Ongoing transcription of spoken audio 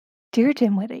Dear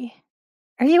Dimwitty,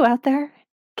 are you out there?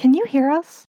 Can you hear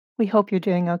us? We hope you're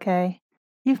doing okay.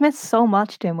 You've missed so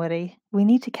much, Dimwitty. We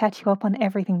need to catch you up on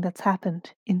everything that's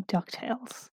happened in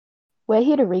DuckTales. We're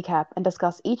here to recap and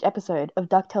discuss each episode of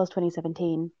DuckTales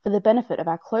 2017 for the benefit of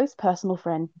our close personal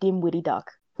friend Dimwitty Duck,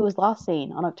 who was last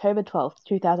seen on October 12th,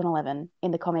 2011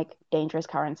 in the comic Dangerous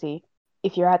Currency.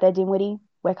 If you're out there, Dimwitty,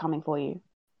 we're coming for you.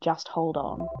 Just hold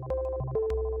on.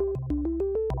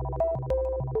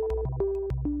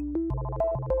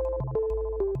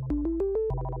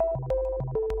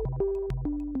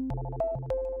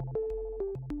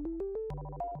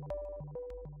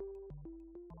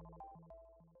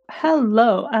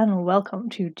 Hello and welcome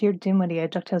to Dear Dimwitty, a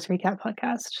DuckTales recap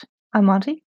podcast. I'm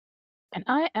Monty. And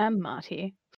I am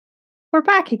Marty. We're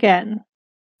back again.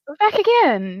 We're back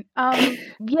again.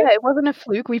 Yeah, it wasn't a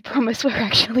fluke. We promised we're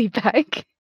actually back.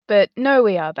 But no,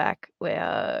 we are back.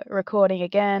 We're recording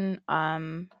again.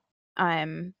 I'm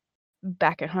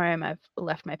back at home. I've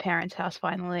left my parents' house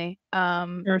finally.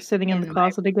 You're sitting in the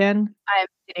closet again. I'm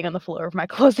sitting on the floor of my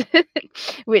closet,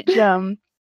 which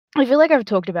I feel like I've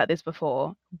talked about this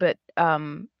before, but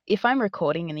if I'm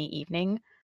recording in the evening,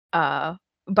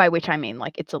 by which I mean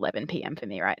like it's 11 p.m. for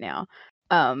me right now.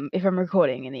 If I'm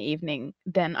recording in the evening,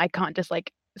 then I can't just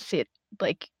like sit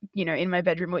like, in my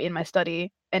bedroom or in my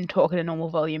study and talk at a normal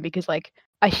volume because like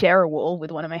I share a wall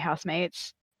with one of my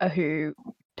housemates who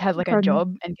has like a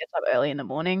job and gets up early in the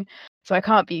morning. So I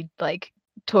can't be like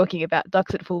talking about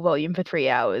ducks at full volume for 3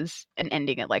 hours and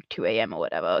ending at like 2 a.m. or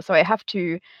whatever. So I have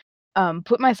to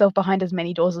put myself behind as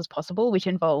many doors as possible, which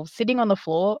involves sitting on the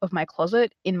floor of my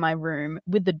closet in my room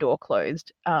with the door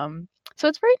closed. So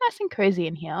it's very nice and cozy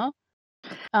in here.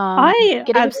 I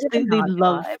absolutely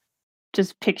love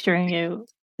just picturing you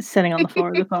sitting on the floor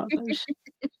of the closet.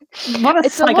 What a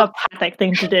psychopathic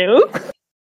thing to do.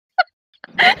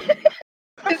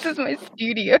 This is my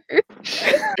studio.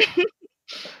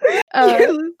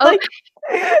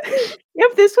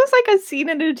 If this was like a scene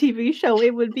in a TV show,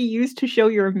 it would be used to show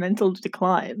your mental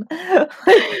decline. When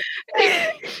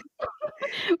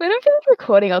I'm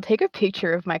recording, I'll take a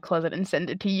picture of my closet and send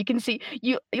it to you. You can see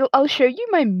I'll show you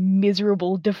my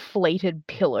miserable, deflated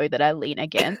pillow that I lean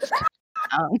against.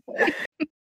 I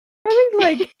mean,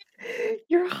 like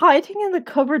you're hiding in the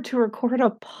cupboard to record a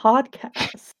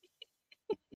podcast.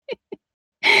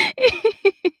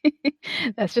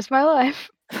 That's just my life.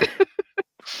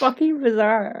 Fucking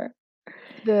bizarre.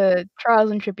 The trials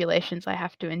and tribulations I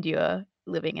have to endure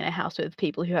living in a house with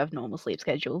people who have normal sleep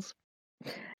schedules.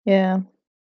 Yeah.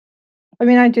 I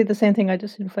mean, I do the same thing. I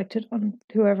just inflicted on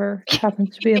whoever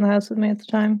happens to be in the house with me at the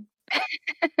time.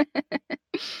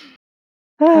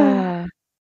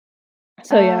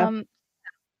 So yeah.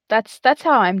 That's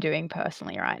how I'm doing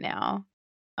personally right now.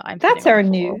 That's our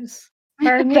news.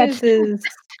 Our news is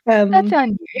that's our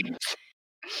news.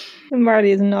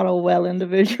 Marty is not a well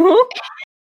individual.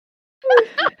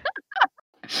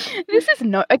 This is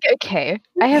not okay.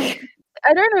 I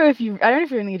don't know if you're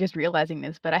only just realizing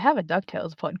this, but I have a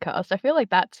DuckTales podcast. I feel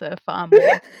like that's a far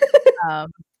more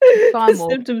more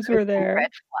symptoms were there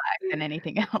red flag than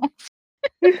anything else.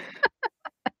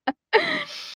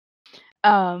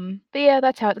 But yeah,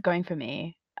 that's how it's going for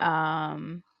me.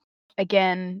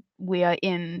 Again, we are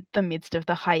in the midst of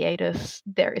the hiatus.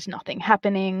 There is nothing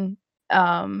happening.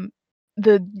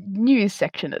 The news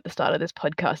section at the start of this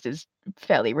podcast is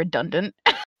fairly redundant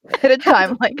at a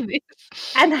time like this.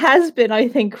 And has been, I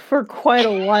think, for quite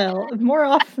a while. More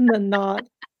often than not,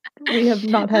 we have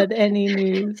not had any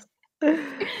news.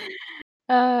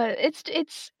 It's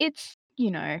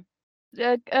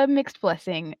a mixed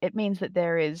blessing. It means that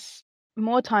there is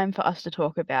more time for us to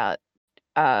talk about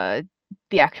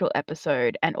the actual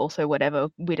episode and also whatever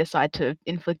we decide to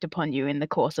inflict upon you in the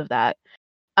course of that.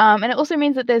 And it also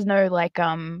means that there's no like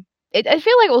I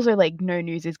feel like also like no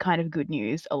news is kind of good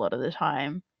news a lot of the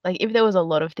time. Like if there was a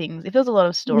lot of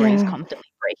stories constantly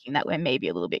breaking that were maybe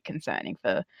a little bit concerning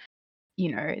for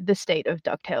the state of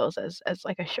DuckTales as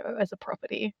like a show, as a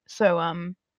property. So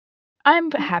I'm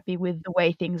happy with the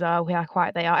way things are, how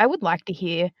quiet they are. I would like to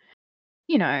hear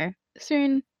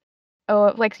soon,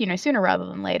 or like sooner rather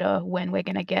than later, when we're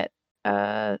gonna get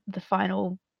the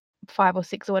final 5 or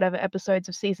 6 or whatever episodes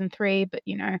of season 3, but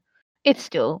it's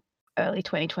still early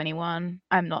 2021.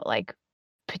 I'm not like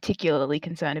particularly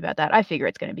concerned about that. I figure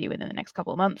it's going to be within the next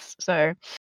couple of months. So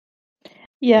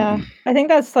yeah, I think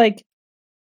that's like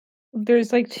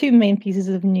there's like 2 main pieces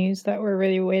of news that we're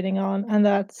really waiting on, and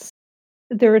that's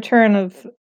the return of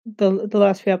the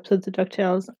last few episodes of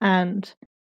DuckTales and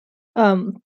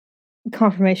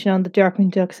confirmation on the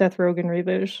Darkwing Duck Seth Rogen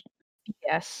reboot.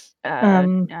 Yes,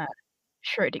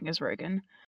 Schrodinger's Rogen.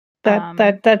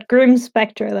 That grim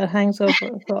spectre that hangs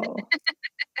over us all.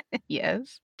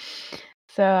 Yes.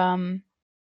 So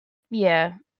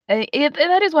yeah,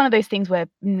 that is one of those things where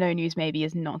no news maybe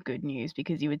is not good news,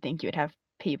 because you would think you would have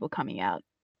people coming out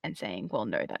and saying, well,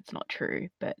 no, that's not true.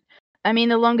 But I mean,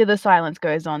 the longer the silence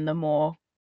goes on, the more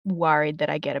worried that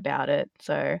I get about it.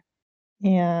 So oh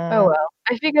Yeah. well,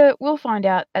 I figure we'll find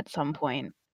out at some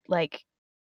point. Like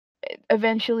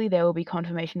eventually there will be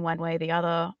confirmation one way or the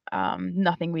other.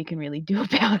 Nothing we can really do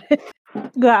about it.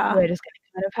 Yeah. We're just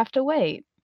gonna kind of have to wait.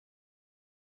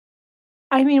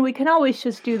 I mean, we can always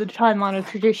just do the time-honored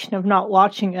tradition of not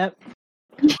watching it.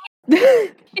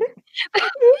 That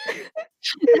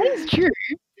is true.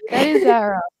 That is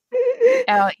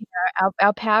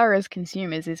our power as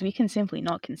consumers, is we can simply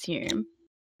not consume.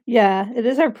 Yeah, it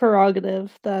is our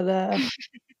prerogative that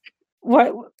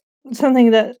what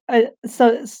something that a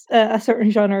certain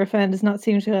genre of fan does not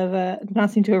seem to have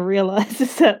realized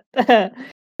is that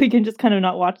we can just kind of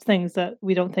not watch things that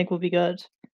we don't think will be good,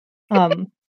 or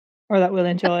that we'll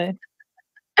enjoy.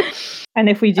 And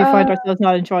if we do find ourselves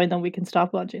not enjoying them, we can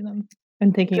stop watching them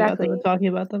and thinking about them and Exactly. talking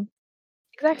about them.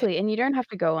 Exactly, and you don't have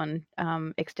to go on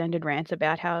extended rants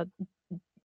about how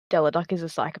Della Duck is a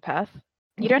psychopath.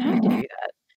 You don't have to do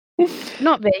that.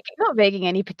 Not vaguing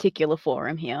any particular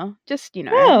forum here. Just,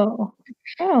 No.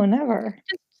 No, never.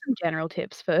 just some general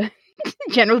tips for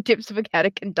general tips for how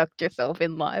to conduct yourself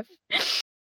in life.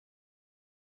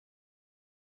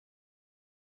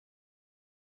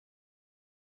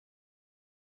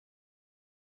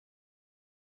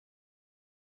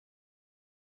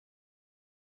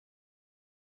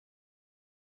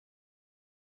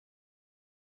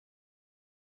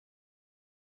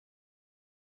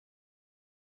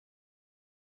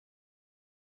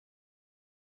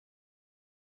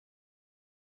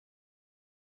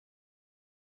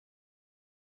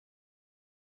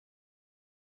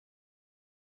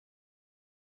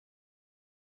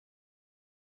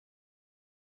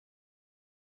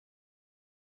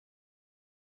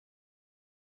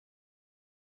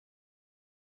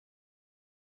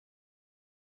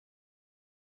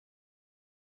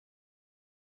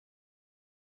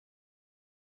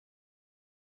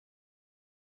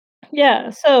 Yeah,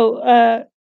 so,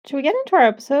 should we get into our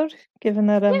episode, given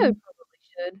that, Yeah, we probably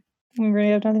should. we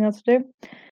really have nothing else to do?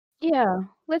 Yeah,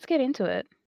 let's get into it.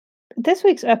 This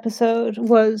week's episode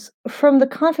was from the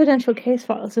confidential case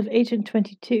files of Agent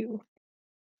 22.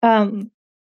 And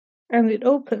it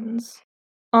opens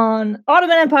on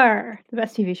Ottoman Empire, the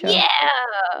best TV show.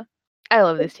 Yeah! I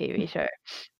love this TV show.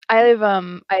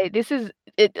 This is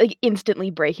it, like, instantly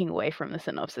breaking away from the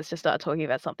synopsis to start talking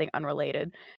about something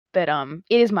unrelated. But it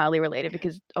is mildly related,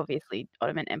 because obviously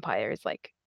Ottoman Empire is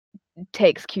like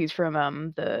takes cues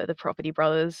from the Property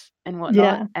Brothers and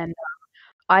whatnot. Yeah. And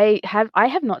I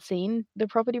have not seen the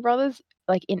Property Brothers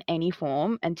like in any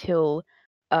form until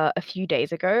a few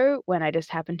days ago, when I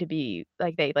just happened to be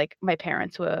like my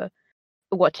parents were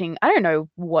watching. I don't know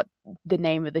what the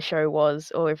name of the show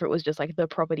was, or if it was just like the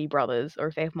Property Brothers, or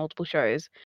if they have multiple shows.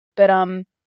 But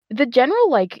the general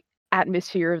like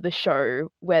atmosphere of the show,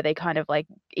 where they kind of like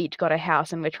each got a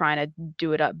house and we're trying to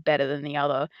do it up better than the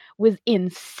other, was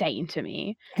insane to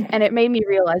me. And it made me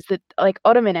realize that like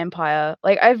Ottoman Empire,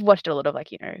 like I've watched a lot of like,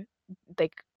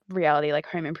 like reality, like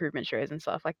home improvement shows and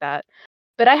stuff like that.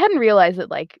 But I hadn't realized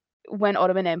that like when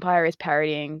Ottoman Empire is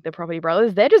parodying the Property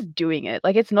Brothers, they're just doing it.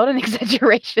 Like, it's not an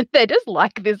exaggeration. They're just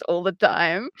like this all the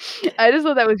time. I just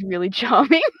thought that was really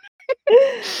charming.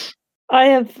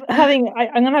 I'm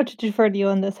gonna have to defer to you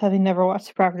on this, having never watched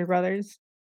the Property Brothers.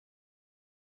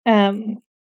 Truly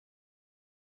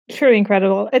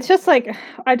incredible. It's just like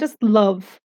I just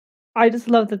love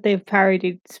that they've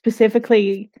parodied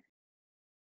specifically.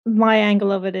 My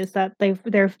angle of it is that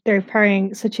they're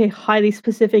parrying such a highly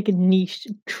specific niche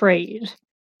trade.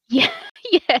 Yeah,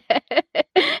 yeah.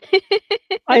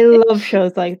 I love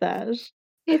shows like that.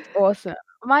 It's awesome.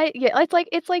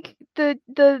 It's like the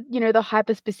the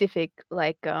hyper specific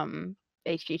like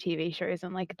HGTV shows,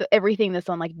 and like everything that's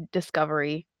on like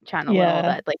Discovery Channel and all Yeah.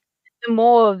 that. Like the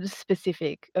more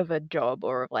specific of a job,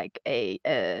 or of like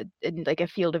like a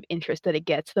field of interest that it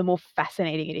gets, the more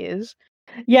fascinating it is.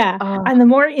 Yeah, Oh, and the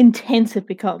more intense it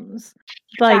becomes.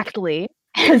 Like, exactly.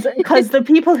 because the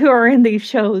people who are in these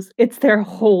shows, it's their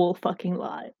whole fucking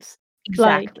lives.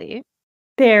 Like, Exactly.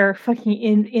 they're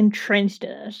fucking entrenched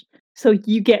in it. So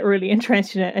you get really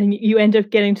entrenched in it, and you end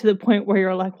up getting to the point where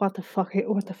you're like, what the fuck are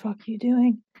you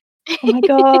doing? Oh my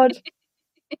god.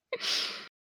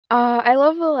 I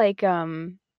love the like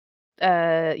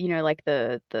like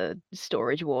the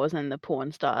storage wars and the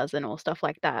porn stars and all stuff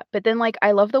like that. But then like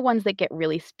I love the ones that get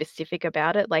really specific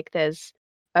about it. Like there's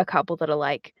a couple that are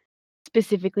like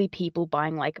specifically people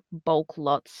buying like bulk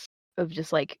lots of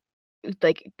just like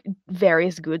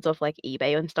various goods off like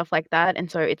eBay and stuff like that, and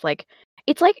so it's like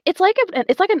an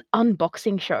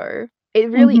unboxing show. It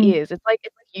really Mhm. is. It's like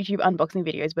YouTube unboxing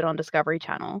videos, but on Discovery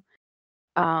Channel.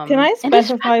 Can I And it's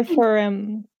specify for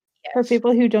yes.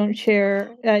 people who don't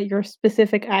share your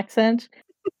specific accent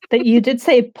that you did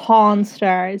say Pawn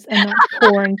Stars and not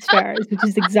porn stars, which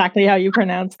is exactly how you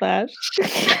pronounce that.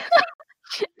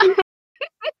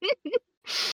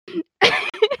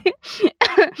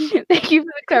 Thank you for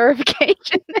the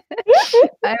clarification.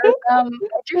 I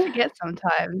do forget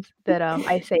sometimes that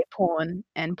I say porn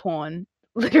and porn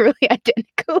literally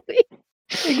identically.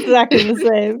 Exactly the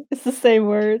same. It's the same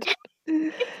word.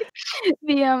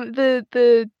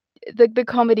 The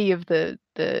comedy of the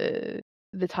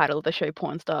title of the show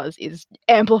Porn Stars is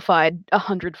amplified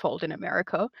 100-fold in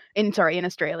America. In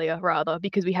Australia rather,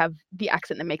 because we have the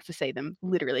accent that makes us say them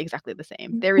literally exactly the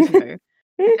same. There is no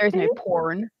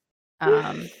porn.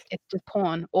 It's just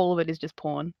porn. All of it is just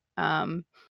porn.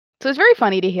 So it's very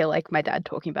funny to hear like my dad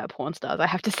talking about porn stars, I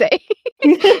have to say.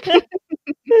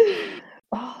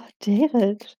 Oh,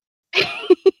 David.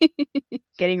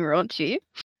 Getting raunchy.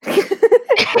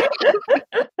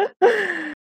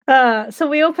 So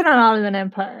we open on Ottoman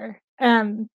Empire.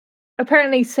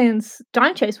 Apparently since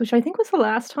Dime Chase, which I think was the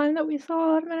last time that we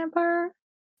saw Ottoman Empire.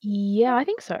 Yeah, I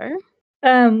think so.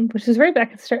 Which is right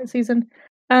back at the start of the season.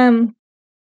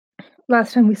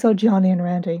 Last time we saw Johnny and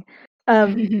Randy.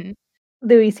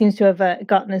 Louis seems to have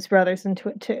gotten his brothers into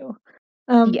it too.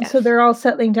 Yes. So they're all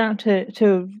settling down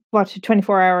to watch a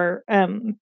 24-hour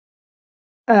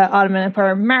Ottoman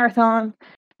Empire marathon,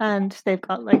 and they've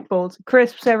got like bowls of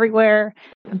crisps everywhere.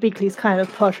 And Beakley's kind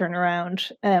of puttering around,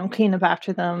 cleaning up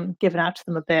after them, giving out to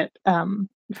them a bit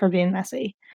for being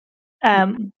messy.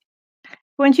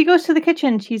 When she goes to the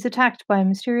kitchen, she's attacked by a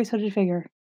mysterious hooded figure.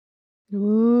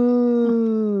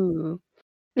 Ooh.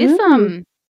 This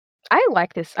I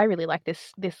like this. I really like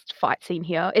this fight scene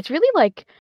here. It's really like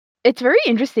it's very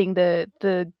interesting.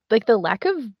 The lack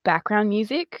of background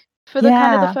music for the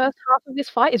kind of the first half of this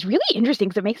fight is really interesting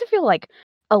because it makes it feel like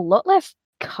a lot less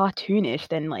cartoonish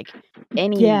than like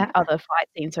any other fight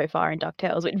scene so far in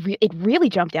DuckTales. It really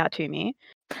jumped out to me.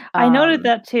 I noted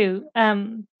that too,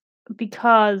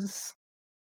 because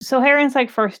so Heron's like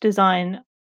first design,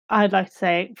 I'd like to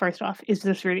say first off, is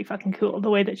just really fucking cool. The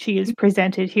way that she is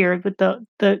presented here with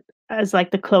the as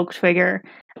like the cloaked figure,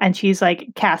 and she's like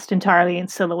cast entirely in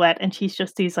silhouette, and she's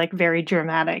just these like very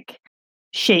dramatic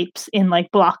shapes in like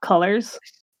block colors.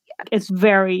 It's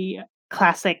very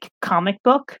classic comic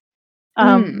book.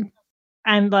 And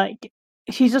like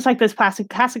she's just like this classic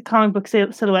comic book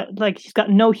silhouette. Like she's got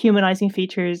no humanizing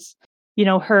features. You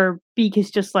know, her beak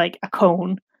is just like a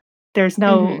cone. There's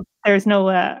no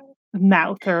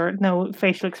mouth or no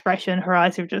facial expression. Her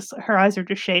eyes are just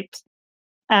shapes.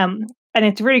 And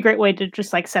it's a really great way to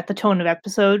just like set the tone of the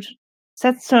episode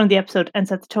and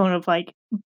set the tone of like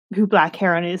who Black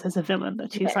Heron is as a villain.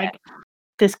 That she's like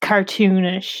this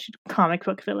cartoonish comic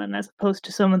book villain as opposed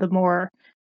to some of the more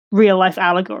real life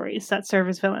allegories that serve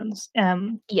as villains.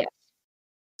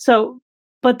 So,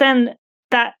 but then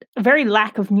that very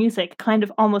lack of music kind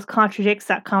of almost contradicts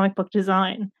that comic book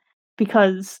design,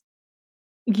 because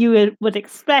you would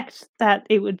expect that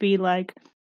it would be like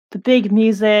the big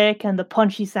music and the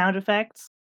punchy sound effects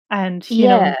and you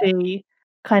know the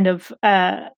kind of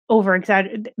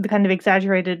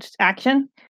exaggerated action,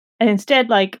 and instead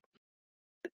like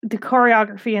the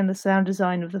choreography and the sound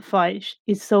design of the fight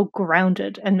is so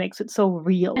grounded and makes it so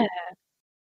real.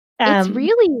 It's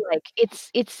really like it's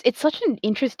such an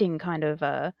interesting kind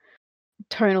of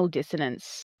tonal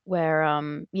dissonance where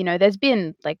you know there's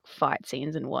been like fight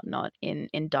scenes and whatnot in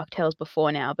DuckTales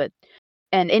before now, but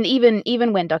and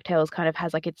even when DuckTales kind of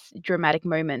has like its dramatic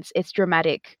moments, it's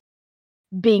dramatic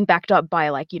being backed up by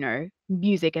like, you know,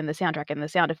 music and the soundtrack and the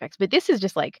sound effects. But this is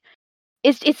just like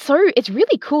it's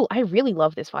really cool. I really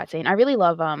love this fight scene. I really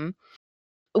love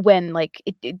when like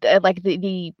like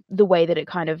the way that it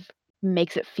kind of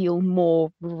makes it feel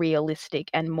more realistic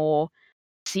and more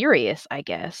serious, I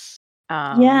guess.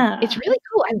 It's really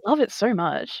cool. I love it so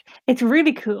much. It's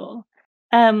really cool.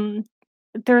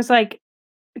 There's like,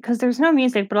 because there's no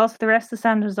music, but also the rest of the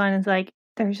sound design is like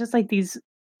there's just like these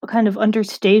kind of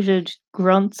understated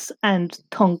grunts and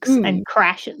thunks and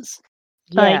crashes.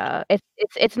 Yeah, like,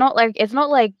 it's not like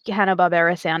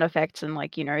Hanna-Barbera sound effects and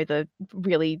like, you know, the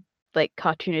really like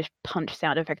cartoonish punch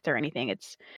sound effects or anything.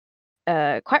 It's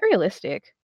quite realistic.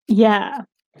 Yeah.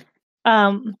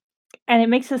 And it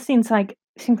makes the scenes like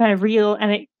seem kind of real,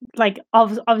 and it like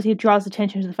obviously it draws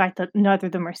attention to the fact that neither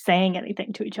of them are saying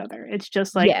anything to each other. It's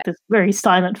just like this very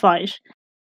silent fight.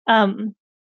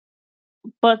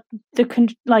 But the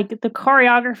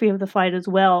choreography of the fight as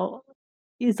well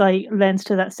is like lends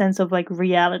to that sense of like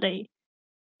reality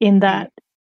in that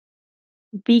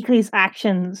Beakley's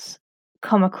actions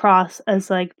come across as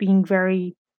like being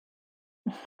very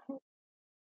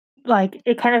like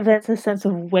it kind of lends a sense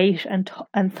of weight and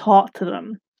thought to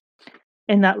them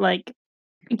in that like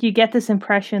you get this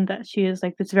impression that she is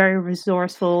like this very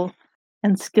resourceful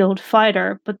and skilled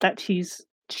fighter, but that she's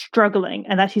struggling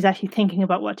and that she's actually thinking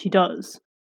about what she does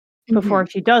before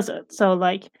she does it. So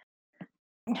like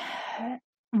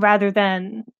rather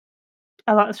than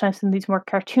a lot of times in these more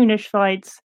cartoonish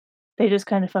fights, they just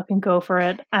kind of fucking go for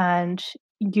it and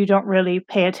you don't really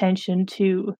pay attention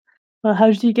to well, how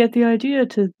did you get the idea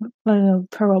to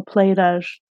throw a plate at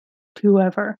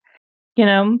whoever, you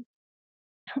know?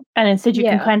 And instead you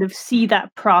can Yeah. kind of see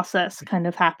that process kind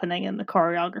of happening in the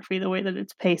choreography, the way that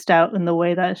it's paced out and the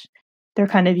way that they're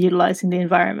kind of utilizing the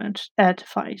environment to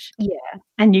fight. Yeah.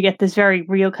 And you get this very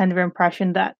real kind of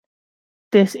impression that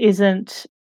this isn't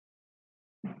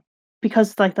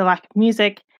because like the lack of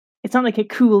music, it's not like a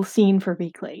cool scene for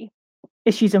Beakley.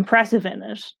 She's impressive in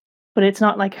it, but it's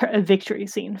not like a victory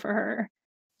scene for her.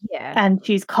 Yeah. And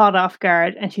she's caught off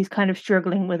guard and she's kind of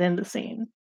struggling within the scene.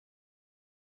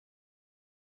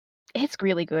 It's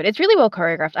really good. It's really well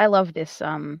choreographed. I love this.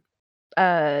 All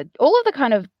of the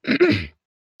kind of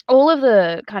all of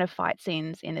the kind of fight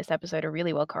scenes in this episode are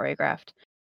really well choreographed.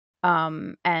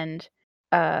 And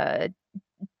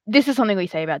this is something we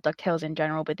say about DuckTales in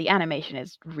general, but the animation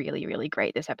is really, really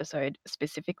great this episode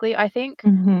specifically, I think.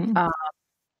 Mm-hmm.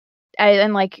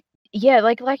 And like, yeah,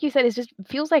 like you said, it just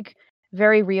feels like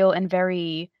very real and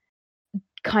very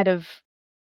kind of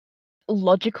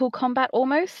logical combat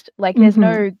almost. Like there's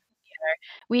no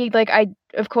we like I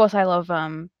of course I love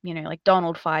like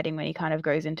Donald fighting when he kind of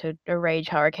goes into a rage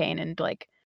hurricane and like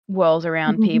whirls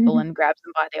around people and grabs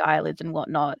them by the eyelids and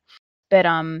whatnot. But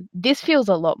this feels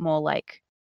a lot more like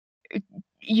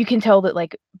you can tell that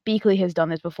like Beakley has done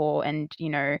this before and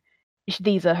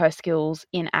these are her skills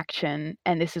in action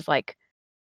and this is like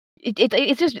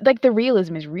it's just like the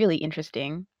realism is really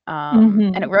interesting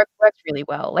and it works really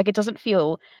well. Like it doesn't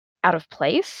feel out of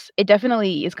place. It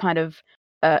definitely is kind of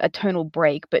a tonal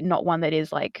break, but not one that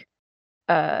is like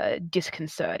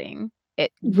disconcerting.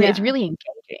 It's really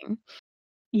engaging.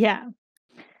 Yeah.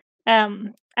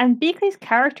 And Beakley's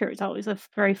character is always a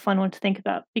very fun one to think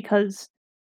about because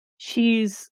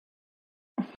she's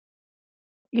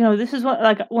this is what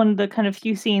like one of the kind of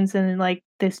few scenes in like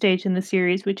this stage in the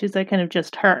series which is like kind of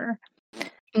just her.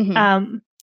 And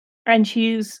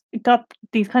she's got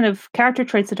these kind of character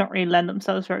traits that don't really lend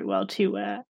themselves very well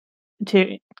to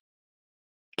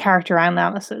character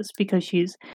analysis because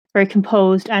she's very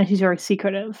composed and she's very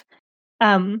secretive.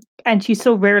 And she's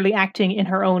so rarely acting in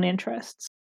her own interests.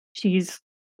 She's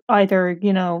either,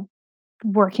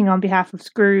 working on behalf of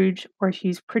Scrooge or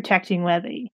she's protecting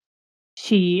Webby.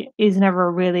 She is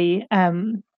never really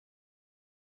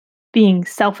being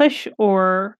selfish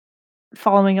or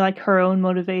following like her own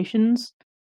motivations.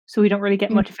 So we don't really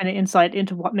get much of any insight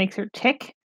into what makes her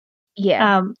tick.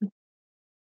 Yeah.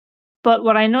 But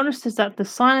what I noticed is that the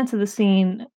silence of the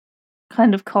scene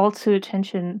kind of calls to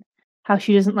attention how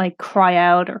she doesn't like cry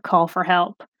out or call for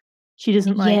help. She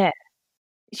doesn't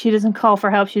she doesn't call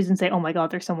for help. She doesn't say, "Oh my god,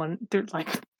 there's like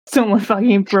someone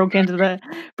fucking broke into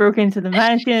the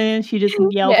mansion." She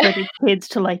doesn't yell for the kids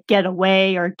to like get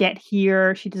away or get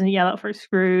here. She doesn't yell out for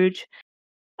Scrooge.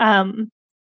 And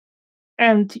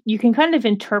you can kind of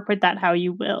interpret that how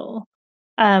you will.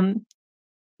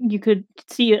 You could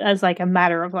see it as like a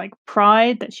matter of like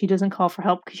pride that she doesn't call for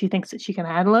help because she thinks that she can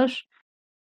handle it.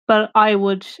 But I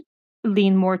would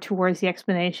lean more towards the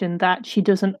explanation that she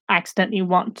doesn't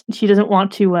want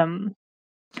to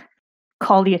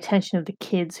call the attention of the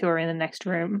kids who are in the next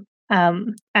room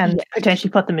and potentially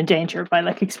put them in danger by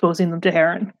like exposing them to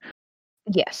heroin.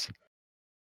 Yes.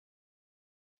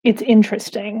 It's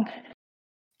interesting.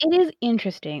 It is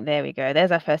interesting. There we go.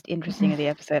 There's our first interesting of the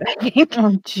episode, I think.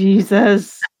 Oh,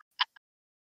 Jesus.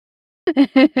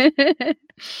 But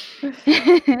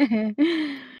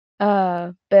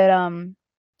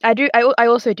I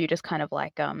also do just kind of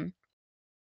like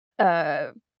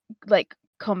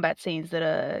combat scenes that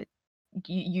are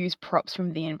use props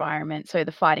from the environment. So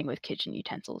the fighting with kitchen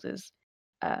utensils is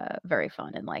very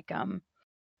fun and like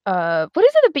what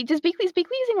is it? Is Beakley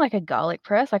using like a garlic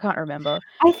press? I can't remember.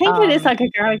 I think it is like a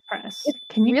garlic press. It's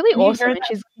can you awesome. hear And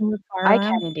that in the fire I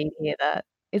alarm? can indeed hear that.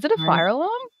 Is it a fire alarm?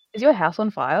 Is your house on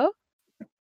fire?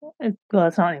 Well,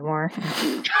 it's not anymore.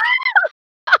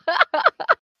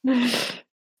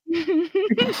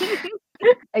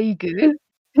 Are you good?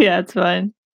 Yeah, it's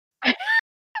fine.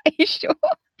 Are you sure?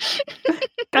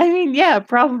 I mean, yeah,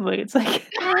 probably. It's like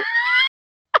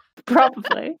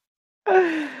probably.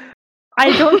 I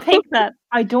don't think that.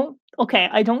 I don't. Okay,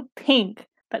 I don't think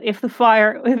that if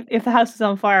if the house is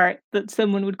on fire, that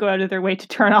someone would go out of their way to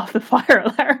turn off the fire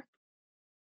alarm.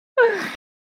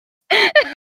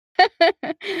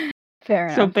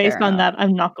 Fair So enough. based Fair on enough. that,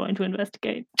 I'm not going to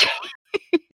investigate.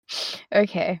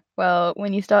 Okay. Well,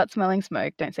 when you start smelling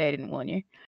smoke, don't say I didn't warn you.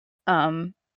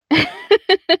 Um,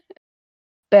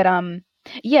 but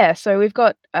yeah. So we've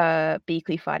got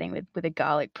Beakley fighting with a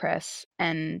garlic press,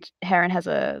 and Heron has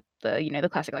the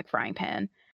classic like frying pan.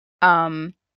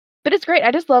 But it's great.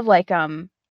 I just love like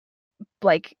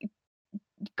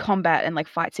combat and like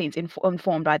fight scenes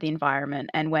informed by the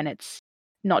environment, and when it's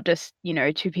not just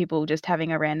two people just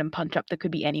having a random punch up that could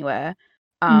be anywhere.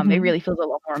 It really feels a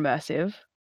lot more immersive.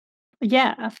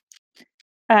 Yeah.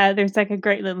 There's like a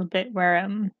great little bit where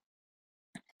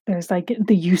there's like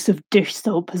the use of dish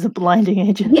soap as a blinding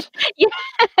agent. Yeah.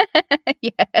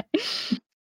 Yeah.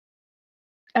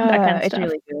 That kind of It's stuff.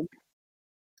 really good.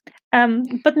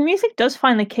 But the music does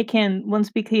finally kick in once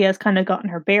Beakley has kind of gotten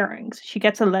her bearings. She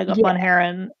gets a leg up on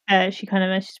Heron. She kind of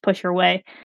manages to push her away,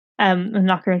 and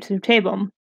knock her into the table.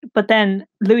 But then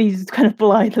Louise kind of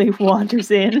blithely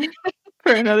wanders in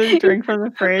for another drink from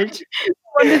the fridge.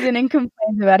 Wanders in and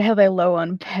complains about how they're low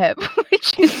on pep,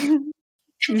 which is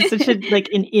She's such a like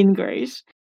an ingrate.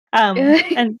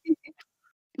 And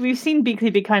we've seen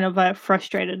Beakley be kind of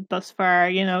frustrated thus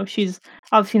far. She's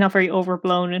obviously not very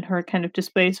overblown in her kind of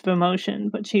displays of emotion,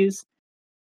 but she's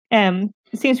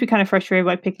seems to be kind of frustrated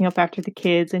by picking up after the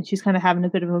kids, and she's kind of having a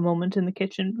bit of a moment in the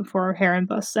kitchen before Heron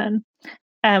busts in.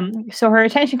 So her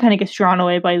attention kind of gets drawn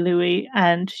away by Louis,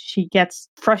 and she gets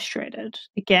frustrated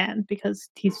again because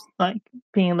he's like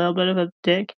being a little bit of a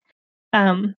dick,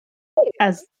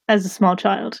 as a small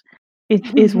child,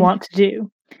 it is wont to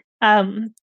do.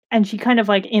 And she kind of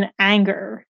like in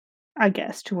anger, I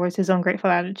guess, towards his ungrateful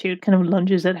attitude, kind of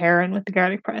lunges at Heron with the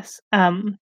garlic press.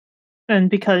 And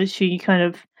because she kind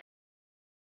of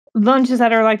lunges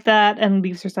at her like that and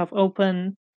leaves herself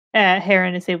open,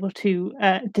 Heron is able to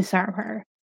disarm her.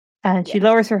 And she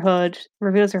lowers her hood,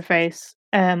 reveals her face.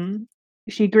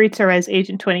 She greets her as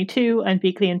Agent 22, and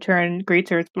Beakley in turn greets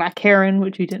her as Black Heron,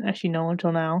 which we didn't actually know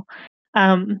until now.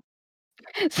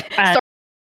 Sorry,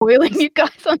 spoiling you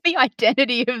guys on the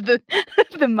identity of the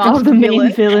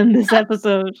main villain this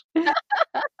episode.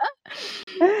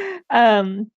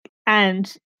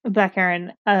 And Black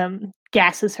Heron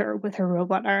gasses her with her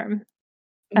robot arm.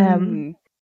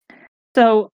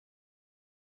 So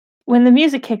when the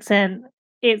music kicks in,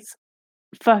 it's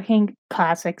fucking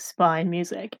classic spy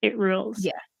music. It rules.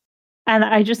 Yeah. And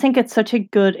I just think it's such a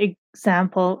good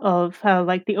example of how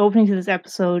like the opening to this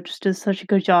episode just does such a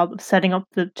good job of setting up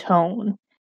the tone.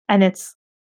 And it's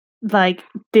like,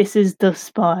 this is the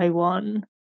spy one.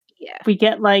 Yeah. We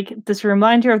get like this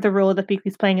reminder of the role that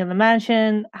Beakley's playing in the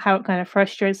mansion, how it kind of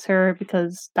frustrates her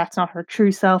because that's not her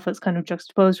true self. It's kind of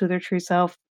juxtaposed with her true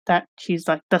self, that she's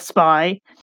like the spy.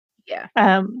 Yeah.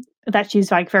 That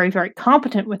she's like very, very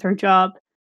competent with her job,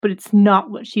 but it's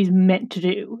not what she's meant to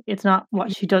do. It's not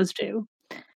what she does do.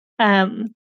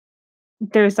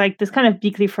 There's like this kind of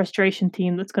Beakley frustration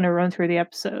theme that's going to run through the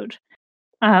episode.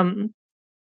 And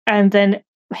then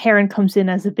Heron comes in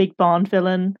as a big Bond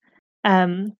villain,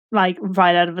 like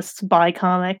right out of a spy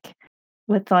comic,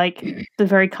 with like the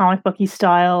very comic booky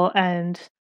style and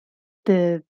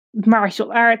the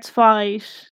martial arts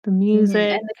fight, the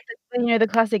music, and the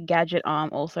classic gadget arm,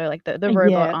 also like the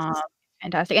robot arm,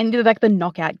 fantastic, and like the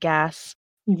knockout gas.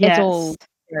 It's all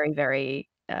very, very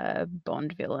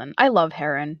Bond villain. I love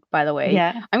Heron, by the way.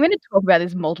 Yeah, I'm going to talk about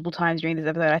this multiple times during this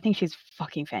episode. I think she's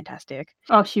fucking fantastic.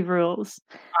 Oh, she rules.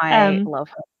 I love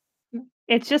her.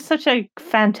 It's just such a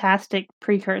fantastic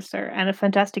precursor and a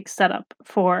fantastic setup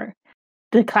for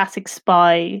the classic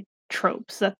spy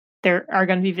tropes that there are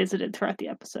going to be visited throughout the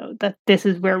episode. That this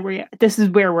is where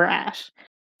we're at.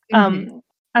 And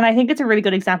I think it's a really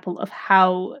good example of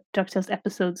how DuckTales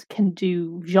episodes can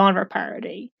do genre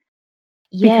parody.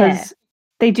 Yeah. Because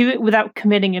they do it without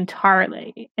committing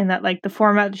entirely, in that like the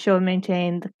format of the show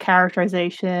maintained, the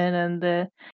characterization and the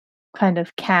kind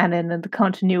of canon and the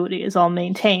continuity is all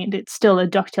maintained. It's still a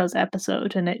DuckTales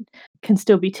episode, and it can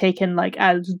still be taken like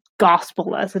as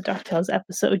gospel as a DuckTales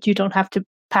episode. You don't have to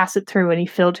pass it through any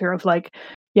filter of like,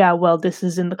 yeah, well, this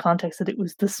is in the context that it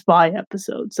was the spy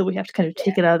episode, so we have to kind of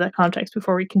take it out of that context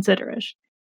before we consider it.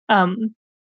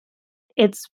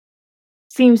 It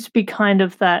seems to be kind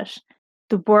of that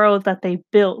the world that they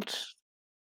built,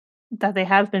 that they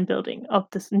have been building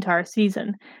up this entire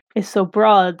season, is so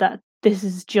broad that this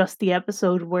is just the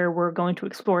episode where we're going to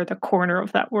explore the corner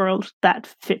of that world that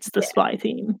fits the spy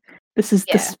theme. This is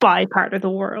the spy part of the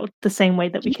world, the same way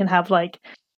that we can have like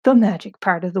the magic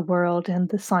part of the world and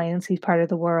the sciencey part of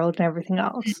the world and everything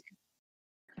else.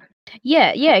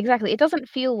 Yeah, exactly. It doesn't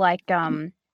feel like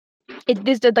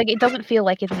it doesn't feel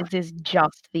like this is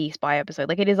just the spy episode.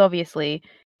 Like, it is obviously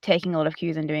taking a lot of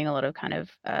cues and doing a lot of kind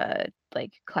of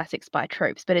like classic spy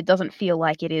tropes, but it doesn't feel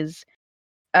like it is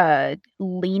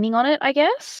leaning on it, I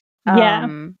guess. Yeah.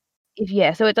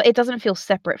 So it doesn't feel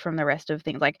separate from the rest of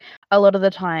things. Like, a lot of the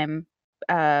time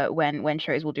when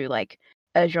shows will do like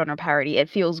a genre parody, it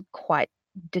feels quite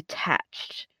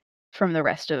detached from the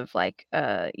rest of like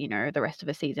the rest of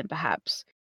a season perhaps.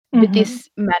 But this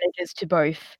manages to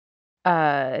both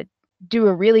do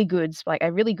a really good spy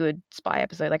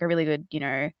episode, like a really good,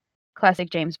 classic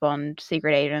James Bond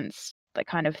secret agents, like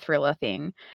kind of thriller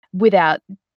thing, without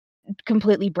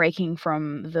completely breaking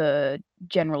from the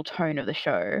general tone of the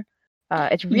show.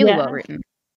 It's really well written.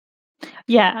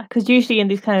 Yeah, because usually in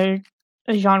these kind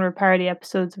of genre parody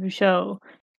episodes of a show,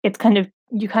 it's kind of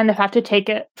you kind of have to take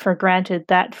it for granted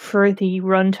that for the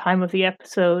runtime of the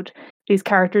episode, these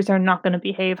characters are not going to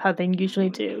behave how they usually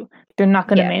do. They're not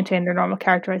going to maintain their normal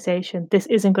characterization. This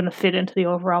isn't going to fit into the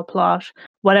overall plot.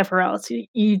 Whatever else,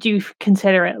 you do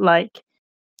consider it like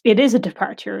it is a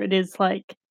departure. It is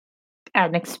like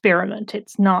an experiment.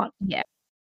 It's not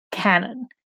canon.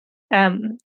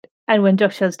 And when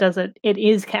DuckTales does it, it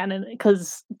is canon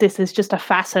because this is just a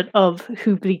facet of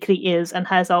who Bleakley is and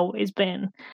has always been,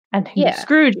 and who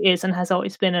Scrooge is and has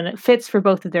always been, and it fits for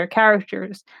both of their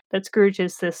characters. That Scrooge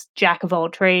is this jack of all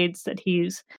trades, that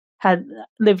he's had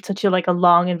lived such a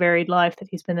long and varied life, that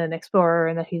he's been an explorer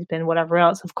and that he's been whatever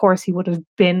else. Of course, he would have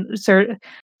been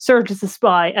served as a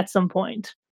spy at some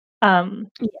point,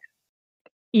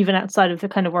 even outside of the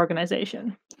kind of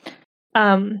organization.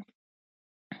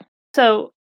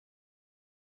 So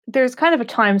there's kind of a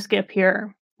time skip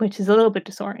here, which is a little bit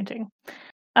disorienting.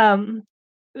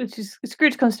 Which is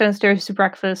Scrooge comes downstairs to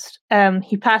breakfast.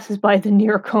 He passes by the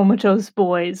near comatose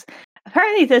boys.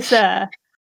 Apparently, they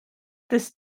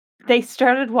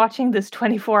started watching this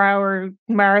 24-hour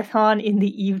marathon in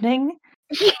the evening,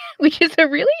 which is a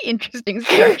really interesting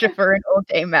structure for an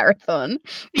all-day marathon.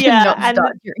 Not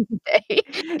start during the day.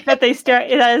 That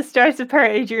it starts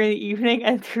apparently during the evening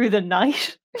and through the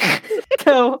night.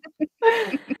 So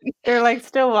they're like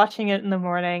still watching it in the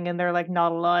morning, and they're like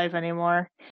not alive anymore.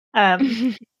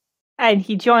 And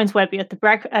he joins Webby at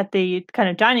the kind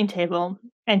of dining table,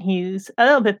 and he's a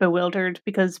little bit bewildered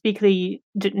because Bleakley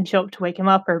didn't show up to wake him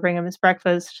up or bring him his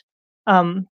breakfast.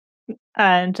 And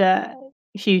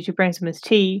she usually brings him his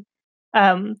tea.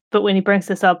 But when he brings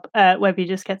this up, Webby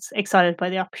just gets excited by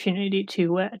the opportunity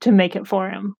to make it for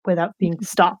him without being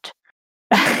stopped.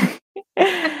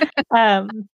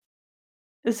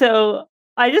 So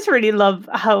I just really love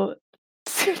how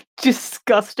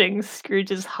disgusting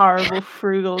Scrooge's horrible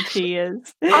frugal tea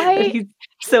is. He's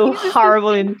so horrible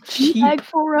and cheap. Bag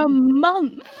for a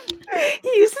month.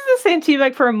 He uses the same tea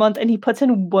bag for a month, and he puts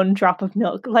in 1 drop of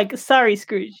milk. Like, sorry,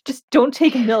 Scrooge, just don't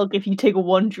take milk if you take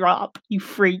 1 drop, you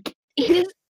freak. His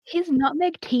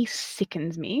nutmeg tea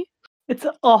sickens me. It's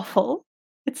awful.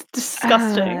 It's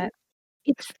disgusting.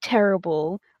 It's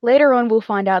terrible. Later on, we'll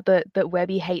find out that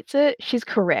Webby hates it. She's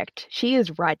correct. She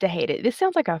is right to hate it. This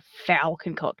sounds like a foul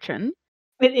concoction.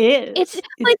 It is. It's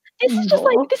like this is just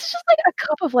like a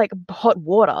cup of like hot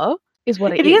water is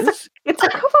what it is. It's a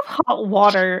cup of hot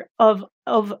water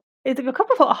it's like a cup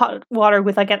of hot water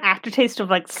with like an aftertaste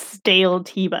of like stale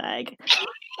tea bag,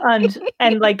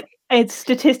 and like a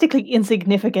statistically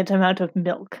insignificant amount of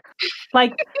milk.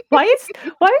 Like, why is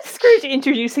Scrooge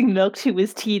introducing milk to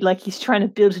his tea like he's trying to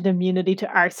build an immunity to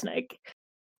arsenic?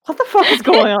 What the fuck is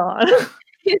going on?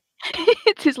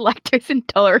 It's his lactose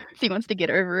intolerance. He wants to get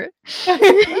over it.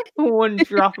 1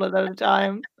 droplet at a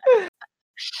time.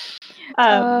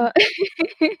 But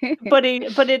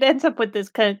it ends up with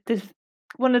this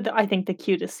one of the, I think, the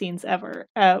cutest scenes ever,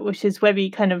 which is Webby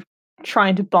kind of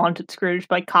trying to bond with Scrooge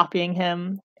by copying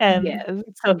him.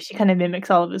 So she kind of mimics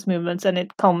all of his movements, and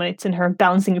it culminates in her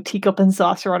bouncing a teacup and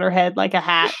saucer on her head like a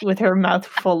hat with her mouth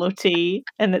full of tea,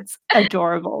 and it's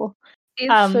adorable.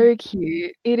 It's so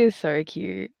cute. It is so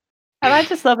cute. And I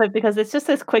just love it because it's just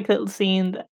this quick little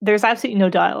scene. There's absolutely no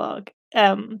dialogue.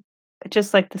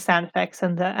 Just like the sound effects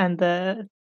and the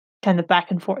kind of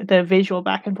back and forth, the visual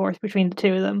back and forth between the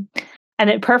two of them. And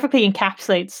it perfectly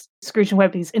encapsulates Scrooge and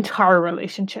Webby's entire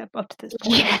relationship up to this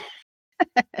point.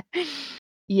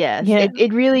 Yes,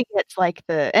 it really gets like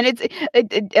the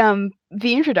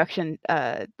introduction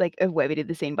like of Webby to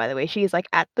the scene, by the way. She is like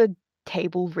at the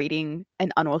table reading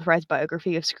an unauthorized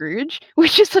biography of Scrooge,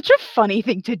 which is such a funny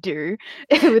thing to do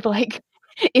with like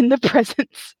in the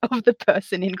presence of the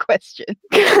person in question.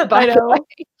 I know.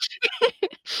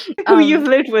 Who you've Um,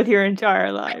 lived with your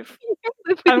entire life.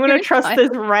 with I'm gonna your trust entire-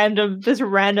 this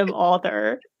random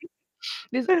author.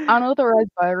 this unauthorized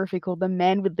biography called "The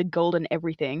Man with the Golden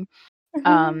Everything."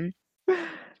 And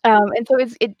so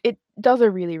it does a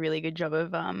really, really good job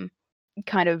of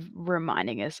kind of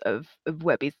reminding us of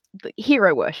Webby's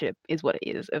hero worship is what it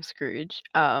is of Scrooge,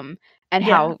 and Yeah.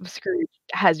 how Scrooge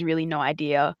has really no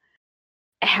idea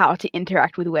how to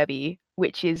interact with Webby,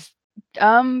 which is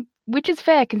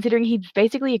fair considering he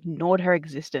basically ignored her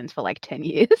existence for like 10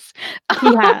 years.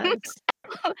 He has.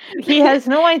 He has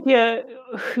no idea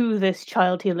who this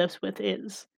child he lives with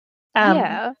is.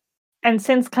 Yeah. And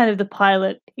since kind of the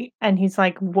pilot, and he's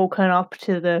like woken up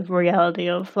to the reality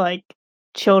of like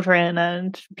children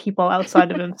and people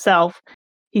outside of himself,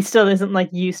 he still isn't like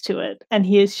used to it. And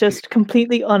he is just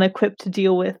completely unequipped to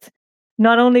deal with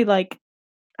not only like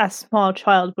a small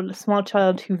child, but a small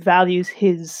child who values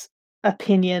his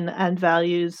opinion and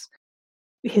values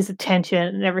his attention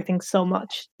and everything so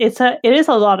much. It is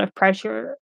a lot of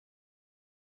pressure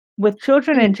with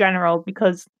children in general,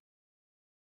 because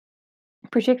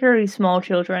particularly small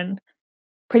children,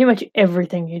 pretty much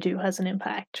everything you do has an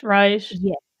impact, right?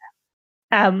 Yeah.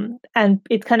 And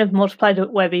it's kind of multiplied with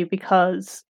Webby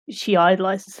because she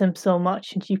idolizes him so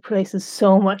much and she places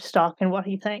so much stock in what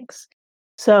he thinks.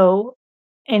 So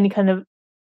any kind of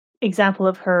example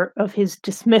of his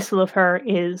dismissal of her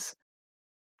is,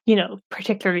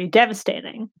 particularly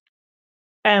devastating.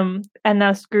 And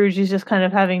now Scrooge is just kind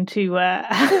of having to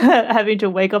having to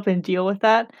wake up and deal with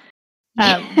that.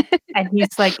 And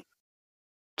he's like,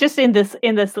 just in this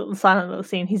little silent little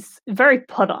scene, he's very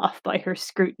put off by her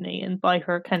scrutiny and by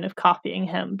her kind of copying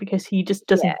him, because he just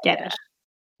doesn't get it.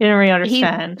 He didn't really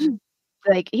understand.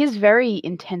 He's very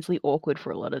intensely awkward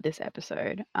for a lot of this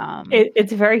episode.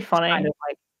 It's very funny. Kind of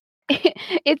like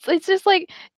it's just like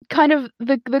kind of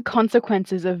the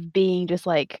consequences of being just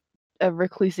like a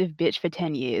reclusive bitch for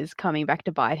 10 years coming back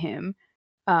to bite him.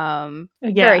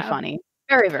 Very funny.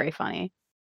 Very, very funny.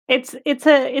 It's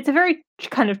a very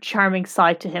kind of charming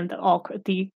side to him, the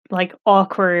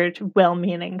awkward,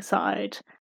 well-meaning side.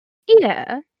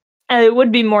 Yeah. And it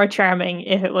would be more charming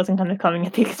if it wasn't kind of coming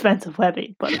at the expense of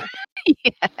Webby, but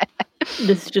yeah.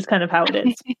 This is just kind of how it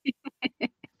is.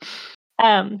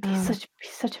 He's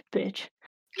such a bitch.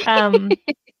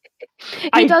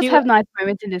 He does have nice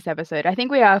moments in this episode. I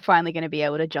think we are finally going to be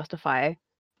able to justify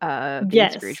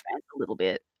being Scrooge fans a little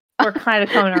bit. We're kind of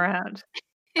coming around.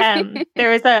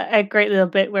 There is a great little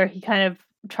bit where he kind of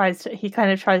tries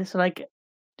to like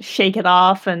shake it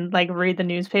off and like read the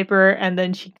newspaper, and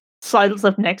then she sidles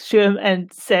up next to him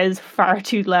and says far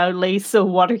too loudly, "So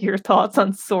what are your thoughts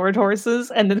on sword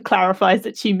horses?" and then clarifies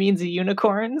that she means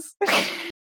unicorns.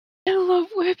 I love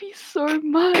Webby so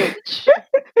much.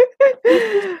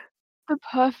 The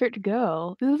perfect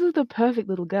girl. This is the perfect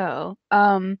little girl.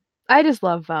 I just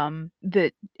love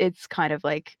that it's kind of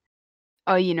like,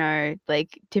 oh,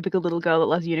 like typical little girl that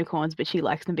loves unicorns, but she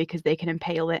likes them because they can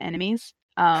impale their enemies.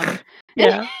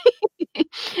 Yeah. And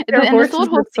the sword horse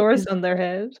with swords on their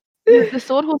head. The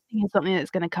sword horse thing is something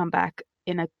that's going to come back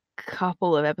in a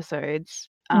couple of episodes.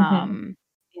 In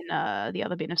the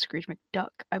other bin of Scrooge McDuck,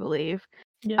 I believe.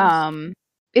 Yes.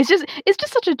 It's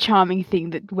just such a charming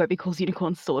thing that Webby calls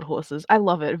unicorns sword horses. I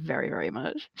love it very, very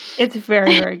much. It's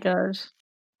very, very good.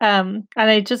 And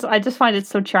I just find it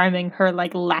so charming, her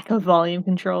like lack of volume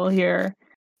control here.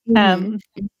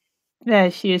 Yeah,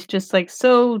 she is just like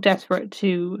so desperate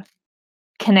to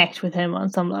connect with him on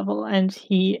some level, and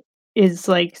he is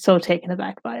like so taken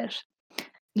aback by it.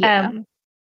 Yeah.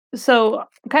 So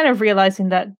kind of realizing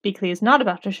that Beakley is not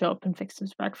about to show up and fix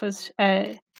his breakfast,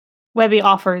 Webby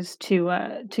offers to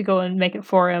go and make it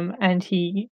for him, and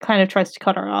he kind of tries to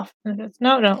cut her off and goes,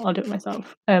 no, I'll do it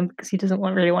myself, because he doesn't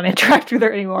really want to interact with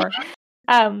her anymore.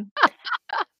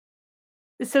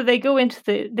 So they go into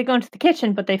the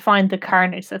kitchen, but they find the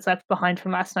carnage that's left behind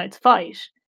from last night's fight.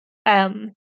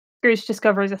 Scrooge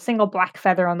discovers a single black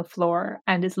feather on the floor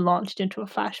and is launched into a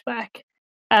flashback.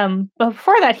 But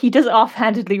before that, he does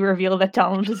offhandedly reveal that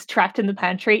Donald is trapped in the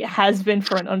pantry, has been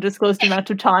for an undisclosed amount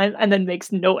of time, and then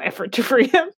makes no effort to free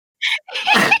him.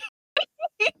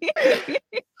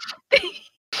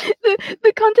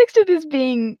 The context of this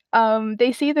being,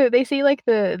 they see like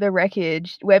the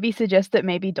wreckage. Webby suggests that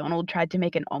maybe Donald tried to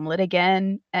make an omelet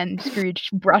again, and Scrooge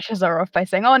brushes her off by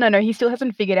saying, "Oh no, he still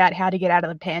hasn't figured out how to get out of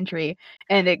the pantry."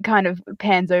 And it kind of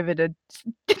pans over to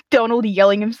Donald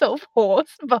yelling himself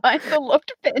hoarse behind the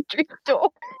locked pantry door.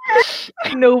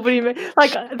 Nobody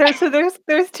like there's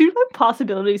two like,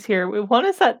 possibilities here. One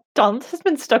is that Donald has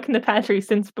been stuck in the pantry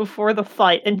since before the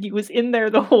fight, and he was in there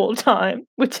the whole time,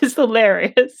 which is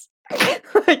hilarious.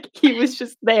 Like he was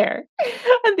just there.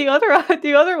 And the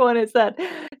other one is that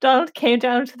Donald came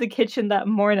down to the kitchen that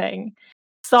morning,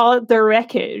 saw the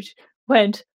wreckage,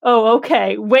 went, "Oh,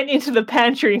 okay," went into the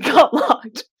pantry and got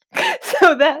locked.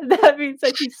 So that means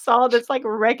that he saw this like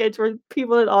wreckage where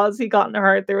people had obviously gotten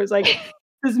hurt. There was like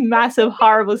this massive,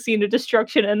 horrible scene of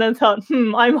destruction, and then thought,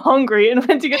 I'm hungry, and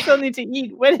went to get something to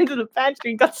eat, went into the pantry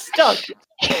and got stuck.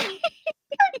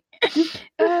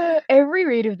 Every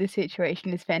read of this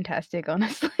situation is fantastic,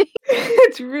 honestly.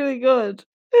 It's really good.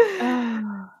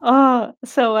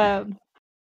 So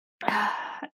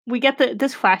we get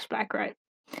this flashback, right?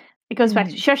 It goes back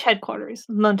to Shush headquarters,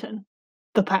 London,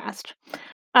 the past.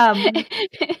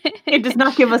 It does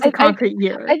not give us a concrete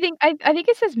year. I think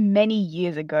it says many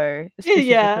years ago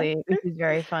specifically, which is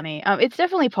very funny. It's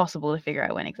definitely possible to figure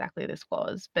out when exactly this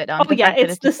was, but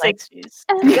it's the 60s.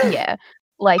 Yeah,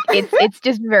 like it's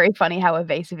just very funny how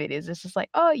evasive it is. It's just like,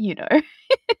 oh, you know.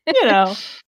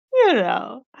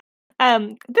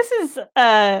 This is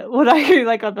what I really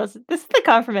like on this. This is the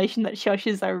confirmation that Shush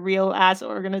is a real ass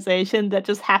organization that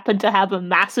just happened to have a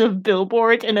massive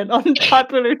billboard in an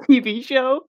unpopular TV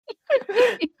show.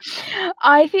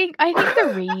 I think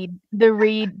the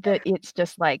read that it's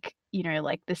just like,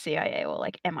 like the CIA or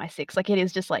like MI6, like it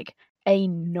is just like a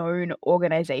known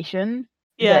organization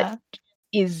that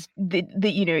is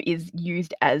is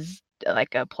used as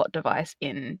like a plot device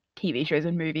in TV shows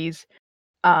and movies.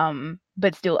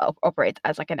 But still operates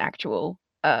as like an actual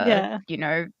like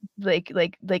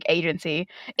agency.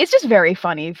 It's just very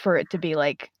funny for it to be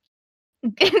like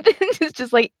it's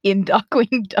just like in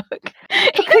Darkwing Duck.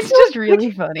 It's just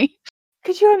really funny.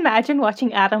 Could you imagine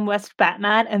watching Adam West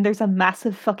Batman and there's a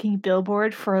massive fucking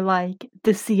billboard for like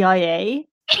the CIA?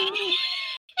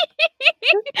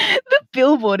 The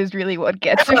billboard is really what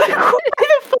gets me. Why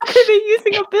the fuck are they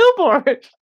using a billboard?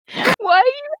 Why are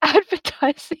you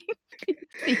advertising?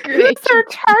 Who's their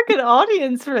target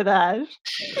audience for that?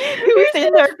 Who's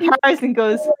in their cars and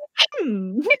goes,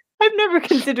 I've never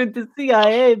considered the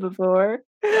CIA before.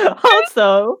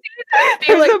 Also,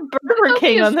 there's a Burger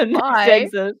King on the next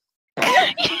exit.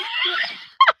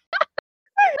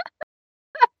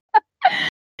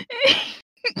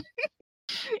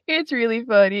 It's really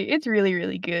funny. It's really,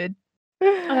 really good.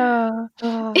 I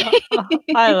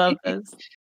love this.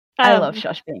 I love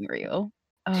Shush being real.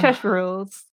 Shush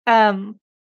rules.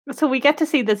 So we get to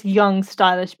see this young,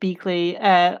 stylish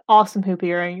Beakley, awesome hoop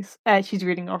earrings. She's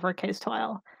reading over a case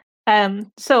tile.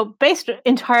 So based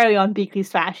entirely on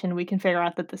Beakley's fashion, we can figure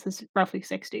out that this is roughly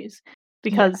 60s.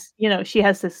 Because, she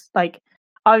has this, like,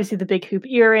 obviously the big hoop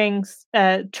earrings,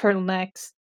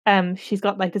 turtlenecks. She's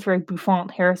got, like, this very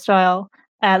bouffant hairstyle.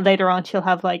 Later on, she'll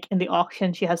have, like, in the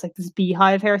auction, she has, like, this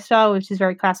beehive hairstyle, which is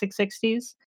very classic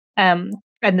 60s.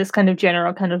 And this kind of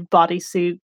general kind of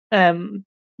bodysuit,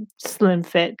 slim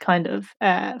fit kind of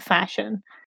fashion.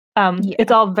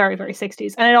 It's all very, very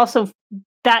 60s. And it also,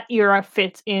 that era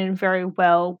fits in very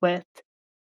well with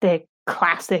the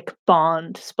classic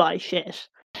Bond spy shit.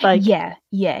 Like, yeah.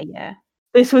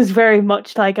 This was very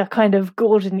much like a kind of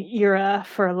golden era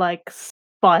for like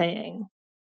spying.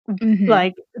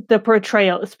 Like the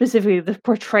portrayal, specifically the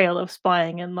portrayal of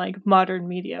spying in like modern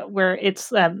media, where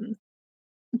it's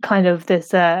kind of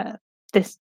this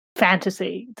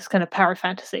fantasy, this kind of power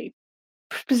fantasy,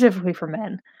 specifically for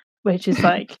men, which is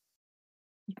like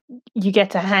you get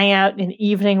to hang out in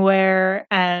evening wear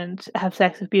and have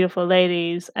sex with beautiful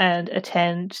ladies and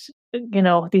attend,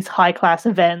 these high class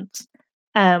events,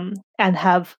 and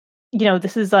have,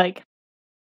 this is like,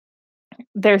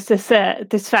 there's this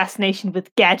fascination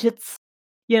with gadgets,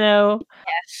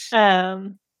 Yes.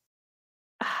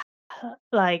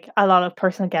 Like a lot of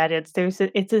personal gadgets.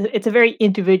 It's a very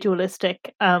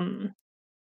individualistic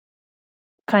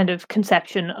kind of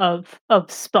conception of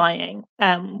spying,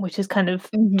 which is kind of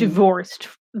divorced,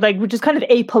 like, which is kind of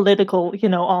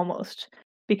apolitical, almost,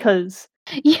 because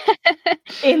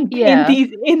in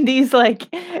these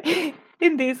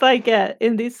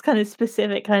kind of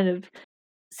specific kind of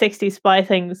 60s spy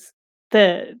things,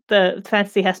 the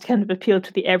fantasy has to kind of appeal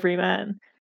to the everyman.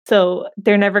 So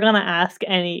they're never going to ask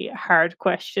any hard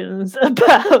questions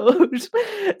about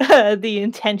the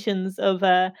intentions of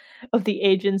the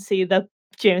agency that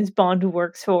James Bond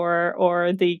works for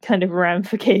or the kind of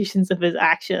ramifications of his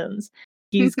actions.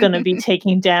 He's going to be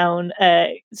taking down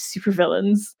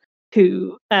supervillains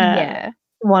who Yeah.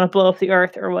 want to blow up the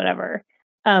Earth or whatever.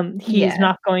 He's Yeah.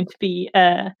 not going to be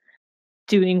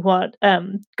doing what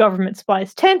government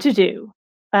spies tend to do,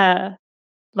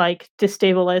 like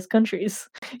destabilize countries.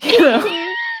 You know?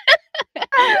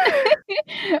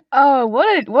 Oh,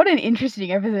 what an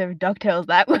interesting episode of DuckTales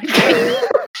that would be.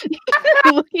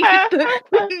 looking at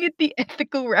the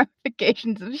ethical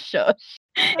ramifications of shush.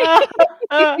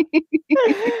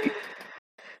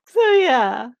 So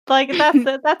yeah, like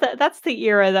that's the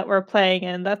era that we're playing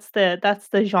in. That's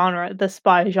the genre, the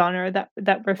spy genre that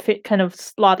we're kind of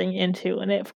slotting into, and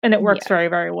it works very,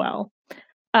 very well.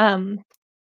 But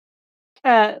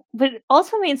it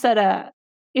also means that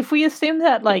if we assume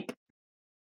that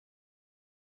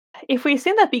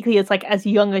Beakley is like as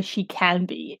young as she can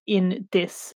be in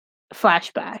this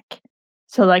flashback,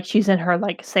 so like she's in her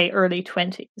like say early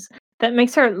 20s, that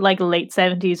makes her like late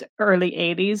 70s, early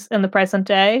 80s in the present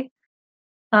day.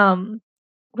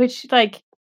 Which like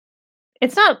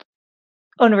it's not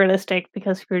unrealistic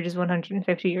because Scrooge is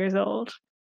 150 years old,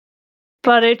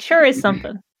 but it sure is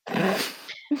something.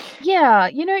 Yeah,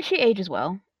 she ages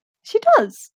well. She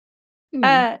does.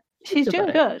 She's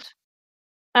doing good.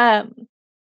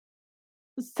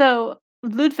 So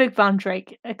Ludwig von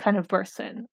Drake kind of bursts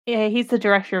in. He's the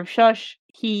director of Shush.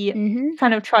 He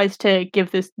kind of tries to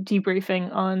give this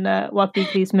debriefing on what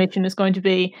Beakley's mission is going to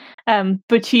be,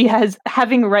 but she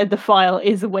having read the file,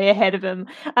 is way ahead of him.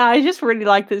 I just really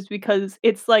like this because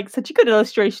it's like such a good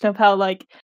illustration of how like,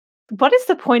 what is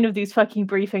the point of these fucking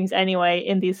briefings anyway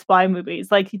in these spy movies?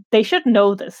 Like, they should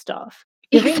know this stuff.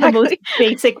 Giving the most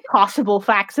basic possible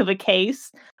facts of a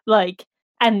case, like,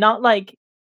 and not like,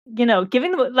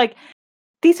 giving them like,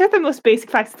 these are the most basic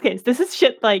facts of the case. This is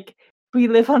shit like, we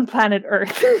live on planet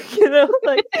Earth,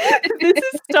 like this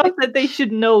is stuff that they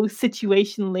should know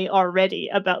situationally already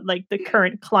about like the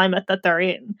current climate that they're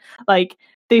in. Like,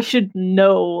 they should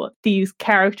know these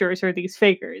characters or these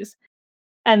figures.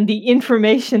 And the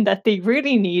information that they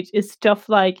really need is stuff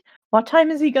like, what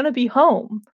time is he going to be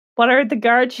home? What are the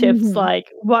guard shifts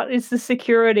like? What is the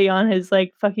security on his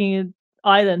like fucking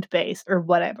island base or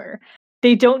whatever?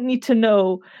 They don't need to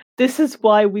know, this is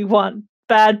why we want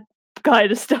bad guy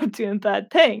to stop doing bad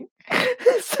thing.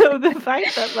 So the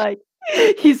fact that like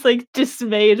he's like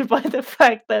dismayed by the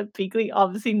fact that Beakley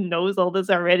obviously knows all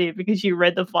this already because she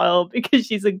read the file, because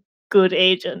she's a good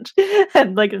agent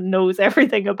and like knows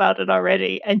everything about it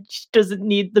already and she doesn't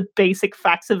need the basic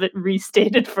facts of it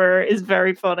restated for her, is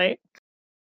very funny.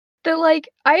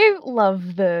 I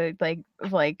love the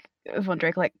like Von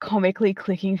Drake like comically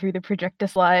clicking through the projector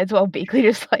slides while Beakley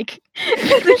just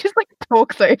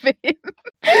talks over him.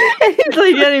 He's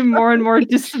like getting more and more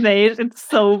dismayed. It's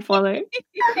so funny.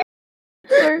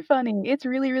 So funny. It's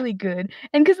really, really good.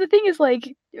 And because the thing is,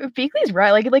 like, Beakley's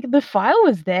right. Like the file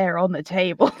was there on the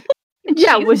table.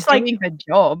 Yeah, she's was doing her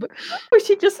job. Was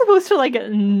she just supposed to like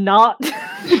not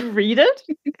read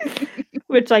it?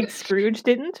 Which like Scrooge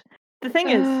didn't. The thing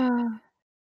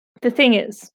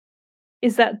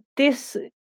is that this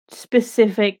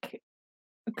specific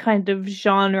kind of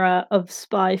genre of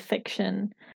spy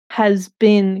fiction has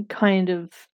been kind of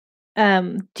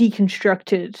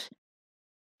deconstructed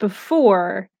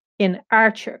before in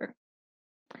Archer.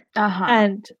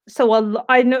 And so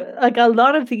I know like a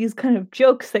lot of these kind of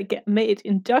jokes that get made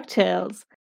in DuckTales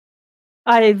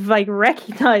I've like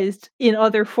recognized in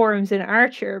other forms in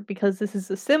Archer, because this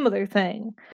is a similar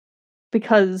thing.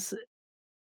 Because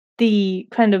the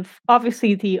kind of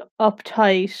obviously the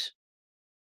uptight,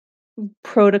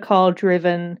 protocol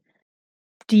driven,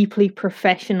 deeply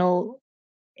professional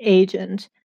agent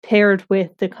paired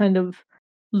with the kind of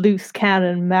loose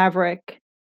cannon Maverick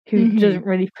who doesn't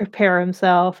really prepare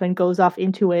himself and goes off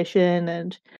intuition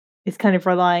and is kind of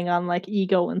relying on like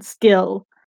ego and skill,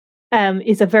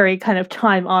 is a very kind of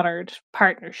time-honored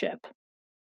partnership.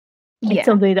 It's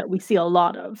something that we see a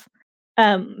lot of.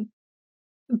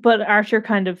 But Archer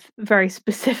kind of very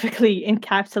specifically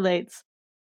encapsulates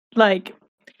like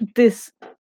this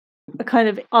kind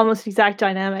of almost exact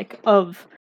dynamic of,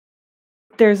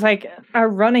 there's like a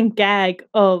running gag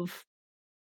of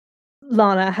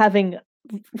Lana having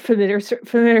familiarized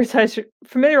herself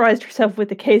with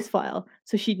the case file,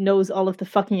 so she knows all of the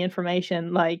fucking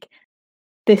information, like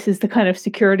this is the kind of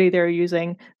security they're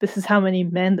using, this is how many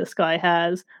men this guy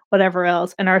has, whatever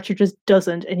else, and Archer just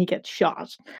doesn't and he gets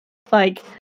shot. Like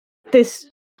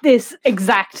this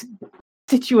exact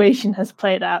situation has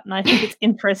played out, and I think it's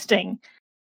interesting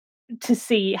to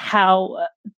see how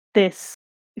this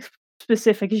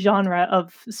specific genre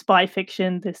of spy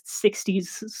fiction, this 60s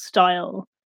style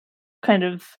kind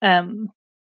of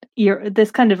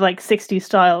this kind of like 60s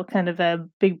style kind of a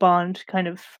big Bond kind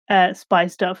of spy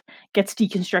stuff gets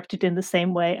deconstructed in the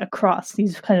same way across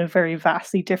these kind of very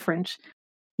vastly different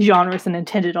genres and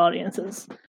intended audiences.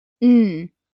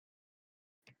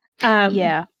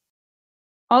 Yeah.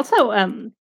 Also,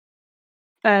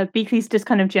 Beakley's just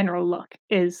kind of general look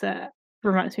is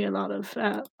reminds me a lot of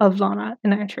Lana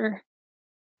in Archer.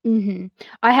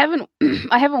 I haven't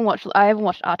watched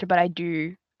Archer, but I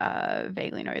do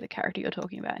vaguely know the character you're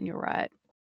talking about, and you're right.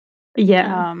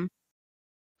 Yeah.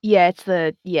 Yeah, it's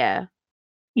the Yeah.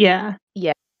 I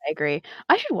agree.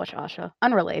 I should watch Archer.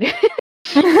 Unrelated.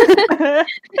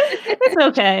 It's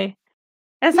okay.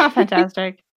 It's not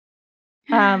fantastic.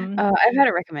 I've had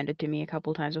it recommended to me a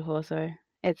couple times before, so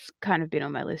it's kind of been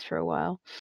on my list for a while.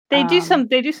 They do some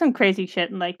crazy shit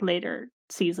in like later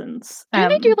seasons. Do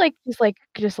they do like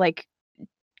just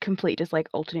complete just like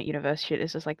alternate universe shit?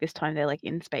 It's just like this time they're like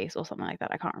in space or something like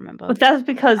that. I can't remember. But that's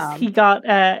because he got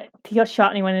shot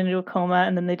and he went into a coma,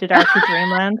 and then they did Archer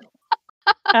Dreamland.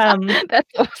 That's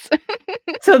awesome.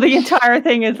 So the entire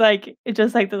thing is like it's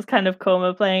just like this kind of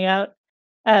coma playing out.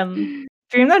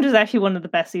 Dreamland is actually one of the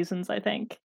best seasons, I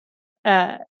think.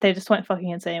 They just went fucking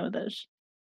insane with it.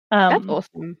 That's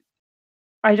awesome.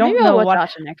 I don't Maybe know I'll watch what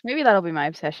Archer next. Maybe that'll be my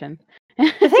obsession.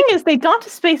 The thing is, they'd gone to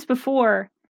space before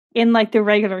in like the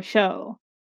regular show,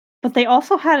 but they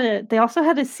also had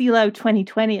a Sealoud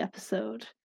 2020 episode.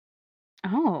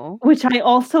 Oh. Which I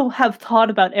also have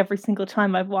thought about every single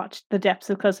time I've watched The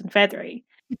Depths of Cousin Feathery,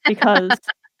 because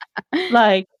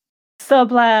like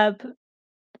Sublab,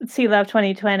 Sealoud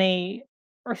 2020,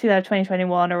 or Sealoud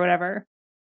 2021 or whatever,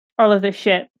 all of this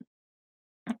shit.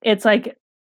 It's like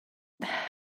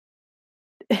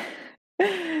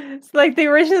it's like the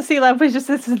original Sealoud was just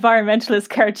this environmentalist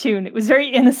cartoon. It was very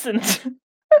innocent.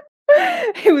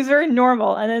 It was very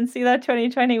normal, and then Sealoud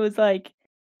 2020 was like,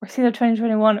 or Sealoud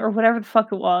 2021 or whatever the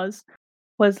fuck it was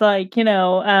like, you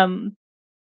know,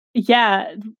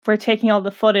 yeah, we're taking all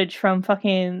the footage from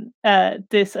fucking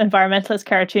this environmentalist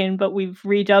cartoon, but we've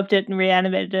redubbed it and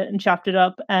reanimated it and chopped it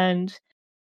up and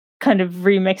kind of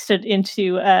remixed it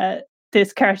into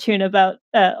this cartoon about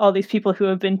all these people who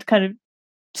have been kind of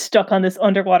stuck on this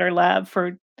underwater lab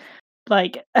for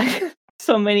like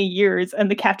so many years,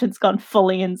 and the captain's gone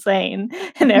fully insane,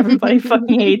 and everybody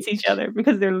fucking hates each other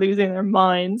because they're losing their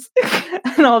minds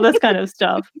and all this kind of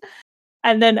stuff.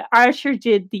 And then Archer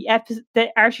did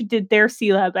Archer did their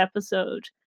Sealab episode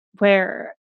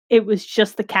where it was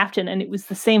just the captain, and it was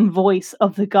the same voice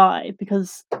of the guy,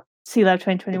 because Sealab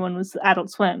 2021 was Adult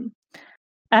Swim,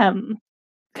 kind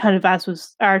of as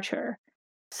was Archer.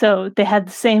 So they had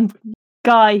the same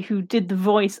guy who did the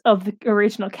voice of the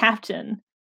original captain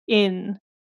in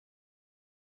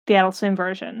the Adult Swim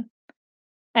version,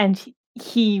 and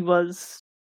he was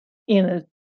in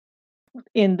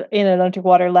an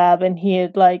underwater lab, and he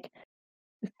had like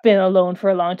been alone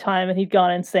for a long time, and he'd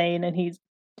gone insane, and he's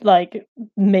like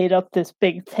made up this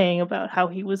big thing about how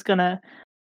he was gonna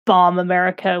bomb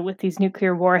America with these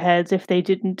nuclear warheads if they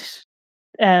didn't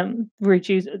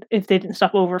if they didn't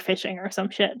stop overfishing or some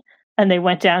shit. And they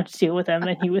went down to deal with him,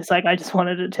 and he was like, I just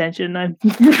wanted attention. I'm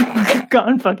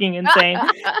gone fucking insane. And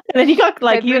then he got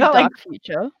like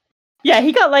future. Yeah,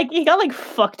 he got like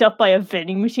fucked up by a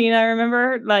vending machine, I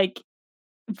remember. Like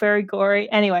very gory.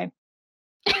 Anyway.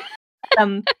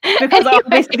 Because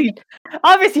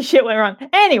obviously shit went wrong.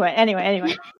 Anyway.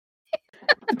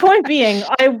 The point being,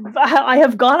 I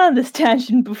have gone on this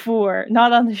tangent before,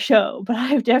 not on the show, but I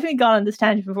have definitely gone on this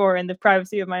tangent before in the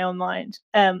privacy of my own mind.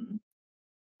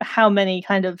 How many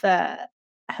kind of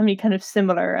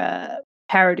similar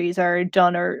parodies are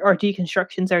done or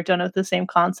deconstructions are done of the same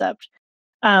concept.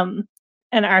 And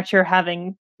Archer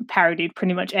having parodied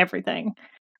pretty much everything.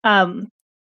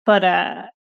 But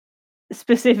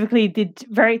specifically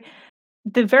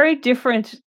the very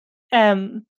different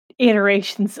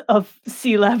iterations of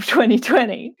Sealab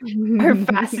 2020 are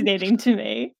fascinating to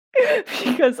me,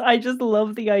 because I just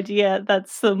love the idea that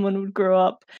someone would grow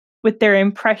up with their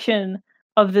impression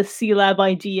of the Sealab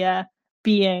idea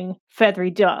being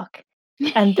Feathery Duck,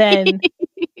 and then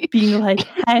being like,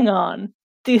 hang on,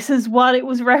 this is what it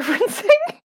was referencing?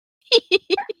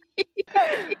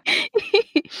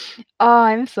 Oh,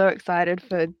 I'm so excited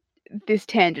for this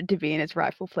tangent to be in its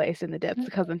rightful place in The Depths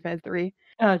of Cousin Feathery.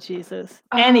 Oh Jesus!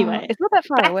 Anyway, it's not that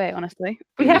far away, honestly.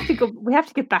 We have to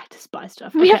get back to spy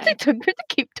stuff. We have to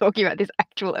keep talking about this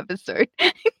actual episode.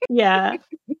 Yeah,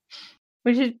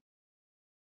 which is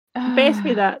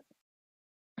basically that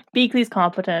Beakley's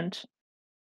competent.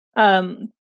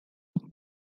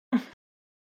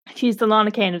 she's the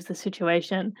Lana Kane of the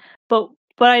situation. But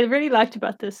what I really liked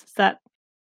about this is that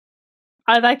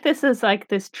I like this as like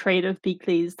this trait of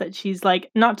Beakley's, that she's like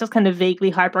not just kind of vaguely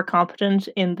hyper competent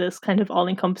in this kind of all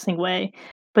encompassing way,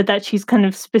 but that she's kind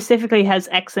of specifically has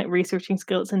excellent researching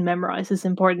skills and memorizes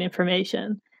important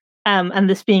information. And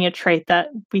this being a trait that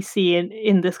we see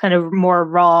in this kind of more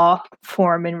raw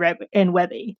form in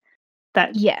Webby.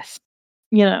 That Yes.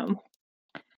 you know,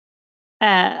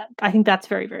 I think that's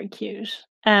very, very cute.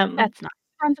 That's nice.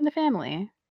 Runs in the family.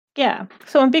 Yeah.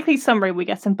 So in Beakley's summary, we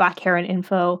get some background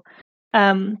info.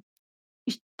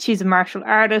 She's a martial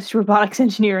artist, robotics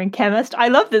engineer, and chemist. I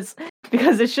love this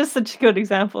because it's just such a good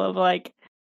example of like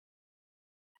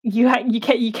you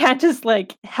can't just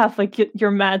like have like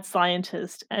your mad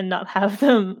scientist and not have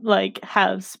them like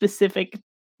have specific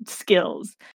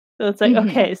skills. So it's like,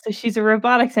 okay, so she's a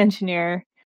robotics engineer,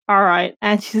 all right,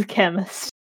 and she's a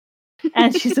chemist,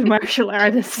 and she's a martial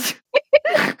artist.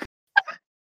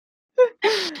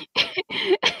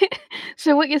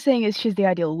 So what you're saying is she's the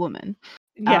ideal woman.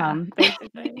 Yeah,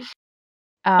 basically.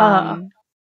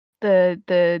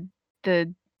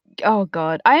 The oh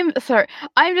god, I'm sorry.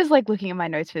 I'm just like looking at my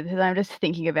notes for this. I'm just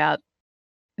thinking about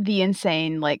the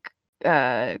insane like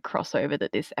crossover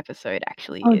that this episode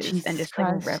actually is, Jesus and just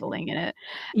Christ. like reveling in it.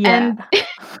 Yeah. And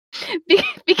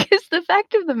because the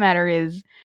fact of the matter is,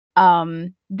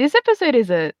 this episode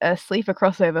is a sleeper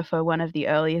crossover for one of the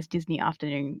earliest Disney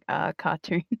afternoon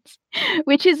cartoons,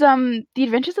 which is The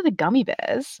Adventures of the Gummy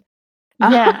Bears.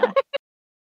 Yeah.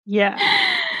 Yeah.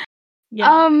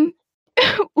 Yeah.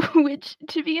 Which,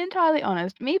 to be entirely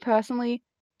honest, me personally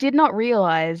did not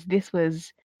realize this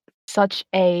was such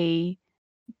a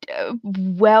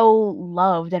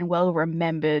well-loved and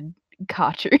well-remembered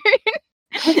cartoon.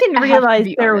 I didn't realize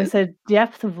there was a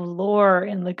depth of lore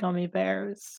in the Gummy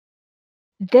Bears.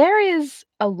 There is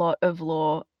a lot of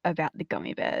lore about the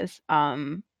Gummy Bears.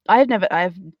 I've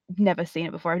never seen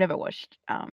it before. I've never watched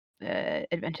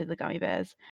Adventures of the Gummy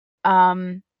Bears.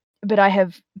 But I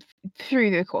have,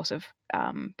 through the course of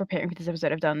preparing for this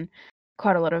episode, I've done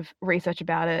quite a lot of research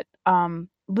about it. A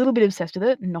little bit obsessed with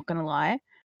it, not gonna lie.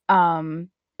 One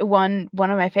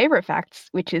of my favorite facts,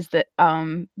 which is that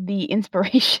the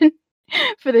inspiration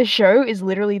for the show is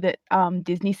literally that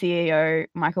Disney CEO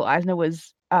Michael Eisner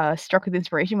was struck with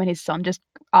inspiration when his son just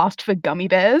asked for gummy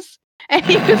bears, and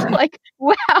he was like,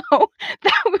 "Wow,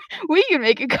 we can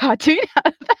make a cartoon out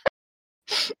of that,"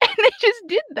 and they just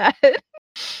did that.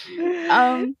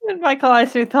 And Michael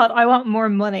Eisner thought, "I want more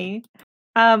money."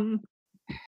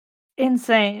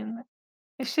 Insane.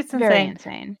 It's just insane. Very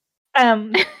insane.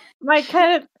 My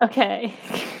kind of okay.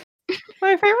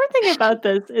 My favorite thing about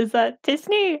this is that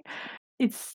Disney,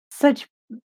 it's such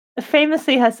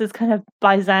famously has this kind of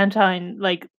Byzantine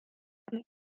like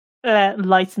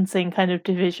licensing kind of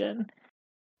division.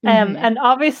 And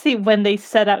obviously when they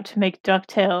set out to make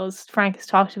DuckTales, Frank has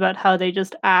talked about how they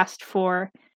just asked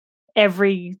for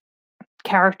every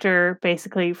character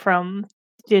basically from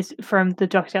the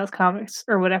DuckTales comics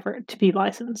or whatever to be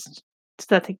licensed so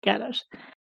that they get it.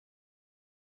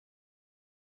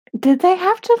 Did they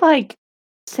have to like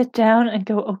sit down and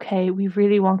go, okay, we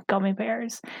really want gummy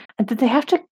bears? And did they have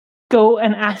to go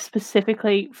and ask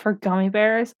specifically for gummy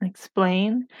bears and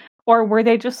explain? Or were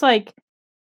they just like,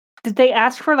 did they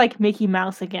ask for like Mickey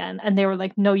Mouse again? And they were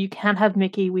like, no, you can't have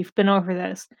Mickey. We've been over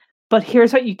this. But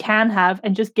here's what you can have,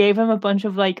 and just gave him a bunch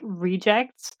of like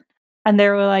rejects. And they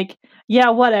were like, yeah,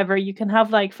 whatever. You can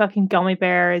have like fucking gummy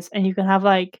bears, and you can have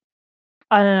like,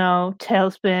 I don't know,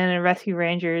 Tailspin and Rescue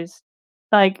Rangers.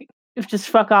 Like, just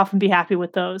fuck off and be happy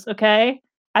with those, okay?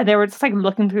 And they were just like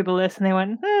looking through the list, and they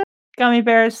went, gummy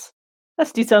bears.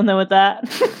 Let's do something with that.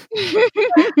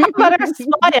 How about our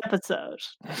spy episode?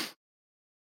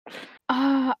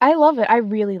 I love it. I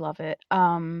really love it.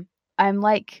 I'm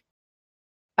like,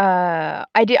 I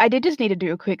did just need to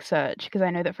do a quick search because I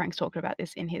know that Frank's talked about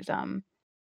this in his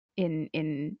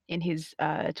in his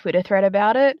Twitter thread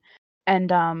about it, and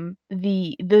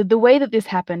the way that this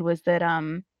happened was that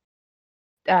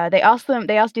they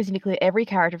asked Disney to clear every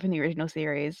character from the original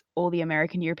series, all the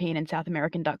American, European, and South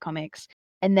American Duck comics,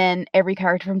 and then every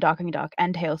character from Darkwing Duck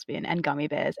and Tailspin and Gummy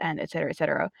Bears and etc.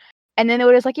 etc. And then they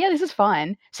were just like, yeah, this is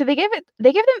fine. So they gave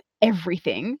them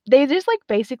everything. They just like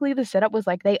basically the setup was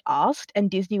like they asked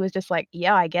and Disney was just like,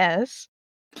 yeah, I guess.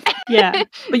 Yeah,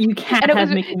 but you can't have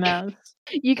Mickey Mouse.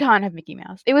 You can't have Mickey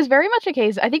Mouse. It was very much a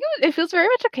case. I think it feels very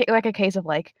much like a case of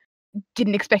like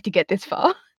didn't expect to get this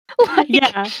far. Like,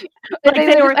 yeah, like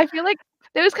I feel like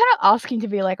they was kind of asking to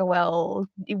be like, well,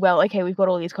 okay, we've got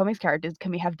all these comics characters.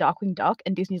 Can we have Darkwing Duck?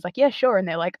 And Disney's like, yeah, sure. And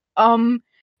they're like,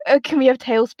 can we have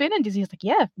Tailspin? And Disney's like,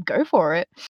 yeah, go for it.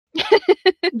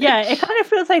 Yeah, it kind of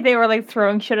feels like they were like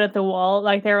throwing shit at the wall.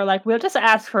 Like they were like, we'll just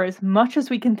ask for as much as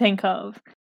we can think of,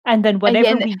 and then whatever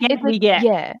and we get, it's we like, get.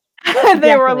 yeah, And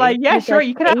they were like, exactly. yeah, It's sure, like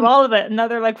you can have all of it. And now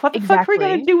they're like, what the fuck are we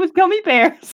gonna exactly. do with gummy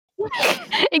bears?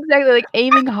 Exactly, like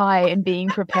aiming high and being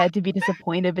prepared to be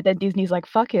disappointed, but then Disney's like,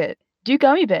 fuck it, do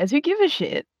gummy bears, who give a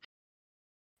shit?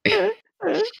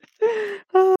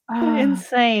 Oh, Ah,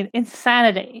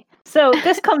 insanity. So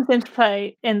this comes into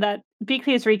play in that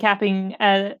Beakley is recapping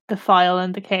the file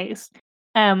and the case,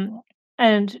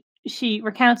 and she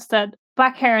recounts that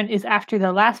Black Heron is after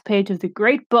the last page of the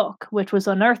Great Book, which was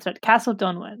unearthed at Castle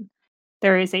Dunwyn.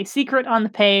 There is a secret on the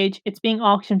page. It's being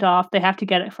auctioned off. They have to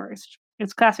get it first.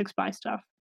 It's classic spy stuff.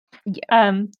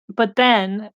 yeah. But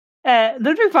then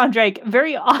Ludwig von Drake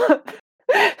very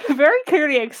very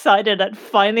clearly excited at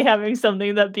finally having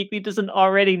something that Beakley doesn't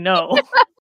already know.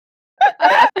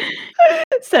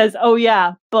 Says, "Oh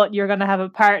yeah, but you're gonna have a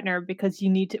partner because we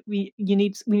need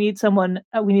someone.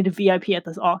 We need a VIP at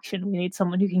this auction. We need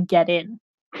someone who can get in."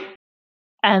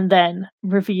 And then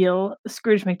reveal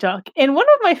Scrooge McDuck in one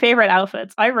of my favorite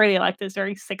outfits. I really like this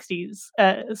very 60s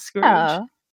Scrooge.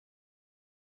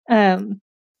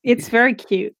 It's very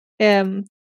cute.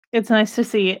 It's nice to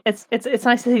see. It's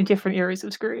nice to see different eras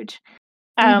of Scrooge.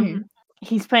 Mhm.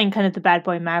 He's playing kind of the bad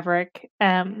boy maverick.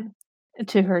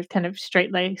 To her kind of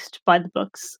straight laced by the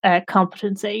books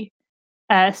competency.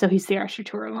 So he's the Archer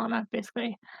to her Lana,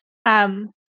 basically.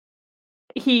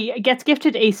 He gets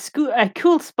gifted a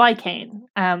cool spy cane.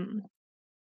 And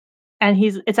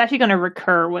it's actually going to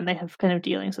recur when they have kind of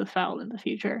dealings with Fowl in the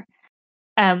future.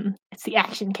 It's the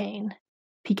action cane,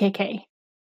 PKK,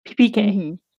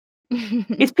 PPK.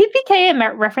 Is PPK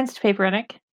a reference to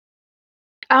Paperinik?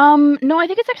 No, I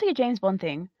think it's actually a James Bond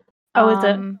thing. Oh, is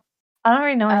it? I don't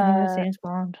really know anything about James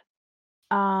Bond.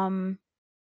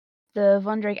 The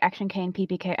Von Drake Action Cane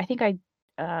PPK. I think I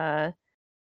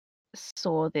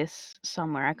saw this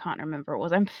somewhere. I can't remember what it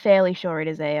was. I'm fairly sure it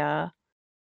is a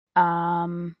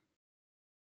I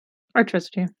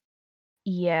trust you.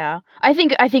 yeah. I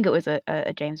think it was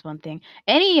a James Bond thing.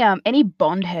 Any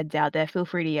Bond heads out there, feel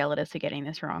free to yell at us for getting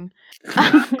this wrong.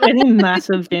 Any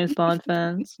massive James Bond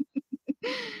fans.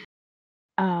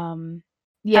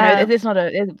 There's not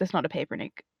a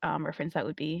Paperinik reference. That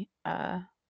would be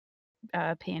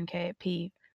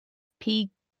PNK PK.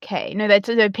 No, that's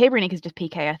Paperinik is just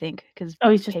PK, I think, because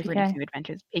he's just Paperinik's PK. New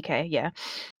Adventures. PK, yeah.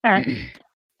 All right.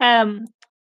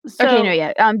 So, okay, no,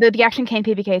 yeah. The action cane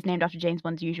PPK is named after James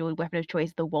Bond's usual weapon of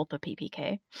choice, the Walther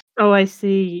PPK. Oh, I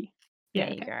see. Yeah,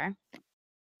 there you go.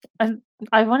 And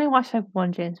I've only watched like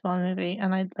one James Bond movie,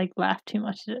 and I like laughed too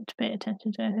much to pay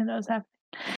attention to anything that was happening.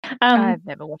 I've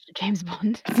never watched a James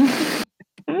Bond.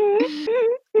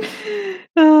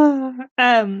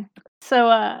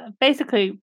 So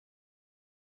basically,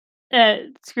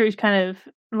 Scrooge kind of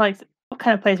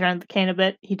plays around with the cane a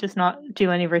bit. He does not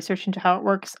do any research into how it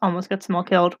works. Almost gets them all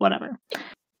killed. Whatever.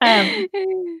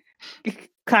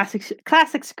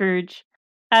 Classic Scrooge.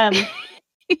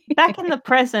 Back in the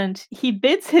present, he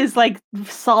bids his like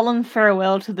solemn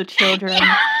farewell to the children.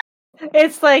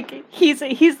 It's like he's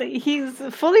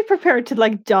fully prepared to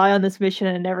like die on this mission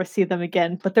and never see them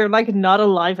again, but they're like not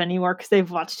alive anymore because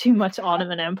they've watched too much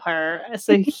Ottoman Empire.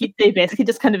 So they basically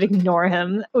just kind of ignore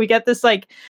him. We get this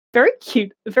like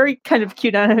very kind of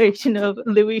cute animation of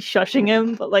Louis shushing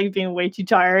him, but like being way too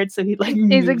tired, so he like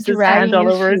moves his hand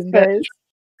all over his face.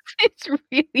 It's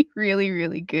really, really,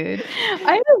 really good.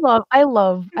 I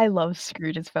love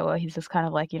Scrooge's fella. He's just kind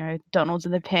of like, Donald's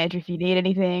in the pantry if you need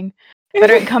anything. But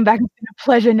don't come back. It's been a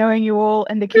pleasure knowing you all.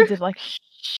 And the kids are like,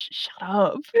 shut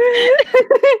up.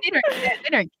 They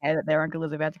don't care that their uncle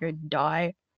is about to go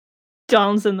die.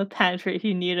 Donald's in the pantry if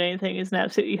you need anything is an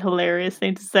absolutely hilarious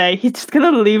thing to say. He's just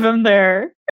gonna leave him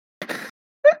there.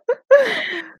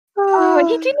 Oh,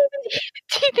 he didn't even.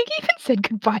 Do you think he even said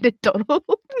goodbye to Donald?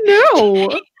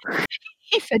 No.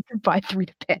 He said goodbye through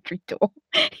the pantry door.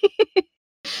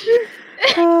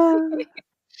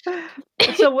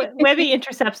 So Webby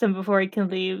intercepts him before he can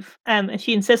leave, and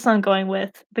she insists on going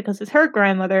with because it's her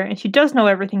grandmother, and she does know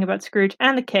everything about Scrooge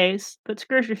and the case, but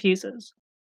Scrooge refuses.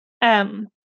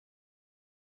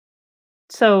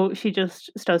 So she just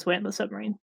stows away in the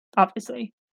submarine,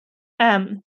 obviously.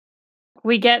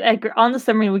 We get on the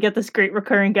submarine. We get this great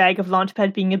recurring gag of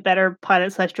Launchpad being a better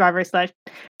pilot / driver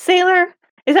 / sailor.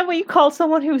 Is that what you call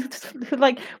someone who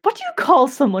like? What do you call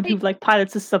someone who like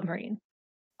pilots a submarine?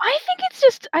 I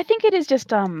think it is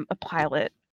just a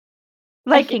pilot.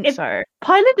 Like, I think so.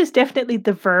 Pilot is definitely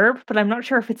the verb, but I'm not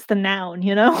sure if it's the noun.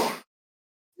 You know?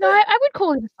 No, I would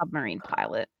call it a submarine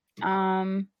pilot.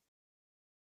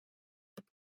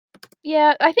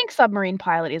 Yeah, I think submarine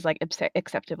pilot is like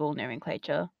acceptable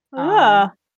nomenclature.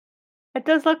 It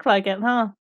does look like it, huh?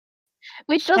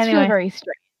 Which does feel Anyway. very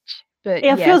strange. But It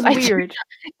yes, feels I weird.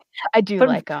 I do But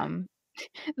like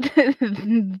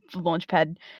the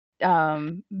Launchpad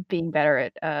being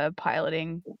better at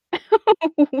piloting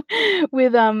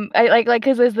with I like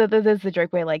because there's the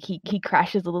joke where like he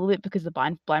crashes a little bit because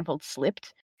the blindfold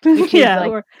slipped, which is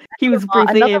like or he was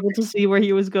briefly another able to see where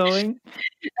he was going.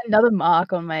 another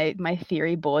mark on my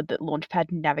theory board that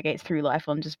Launchpad navigates through life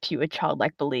on just pure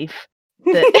childlike belief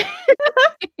that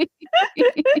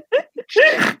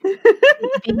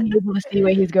being able to see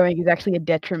where he's going is actually a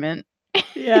detriment.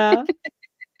 Yeah.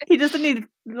 He doesn't need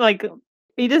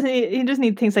he doesn't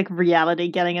need things like reality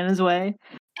getting in his way.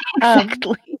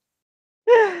 Exactly.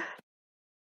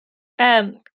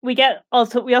 We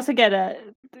also get a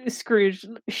Scrooge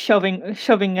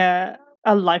shoving a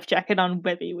life jacket on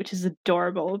Webby, which is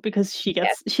adorable because she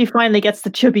finally gets the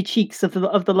chubby cheeks of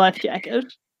the life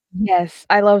jacket. Yes,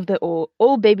 I love that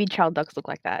all baby child ducks look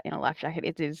like that in a life jacket.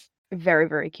 It is a very,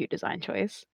 very cute design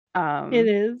choice. It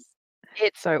is.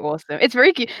 It's so awesome. It's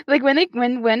very cute. Like when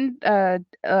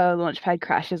Launchpad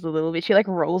crashes a little bit, she like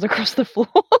rolls across the floor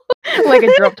like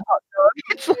a dropped hot dog.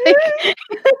 It's like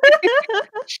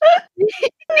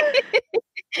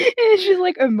she's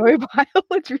like immobile.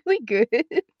 It's really good.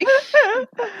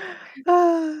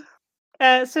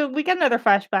 So we get another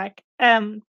flashback.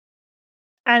 And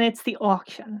it's the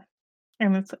auction.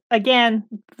 And it's again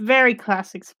very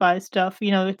classic spy stuff.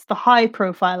 You know, it's the high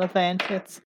profile event.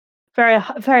 It's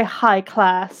very high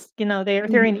class. You know,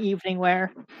 they're in evening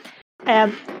wear.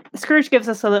 Scrooge gives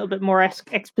us a little bit more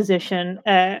exposition.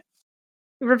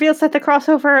 Reveals that the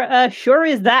crossover sure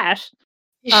is that.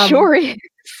 Sure is.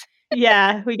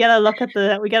 Yeah, we get a look at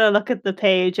the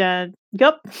page and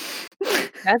yep.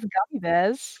 That's Gummy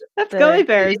Bears. That's Gummy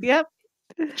Bears, yep.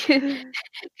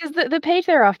 Because the page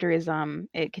thereafter is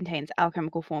it contains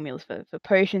alchemical formulas for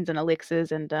potions and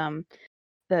elixirs, and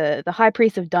the high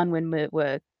priests of Dunwyn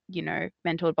were you know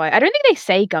mentored by. I don't think they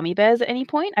say gummy bears at any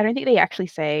point. I don't think they actually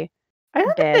say. I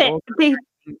don't think they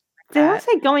don't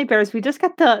say gummy bears. We just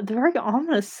get the very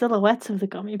ominous silhouettes of the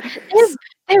gummy bears.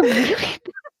 They're really.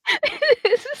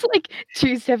 This is like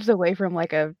 2 steps away from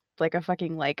like a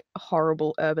fucking like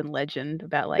horrible urban legend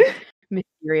about like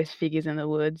mysterious figures in the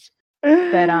woods.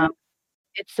 But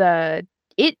it's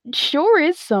it sure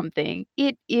is something.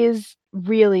 It is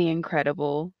really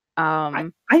incredible. I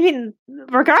mean,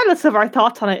 regardless of our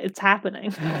thoughts on it, it's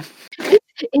happening.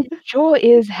 It sure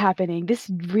is happening. This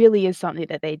really is something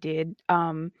that they did.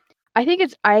 I think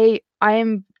it's I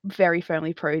am very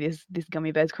firmly pro this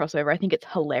Gummy Bears crossover. I think it's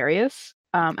hilarious.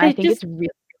 I think it's really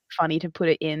funny to put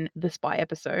it in the spy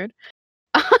episode.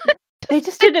 They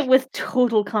just did it with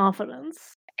total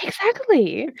confidence.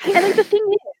 Exactly. And like the thing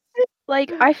is,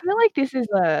 like I feel like this is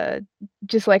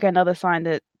just like another sign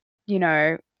that you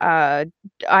know I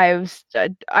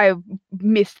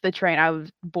missed the train. I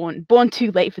was born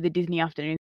too late for the Disney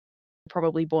afternoon.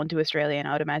 Probably born too Australian,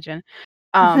 I would imagine.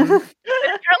 But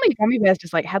apparently Gummy Bears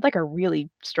just like had like a really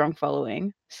strong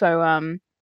following. So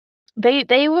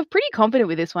they were pretty confident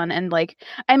with this one, and like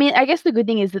I mean, I guess the good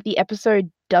thing is that the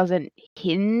episode doesn't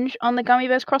hinge on the Gummy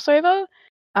Bears crossover.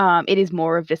 It is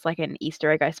more of just like an Easter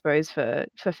egg, I suppose, for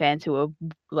fans who are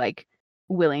like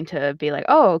willing to be like,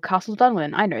 oh, Castle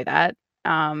Dunwyn, I know that.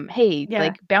 Hey,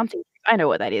 like Bouncy, I know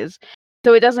what that is.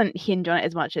 So it doesn't hinge on it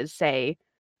as much as say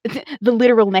the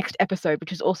literal next episode,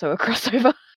 which is also a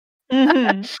crossover.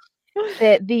 Mm-hmm.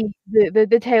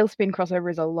 the Tailspin crossover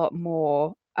is a lot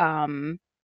more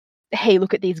hey,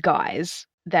 look at these guys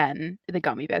than the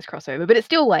Gummy Bears crossover, but it's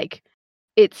still like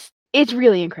it's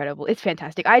really incredible. It's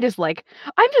fantastic. I'm just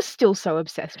still so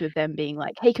obsessed with them being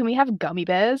like, hey, can we have Gummy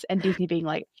Bears? And Disney being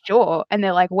like, sure. And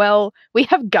they're like, well, we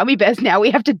have Gummy Bears now.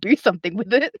 We have to do something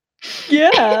with it.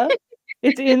 Yeah.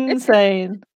 It's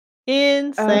insane.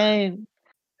 Insane.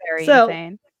 Very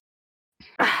insane.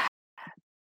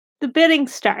 The bidding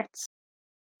starts.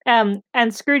 And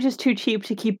Scrooge is too cheap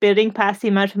to keep bidding past the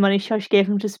amount of money Shush gave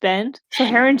him to spend. So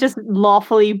Heron just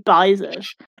lawfully buys it.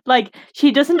 Like,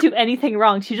 she doesn't do anything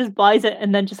wrong. She just buys it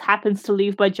and then just happens to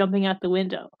leave by jumping out the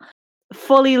window.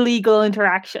 Fully legal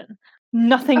interaction.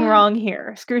 Nothing wrong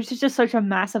here. Scrooge is just such a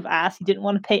massive ass. He didn't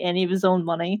want to pay any of his own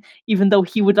money, even though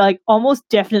he would like almost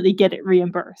definitely get it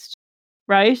reimbursed.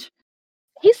 Right?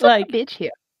 He's like a bitch here.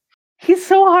 He's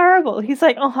so horrible. He's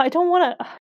like, oh, I don't want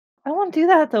to do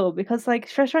that though, because like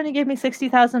Shush only gave me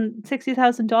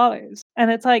 $60,000,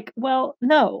 and it's like, well,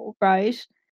 no, right?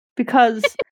 Because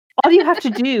all you have to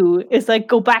do is like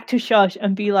go back to Shush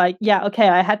and be like, yeah, okay,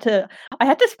 I had to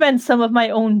spend some of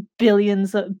my own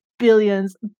billions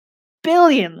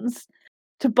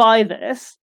to buy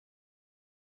this.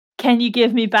 Can you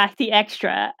give me back the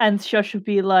extra? And Shush would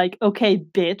be like, okay,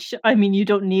 bitch. I mean, you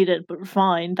don't need it, but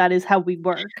fine. That is how we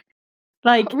work.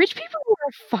 Like, Rich people are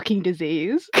a fucking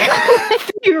disease.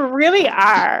 you really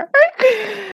are.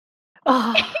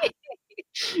 Oh.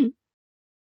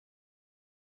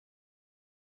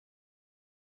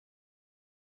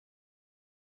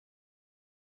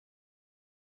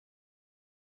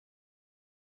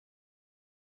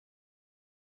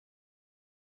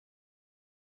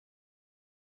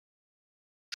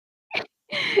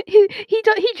 He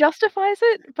justifies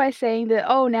it by saying that,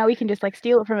 oh, now we can just like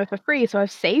steal it from her for free, so I've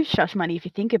saved Shush money. If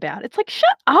you think about it, it's like,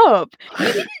 shut up.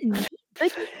 You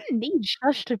didn't need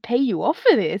Shush to pay you off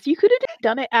for this. You could have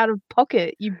done it out of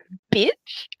pocket, you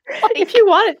bitch. Like, if you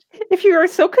are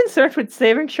so concerned with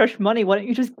saving Shush money, why don't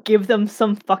you just give them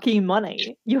some fucking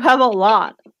money? You have a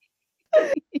lot.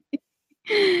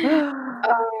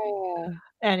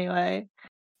 Anyway,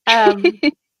 so,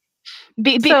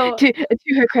 to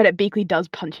her credit, Beakley does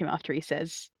punch him after he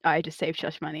says, "I just saved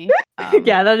Shush money."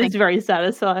 Yeah, that is very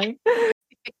satisfying.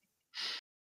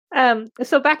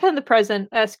 So back in the present,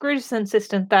 Scrooge is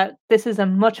insistent that this is a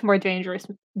much more dangerous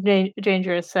than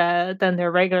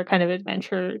their regular kind of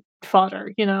adventure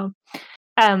fodder. You know,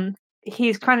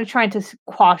 he's kind of trying to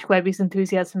quash Webby's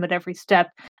enthusiasm at every step,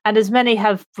 and as many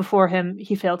have before him,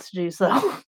 he failed to do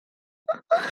so.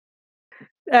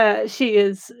 She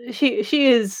is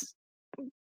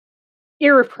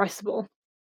irrepressible.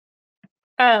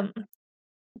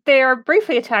 They are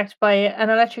briefly attacked by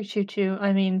an electric choo-choo.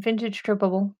 I mean, vintage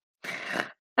Tribubble,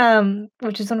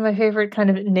 which is one of my favorite kind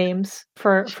of names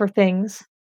for things.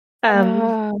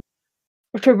 Tribubble.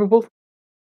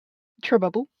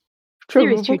 Tribubble.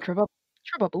 Series 2 Tribubble.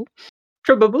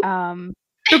 Tribubble.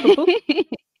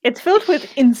 It's filled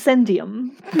with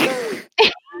incendium.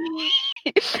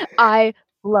 I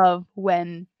love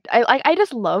when I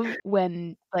just love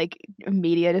when like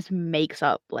media just makes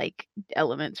up like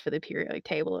elements for the periodic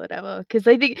table or whatever, because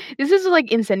I think this is like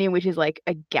incendium, which is like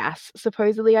a gas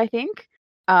supposedly, I think.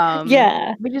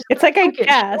 Yeah, it's like a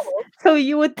gas. Sure. So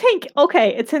you would think,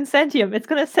 okay, it's incendium, it's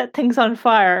gonna set things on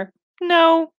fire.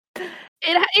 No,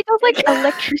 it does like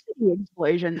electricity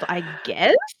explosions, I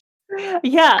guess.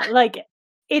 Yeah, like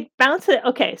it bounces.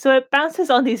 Okay, so it bounces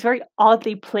on these very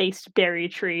oddly placed berry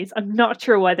trees. I'm not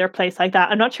sure why they're placed like that.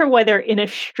 I'm not sure why they're in a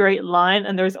straight line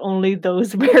and there's only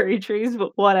those berry trees,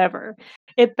 but whatever.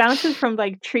 It bounces from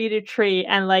like tree to tree,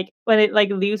 and like when it like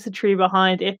leaves the tree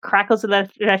behind, it crackles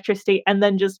electricity and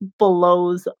then just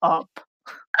blows up.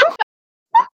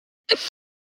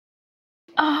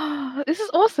 Oh, this is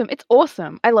awesome. It's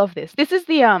awesome. I love this. This is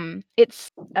the it's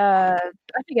I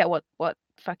forget what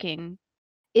fucking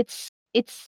it's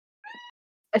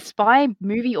a spy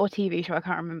movie or TV show, I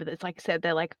can't remember. That's like said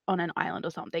they're like on an island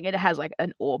or something. It has like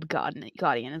an orb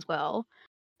guardian as well.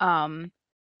 I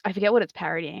forget what it's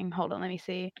parodying. Hold on, let me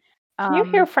see. Can you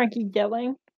hear Frankie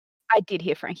yelling? I did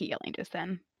hear Frankie yelling just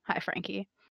then. Hi, Frankie.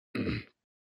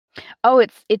 Oh,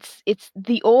 it's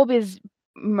the orb is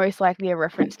most likely a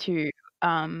reference to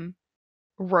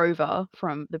Rover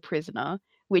from The Prisoner,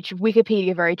 which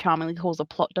Wikipedia very charmingly calls a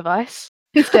plot device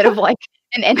instead of like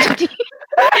an entity.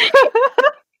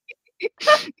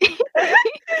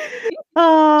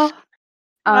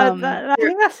 I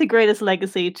think that's the greatest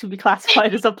legacy, to be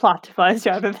classified as a plot device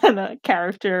rather than a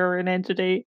character or an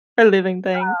entity or living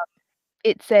thing.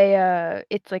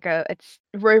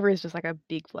 Rover is just like a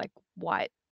big like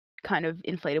white kind of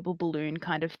inflatable balloon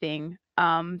kind of thing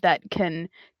that can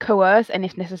coerce and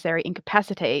if necessary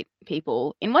incapacitate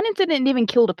people. In one incident it even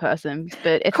killed a person,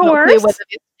 but it's not clear whether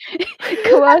it's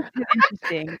coerce is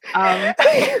interesting.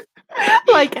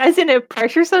 Like as in a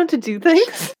pressure zone to do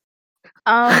things?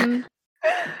 Let me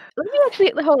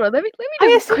actually hold on. Let me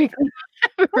just quickly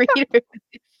read over this.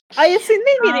 I assume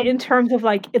they mean it in terms of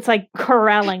like it's like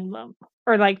corralling them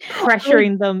or like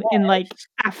pressuring them in like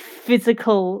a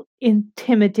physical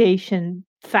intimidation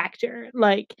factor,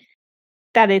 like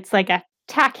that it's like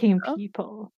attacking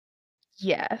people.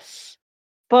 Yes,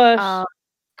 but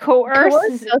coerce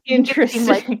is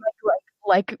interesting.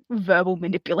 Like verbal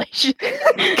manipulation.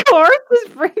 Coerce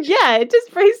is it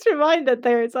just brings to mind that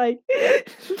there's like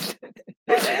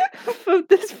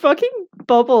this fucking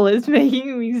bubble is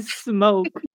making me smoke.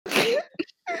 This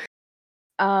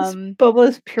bubble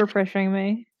is peer pressuring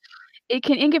me. It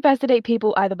can incapacitate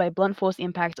people either by blunt force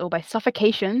impact or by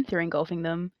suffocation through engulfing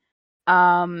them.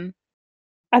 I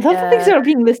love the things that are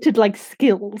being listed like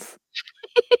skills.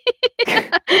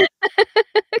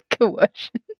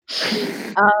 Coercion.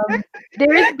 It's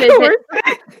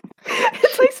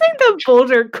like saying the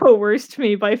boulder coerced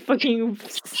me by fucking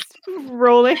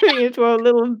rolling me into a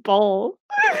little ball.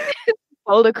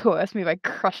 Boulder coerced me by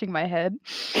crushing my head.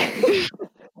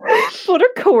 Boulder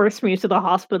coerced me to the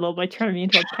hospital by turning me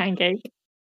into a pancake.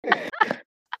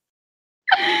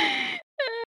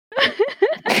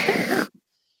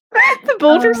 The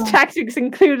Boulder's tactics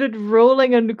included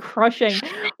rolling and crushing.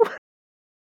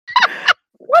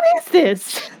 What is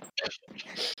this?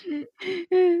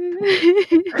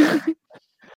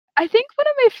 I think one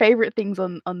of my favorite things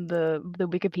on the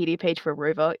Wikipedia page for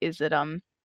Rover is that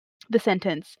the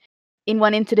sentence, in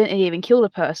one incident it even killed a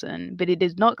person, but it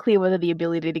is not clear whether the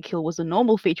ability to kill was a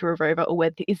normal feature of Rover or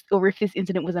if this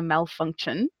incident was a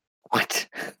malfunction. What?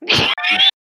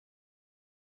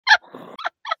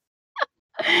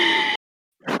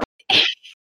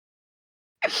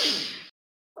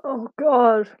 Oh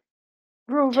god.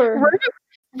 Rover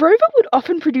would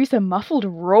often produce a muffled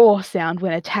roar sound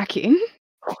when attacking.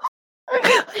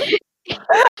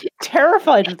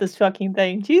 Terrified of this fucking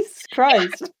thing. Jesus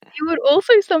Christ. It would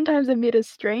also sometimes emit a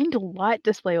strange light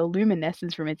display or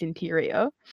luminescence from its interior.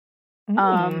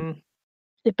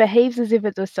 It behaves as if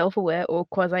it's a self-aware or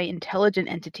quasi-intelligent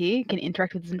entity, can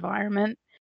interact with its environment.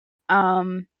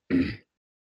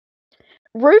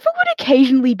 Rover would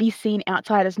occasionally be seen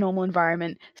outside its normal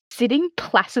environment, sitting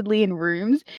placidly in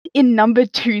rooms in number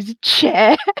 2's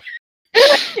chair,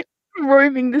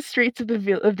 roaming the streets of the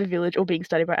village or being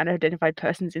studied by unidentified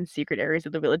persons in secret areas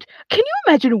of the village. Can you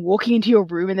imagine walking into your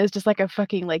room and there's just like a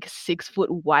fucking 6-foot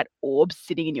white orb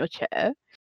sitting in your chair?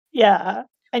 Yeah.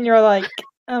 And you're like,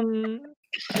 I'm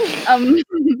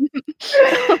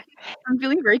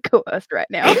feeling very coerced right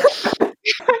now.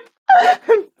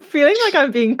 I'm feeling like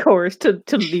I'm being coerced to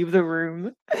leave the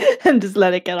room and just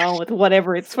let it get on with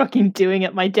whatever it's fucking doing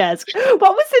at my desk. What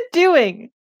was it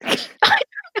doing? I don't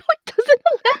know, it doesn't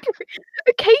elaborate.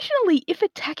 Occasionally, if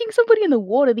attacking somebody in the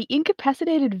water, the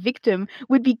incapacitated victim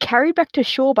would be carried back to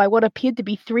shore by what appeared to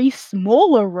be 3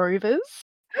 smaller rovers.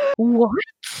 What?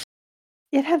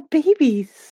 It had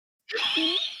babies.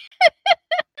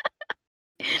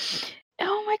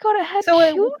 Oh my god, it had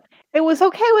it was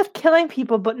okay with killing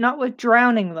people, but not with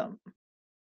drowning them.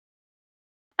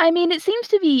 I mean, it seems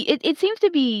to be. It seems to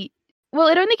be. Well,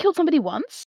 it only killed somebody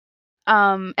once.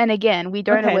 And again, we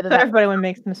don't know whether everyone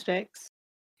makes mistakes.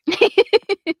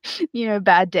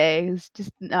 Bad days.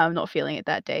 Just not feeling it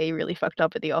that day. Really fucked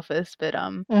up at the office, but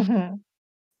I'm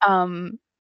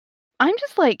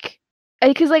just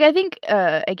because I think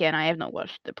again, I have not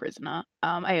watched The Prisoner.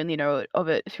 I only know of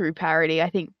it through parody. I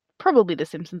think probably The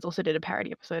Simpsons also did a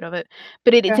parody episode of it,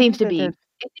 but it seems to be.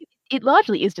 It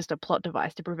largely is just a plot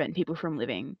device to prevent people from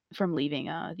leaving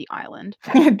the island.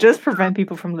 Just prevent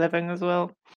people from living as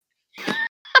well.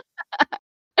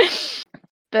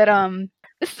 But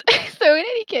so in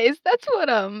any case, that's what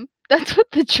the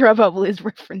Trebubble is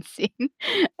referencing.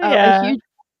 A huge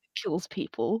kills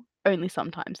people, only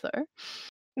sometimes though.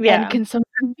 Yeah. And can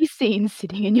sometimes be seen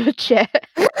sitting in your chair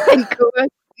and coercing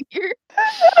you.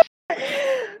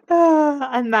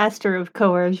 I'm master of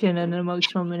coercion and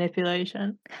emotional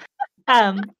manipulation.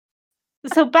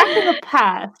 So back in the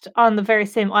past, on the very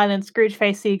same island, Scrooge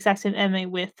faced the exact same enemy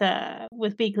with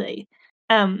Beakley.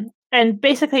 And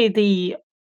basically the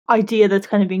idea that's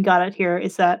kind of being got at here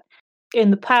is that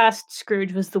in the past,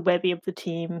 Scrooge was the Webby of the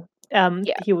team.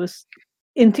 He was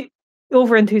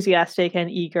over enthusiastic and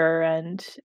eager, and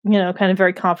kind of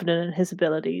very confident in his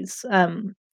abilities.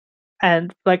 And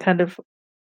kind of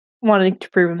wanting to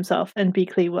prove himself. And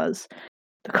Beakley was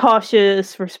the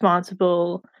cautious,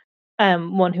 responsible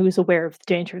one who was aware of the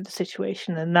danger of the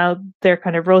situation. And now their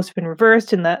kind of roles have been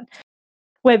reversed in that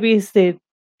Webby's the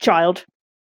child.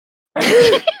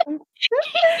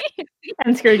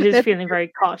 And Scrooge is feeling very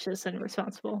cautious and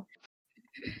responsible.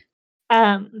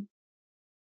 But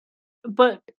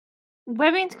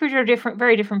Webby and Scrooge are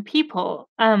very different people.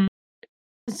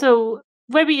 So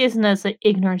Webby isn't as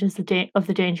ignorant of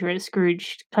the danger as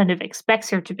Scrooge kind of expects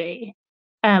her to be.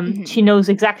 She knows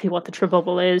exactly what the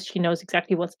Trebubble is. She knows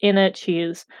exactly what's in it. She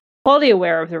is fully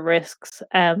aware of the risks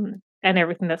and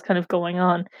everything that's kind of going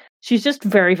on. She's just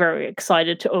very, very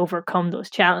excited to overcome those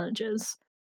challenges.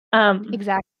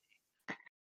 Exactly.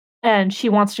 And she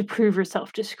wants to prove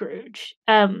herself to Scrooge.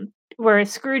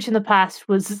 Whereas Scrooge in the past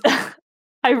was,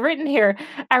 I've written here,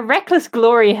 a reckless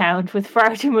glory hound with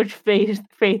far too much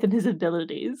faith in his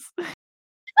abilities.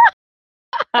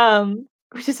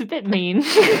 Which is a bit mean.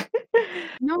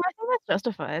 No, I think that's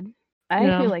justified. I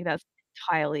feel like that's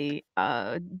entirely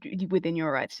within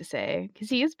your rights to say, because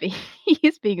he is being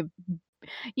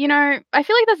I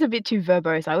feel like that's a bit too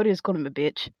verbose. I would have just called him a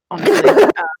bitch,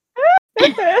 honestly.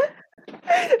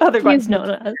 Otherwise known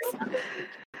as.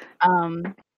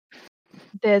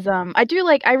 there's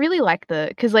I really like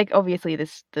because like obviously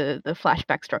the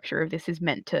flashback structure of this is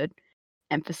meant to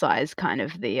emphasize kind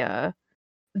of the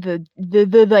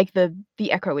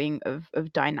echoing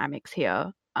of dynamics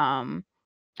here.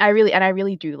 I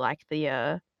really do like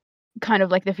the kind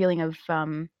of like the feeling of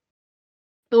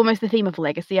almost the theme of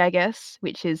legacy, I guess,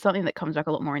 which is something that comes back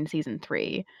a lot more in season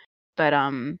 3. But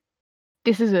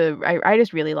this is I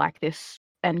just really like this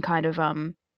and kind of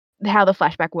how the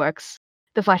flashback works.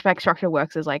 The flashback structure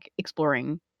works as like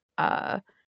exploring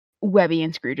Webby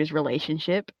and Scrooge's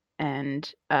relationship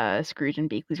and Scrooge and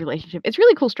Beakley's relationship. It's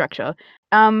really cool structure.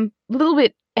 A little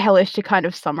bit hellish to kind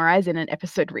of summarize in an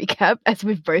episode recap, as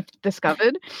we've both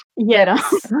discovered.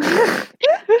 Yes.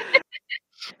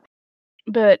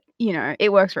 But you know,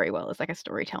 it works very well as like a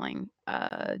storytelling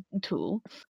tool.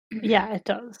 Yeah, it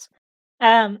does.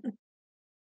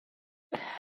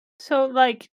 So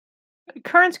like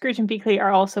current Scrooge and Beakley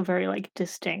are also very like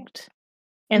distinct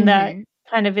in that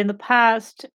kind of in the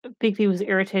past, Beakley was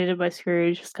irritated by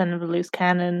Scrooge, just kind of a loose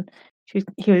cannon.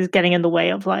 He was getting in the way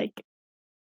of like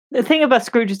the thing about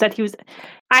Scrooge is that he was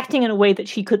acting in a way that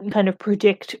she couldn't kind of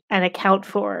predict and account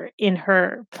for in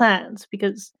her plans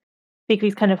because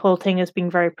Beakley's kind of whole thing is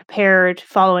being very prepared,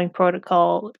 following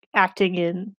protocol, acting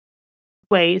in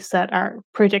ways that are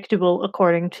predictable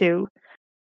according to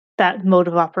that mode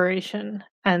of operation.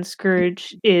 And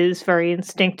Scrooge is very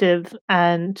instinctive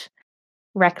and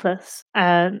reckless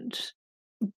and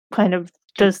kind of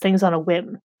does things on a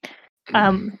whim.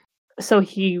 So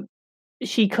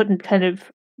she couldn't kind of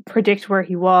predict where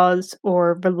he was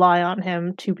or rely on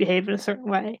him to behave in a certain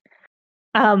way.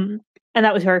 And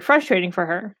that was very frustrating for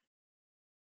her.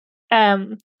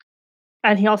 And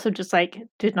he also just like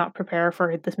did not prepare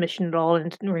for this mission at all and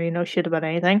didn't really know shit about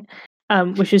anything.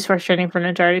 Which is frustrating for an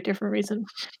entirely different reason.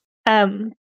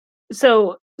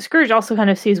 So Scrooge also kind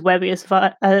of sees Webby as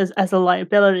a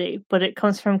liability, but it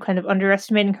comes from kind of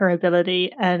underestimating her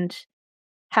ability and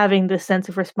having this sense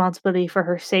of responsibility for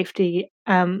her safety,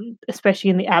 especially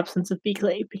in the absence of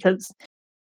Beakley, because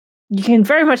you can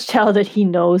very much tell that he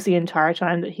knows the entire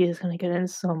time that he is going to get in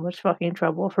so much fucking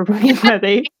trouble for bringing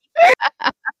Webby.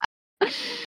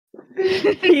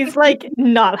 He's like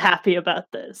not happy about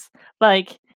this.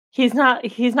 Like he's not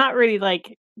really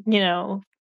like, you know,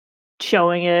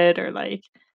 showing it or like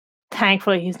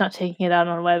thankfully he's not taking it out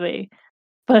on Webby.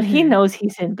 But he knows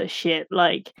he's in the shit.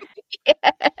 Like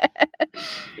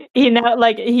he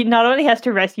not only has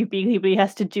to rescue Beakley, but he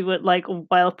has to do it like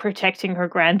while protecting her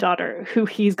granddaughter, who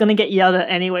he's gonna get yelled at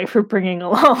anyway for bringing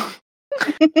along.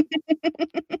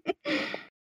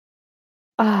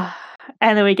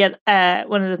 And then we get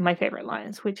one of my favorite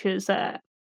lines, which is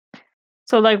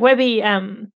so like Webby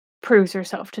proves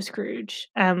herself to Scrooge,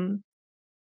 kind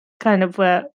of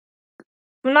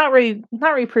not really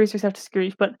proves herself to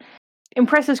Scrooge, but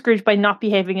impresses Scrooge by not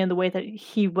behaving in the way that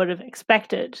he would have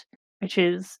expected, which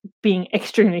is being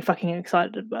extremely fucking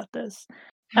excited about this.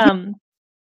 And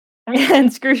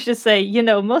Scrooge just say, you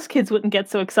know, most kids wouldn't get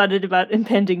so excited about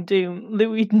impending doom.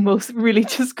 Louis most really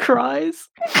just cries.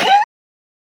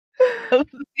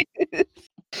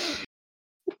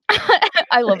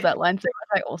 I love that line so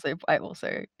much. I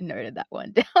also noted that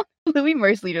one down. Louis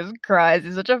mostly just cries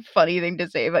is such a funny thing to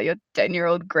say about your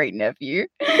 10-year-old great nephew.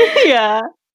 Yeah.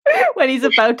 When he's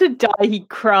about to die, he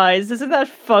cries. Isn't that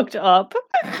fucked up?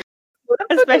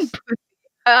 Especially,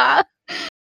 but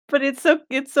it's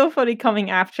so funny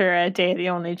coming after a Day of the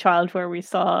Only Child, where we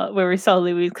saw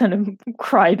Louis kind of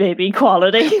crybaby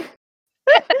quality.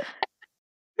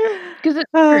 Because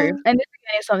it's true, and this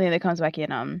again is something that comes back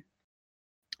in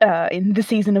the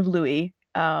season of Louis,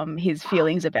 his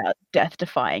feelings about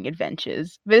death-defying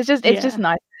adventures. But it's just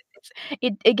nice.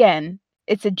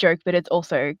 It's a joke, but it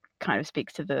also kind of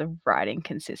speaks to the writing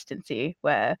consistency.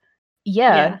 Where,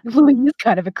 Louis is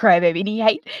kind of a crybaby, and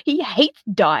he hates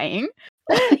dying.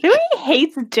 Louis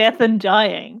hates death and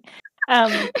dying,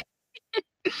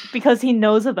 because he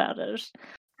knows about it.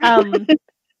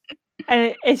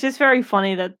 And it's just very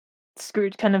funny that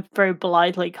Scrooge kind of very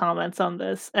blithely comments on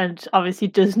this, and obviously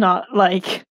does not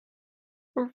like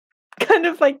kind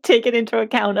of like take it into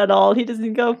account at all. He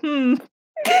doesn't go, maybe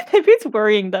it's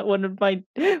worrying that one of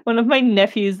my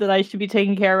nephews that I should be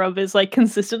taking care of is like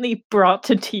consistently brought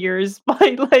to tears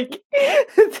by like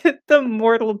the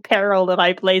mortal peril that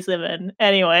I place him in.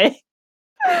 Anyway,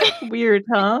 weird,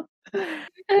 huh?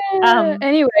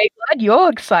 Anyway, glad you're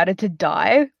excited to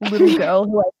die, little girl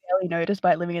who I barely noticed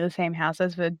by living in the same house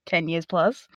as for 10 years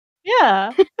plus.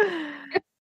 Yeah.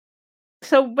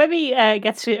 So Webby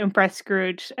gets to impress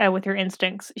Scrooge with her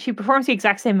instincts. She performs the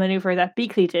exact same maneuver that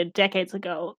Beakley did decades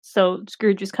ago. So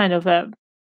Scrooge is kind of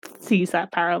sees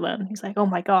that parallel. And he's like, "Oh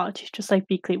my god, she's just like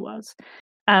Beakley was."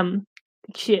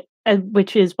 She,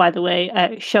 which is, by the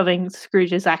way, shoving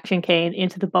Scrooge's action cane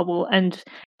into the bubble and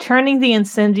turning the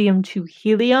incendium to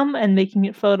helium and making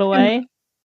it float away.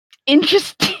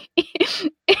 Interesting.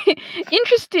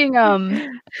 Interesting.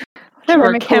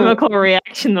 Whatever chemical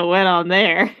reaction that went on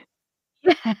there.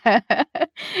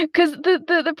 Because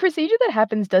the procedure that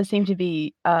happens does seem to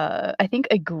be, I think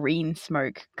a green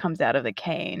smoke comes out of the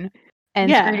cane,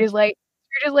 and Scrooge is like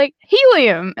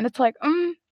helium, and it's like,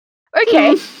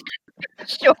 okay,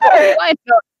 sure, why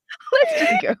not? Let's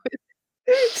just go.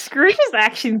 Scrooge's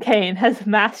action cane has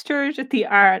mastered the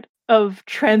art of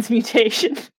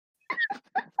transmutation.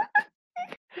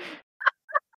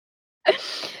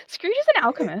 Scrooge is an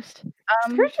alchemist.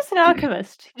 Scrooge is an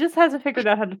alchemist. He just hasn't figured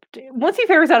out how to. Once he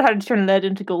figures out how to turn lead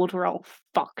into gold, we're all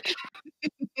fucked.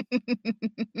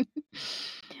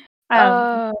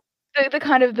 The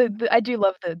kind of the I do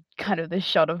love the kind of the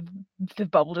shot of the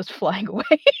bubble just flying away.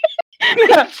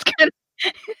 It's kind of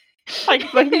like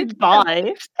fucking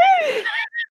bye.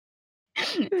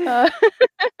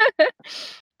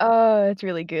 Oh, it's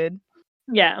really good.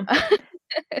 Yeah.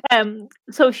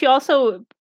 So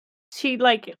she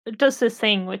like does this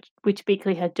thing which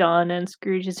Beakley had done, and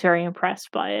Scrooge is very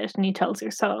impressed by it, and he tells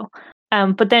her so.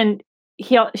 But then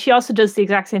she also does the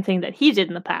exact same thing that he did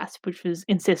in the past, which was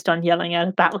insist on yelling out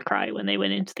a battle cry when they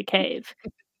went into the cave.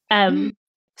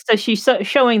 So she's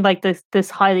showing like this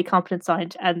highly competent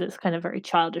side and this kind of very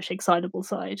childish, excitable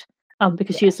side,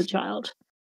 because she is a child.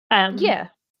 Yeah.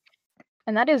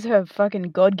 And that is her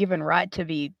fucking God-given right to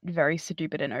be very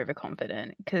stupid and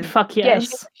overconfident. Because fuck yes. Yeah,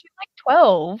 she's like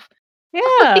 12.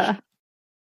 Yeah.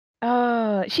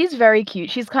 She's very cute.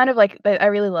 She's kind of like, I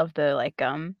really love the like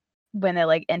when they're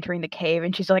like entering the cave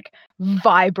and she's like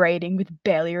vibrating with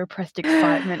barely repressed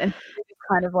excitement and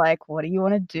kind of like, what do you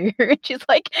want to do? And she's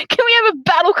like, can we have a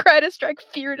battle cry to strike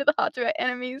fear into the hearts of our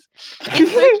enemies?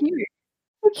 It's so cute.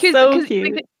 It's so cute.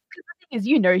 Because the thing is,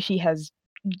 you know, she has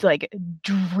like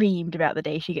dreamed about the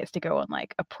day she gets to go on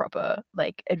like a proper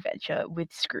like adventure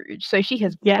with Scrooge. So she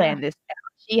has planned this out.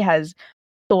 She has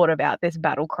thought about this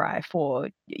battle cry for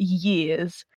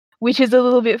years, which is a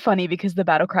little bit funny because the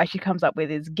battle cry she comes up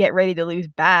with is "Get ready to lose,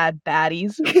 bad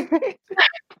baddies."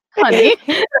 Honey,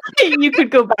 you could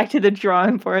go back to the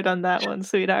drawing board on that one,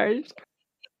 sweetheart.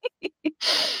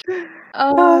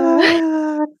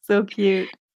 So cute.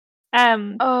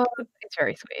 It's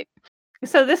very sweet.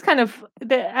 So this kind of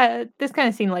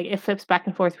scene, like, it flips back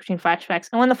and forth between flashbacks,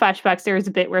 and one of the flashbacks there is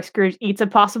a bit where Scrooge eats a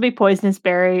possibly poisonous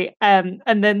berry, and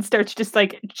then starts just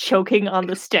like choking on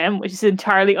the stem, which is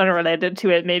entirely unrelated to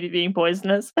it maybe being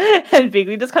poisonous. And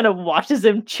Beakley just kind of watches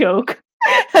him choke,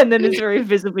 and then is very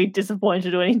visibly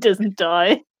disappointed when he doesn't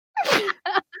die.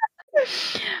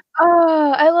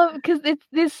 I love because it's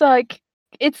this like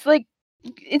it's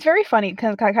very funny,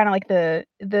 kind of like the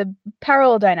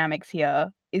parallel dynamics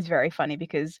here is very funny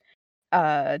because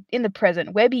in the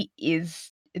present, Webby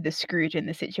is the Scrooge in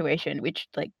the situation, which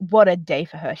like what a day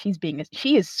for her. She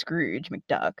is Scrooge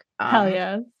McDuck. Hell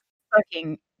yeah.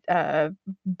 Fucking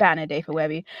banner day for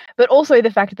Webby. But also the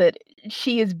fact that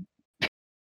she is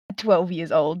 12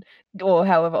 years old or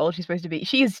however old she's supposed to be,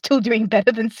 she is still doing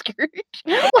better than Scrooge.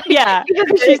 Like, yeah,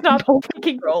 she's not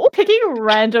picking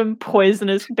random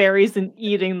poisonous berries and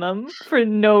eating them for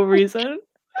no reason.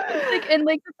 And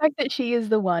the fact that she is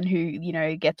the one who, you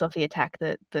know, gets off the attack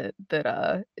that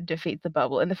defeats the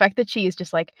bubble, and the fact that she is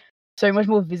just like so much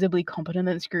more visibly competent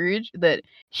than Scrooge, that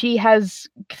she has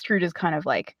Scrooge's kind of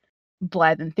like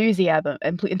blithe enthusiasm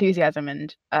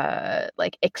and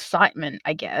like excitement,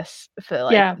 I guess, for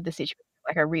like the situation,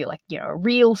 like a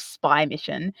real spy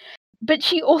mission. But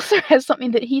she also has something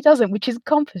that he doesn't, which is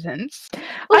competence.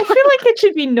 I feel like it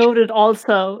should be noted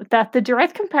also that the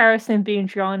direct comparison being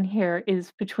drawn here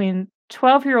is between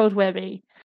 12-year-old Webby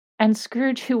and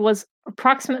Scrooge, who was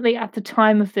approximately at the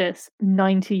time of this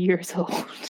 90 years old.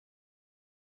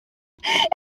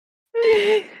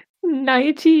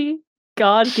 90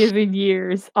 God-given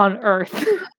years on Earth.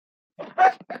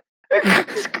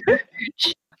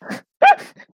 Scrooge.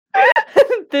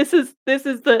 This is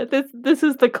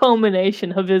the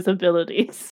culmination of his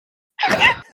abilities.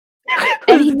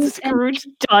 And he's Scrooge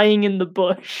dying in the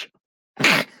bush.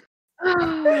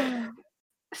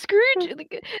 Scrooge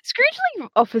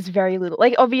offers very little.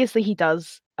 Like, obviously he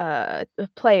does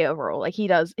play a role. Like he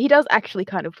does actually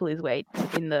kind of pull his weight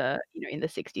in the in the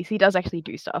 60s. He does actually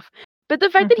do stuff. But the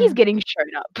fact that he's getting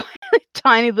shown up by a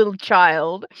tiny little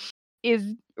child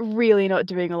is really not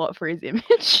doing a lot for his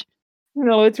image.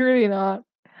 No, it's really not.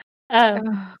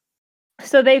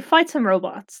 So they fight some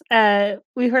robots.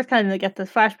 We first kind of get the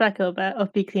flashback of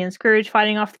Beakley and Scrooge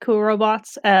fighting off the cool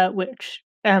robots, which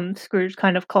Scrooge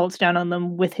kind of calls down on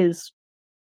them with his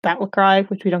battle cry,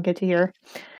 which we don't get to hear.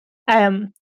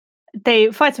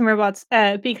 They fight some robots.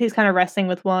 Beakley's kind of wrestling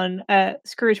with one.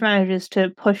 Scrooge manages to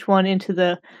push one into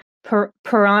the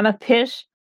piranha pit,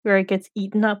 where it gets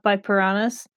eaten up by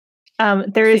piranhas.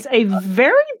 There is a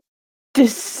very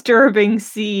disturbing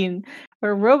scene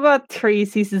where Robot 3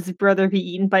 sees his brother be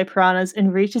eaten by piranhas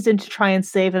and reaches in to try and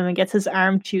save him and gets his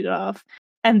arm chewed off.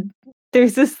 And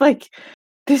there's this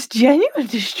genuine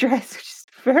distress, which is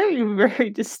very, very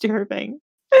disturbing.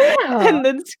 And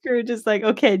then Scrooge is like,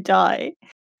 okay, die.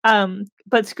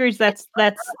 But Scrooge lets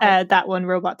that one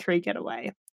Robot 3 get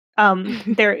away.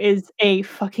 There is a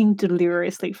fucking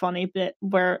deliriously funny bit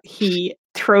where he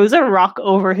throws a rock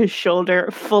over his shoulder,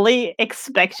 fully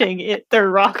expecting the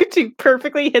rock to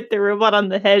perfectly hit the robot on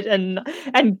the head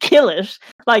and kill it.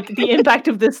 Like the impact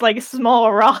of this like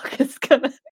small rock is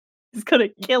gonna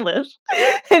kill it.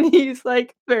 And he's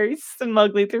like very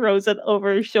smugly throws it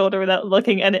over his shoulder without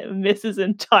looking, and it misses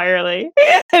entirely.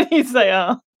 And he's like,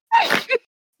 oh.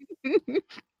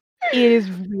 It is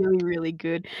really, really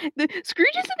good. The Scrooge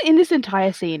in this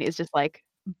entire scene is just like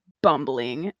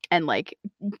bumbling, and like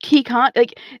he can't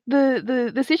like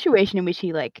the situation in which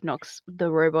he like knocks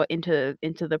the robot into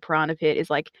the piranha pit is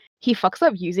like he fucks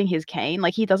up using his cane.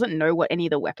 Like he doesn't know what any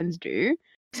of the weapons do,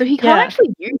 so he can't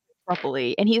actually use it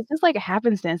properly. And he's just like a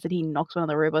happenstance that he knocks one of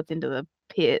the robots into the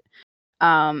pit.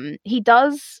 He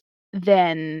does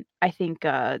then I think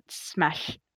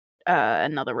smash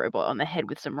another robot on the head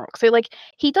with some rocks. So like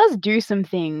he does do some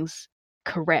things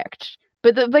correct,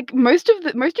 but most of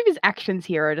his actions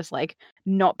here are just like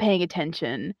not paying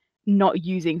attention, not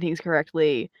using things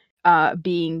correctly,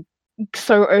 being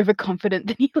so overconfident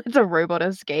that he lets a robot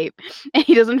escape and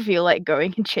he doesn't feel like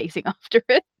going and chasing after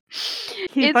it.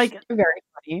 It's like very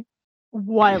funny.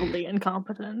 Wildly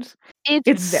incompetent.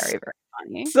 It's very, very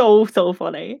funny. So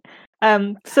funny.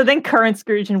 So then current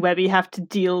Scrooge and Webby have to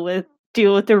deal with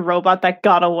the robot that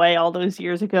got away all those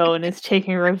years ago and is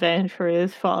taking revenge for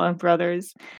his fallen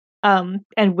brothers. And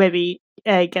Webby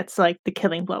gets like the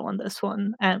killing blow on this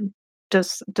one and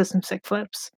does some sick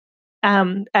flips.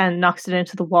 And knocks it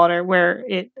into the water where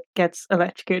it gets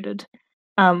electrocuted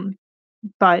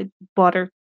by water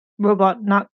robot.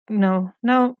 No.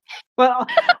 Well,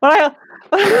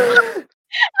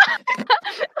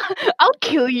 I'll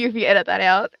kill you if you edit that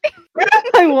out.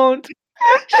 I won't.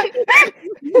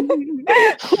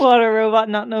 Water robot,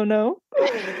 not no.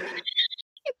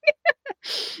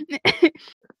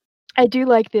 I do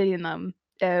like that in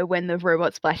when the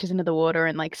robot splashes into the water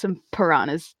and like some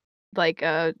piranhas like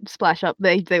splash up,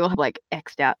 they all have like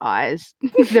X'd out eyes.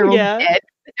 They're all dead.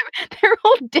 They're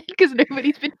all dead because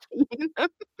nobody's been seeing them.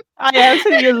 I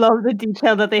absolutely love the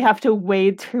detail that they have to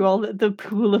wade through all the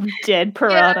pool of dead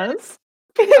piranhas.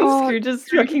 Scrooge is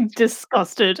fucking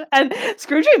disgusted, and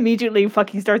Scrooge immediately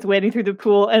fucking starts wading through the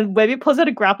pool, and Webby pulls out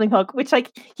a grappling hook, which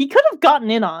like he could have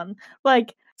gotten in on.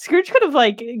 Like Scrooge could have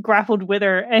like grappled with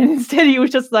her, and instead he was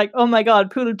just like, "Oh my god,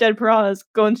 pool of dead piranhas,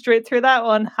 going straight through that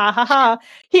one, ha ha ha."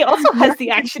 He also has the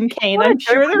action cane. I'm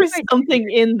sure there is something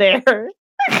in there.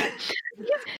 Does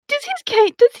his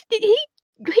cane?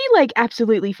 He like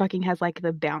absolutely fucking has like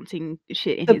the bouncing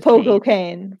shit in his pogo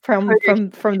cane from the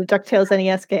DuckTales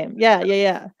NES game. Yeah. He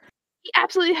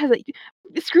absolutely has like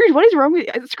Scrooge. What is wrong with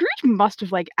Scrooge? Must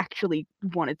have like actually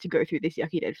wanted to go through this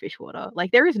yucky dead fish water.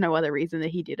 Like there is no other reason that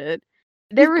he did it.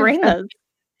 There was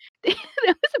a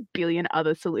billion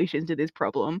other solutions to this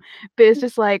problem, but it's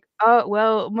just like, oh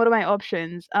well, what are my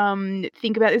options?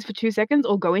 Think about this for 2 seconds,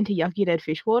 or go into yucky dead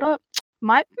fish water.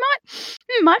 Might fuck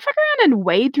around and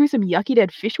wade through some yucky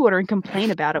dead fish water and complain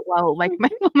about it while like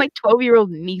my 12-year-old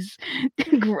niece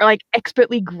like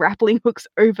expertly grappling hooks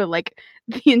over like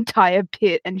the entire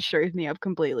pit and shows me up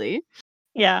completely.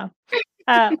 Yeah.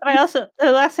 I also,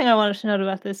 the last thing I wanted to note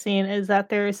about this scene is that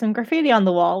there is some graffiti on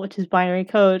the wall, which is binary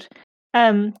code.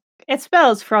 It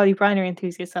spells, for all you binary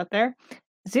enthusiasts out there,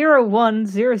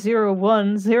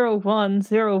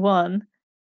 0100100101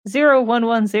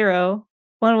 0110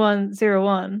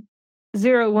 1101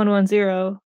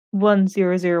 0110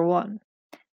 1001.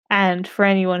 And for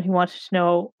anyone who wanted to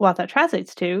know what that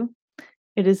translates to,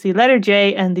 it is the letter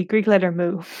J and the Greek letter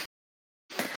mu.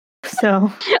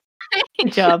 So,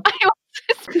 good job. I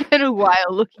also spent a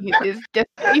while looking at this,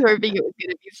 definitely hoping it was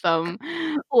going to be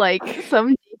some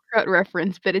deep cut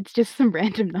reference, but it's just some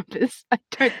random numbers. I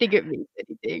don't think it means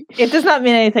anything. It does not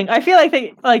mean anything. I feel like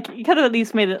you could have at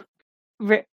least made it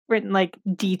written like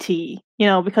DT,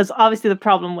 because obviously the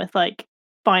problem with like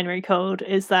binary code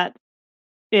is that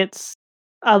it's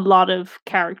a lot of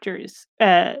characters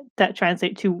that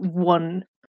translate to one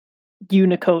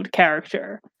Unicode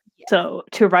character. Yeah. So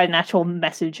to write an actual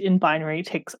message in binary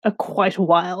takes quite a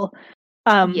while.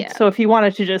 Yeah. So if you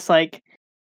wanted to just like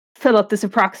fill up this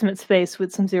approximate space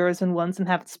with some zeros and ones and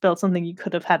have it spell something, you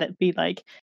could have had it be like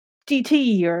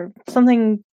DT or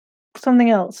something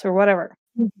else or whatever.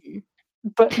 Mm-hmm.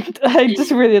 But I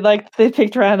just really liked they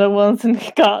picked random ones and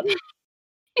got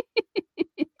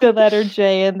the letter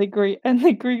J and the Greek and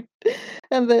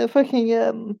the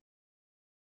fucking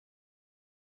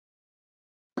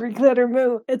Greek letter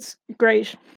mu. It's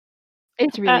great.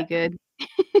 It's really good.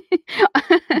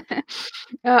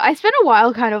 I spent a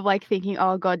while kind of like thinking,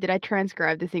 oh god, did I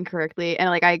transcribe this incorrectly? And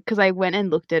like because I went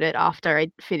and looked at it after I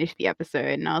finished the episode,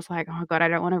 and I was like, oh god, I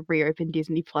don't want to reopen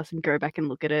Disney Plus and go back and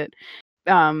look at it.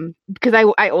 Because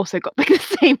I also got like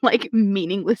the same like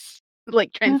meaningless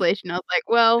like translation. I was like,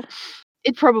 well,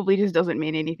 it probably just doesn't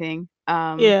mean anything.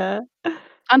 Yeah.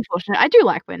 Unfortunate. I do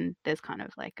like when there's kind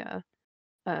of like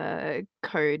a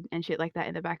code and shit like that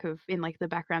in the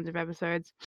backgrounds of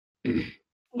episodes.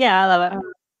 Yeah, I love it.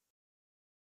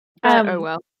 Oh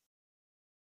well.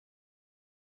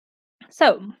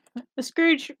 So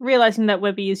Scrooge, realizing that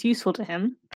Webby is useful to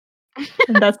him,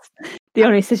 and that's the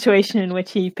only situation in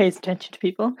which he pays attention to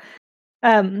people,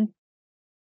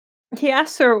 he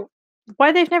asks her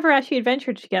why they've never actually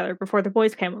adventured together before the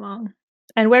boys came along.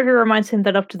 And Webby reminds him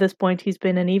that up to this point he's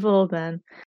been an evil old man,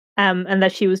 and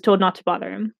that she was told not to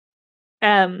bother him.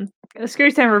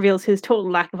 Scrooge then reveals his total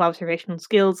lack of observational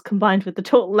skills combined with the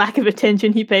total lack of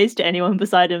attention he pays to anyone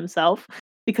beside himself,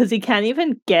 because he can't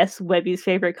even guess Webby's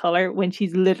favorite color when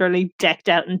she's literally decked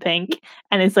out in pink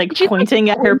and is like pointing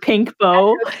at her pink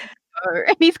bow.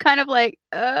 And he's kind of like,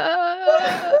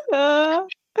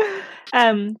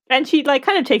 and she like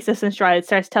kind of takes this in stride,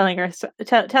 starts telling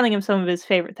him some of his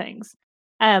favorite things.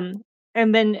 And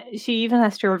then she even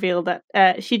has to reveal that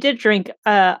she did drink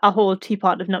a whole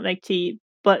teapot of nutmeg tea,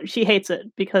 but she hates it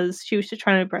because she was just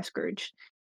trying to impress Scrooge.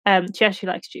 She actually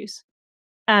likes juice.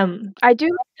 I do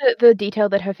like the detail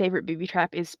that her favorite booby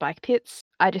trap is spike pits.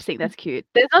 I just think that's cute.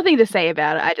 There's nothing to say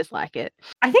about it. I just like it.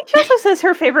 I think she also says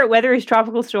her favorite weather is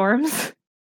tropical storms.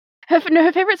 Her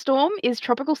favorite storm is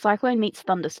tropical cyclone meets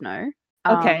thunder snow.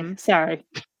 Okay, sorry.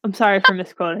 I'm sorry for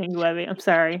misquoting Webby. I'm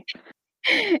sorry.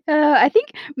 I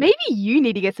think maybe you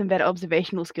need to get some better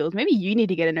observational skills. Maybe you need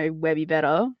to get to know Webby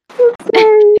better. I'm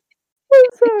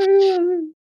sorry.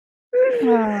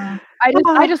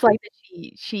 I just like that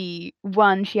she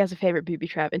has a favorite booby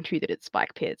trap, and two, that it's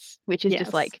spike pits, which is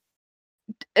just like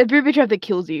a booby trap that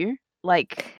kills you.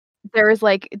 Like there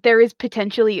is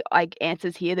potentially like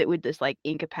answers here that would just like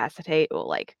incapacitate or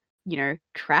like, you know,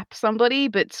 trap somebody,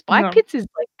 but spike pits is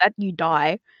like that you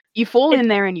die. You fall in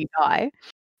there and you die.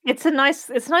 It's a nice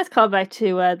callback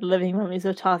to the Living Mummies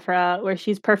of Tothra, where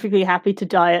she's perfectly happy to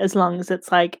die as long as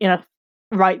it's like in a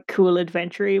right, cool,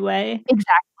 adventure-y way.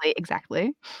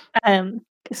 Exactly.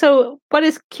 So what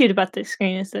is cute about this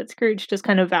screen is that Scrooge just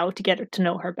kind of vowed to get her to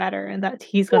know her better, and that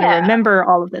he's going to remember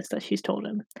all of this that she's told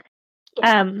him.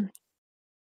 Yes.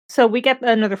 So we get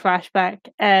another flashback.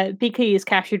 Beakley is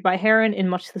captured by Heron in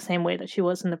much the same way that she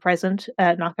was in the present.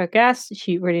 Knockout gas.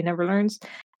 She really never learns.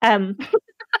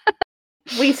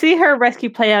 We see her rescue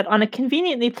play out on a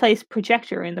conveniently placed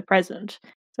projector in the present.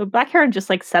 So Black Heron just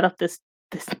like set up this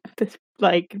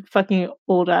like fucking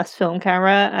old ass film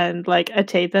camera and like a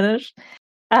tape in it.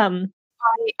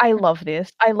 I love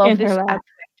this. I love this aspect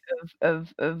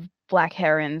of Black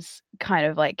Heron's kind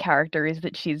of like character, is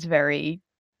that she's very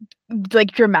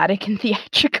like dramatic and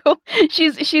theatrical.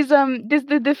 She's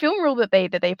the film rule that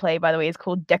they play, by the way, is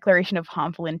called Declaration of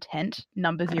Harmful Intent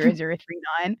number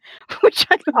 0039, which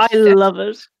I love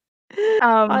it.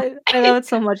 I love it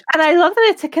so much, and I love that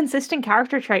it's a consistent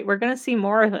character trait. We're going to see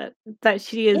more of it, that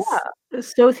she is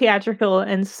so theatrical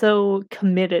and so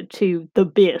committed to the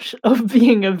bit of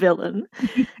being a villain,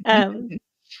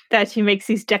 that she makes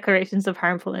these declarations of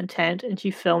harmful intent and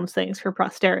she films things for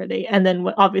posterity. And then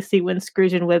obviously when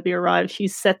Scrooge and Webby arrive,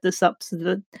 she's set this up so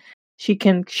that she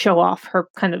can show off her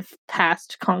kind of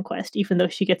past conquest, even though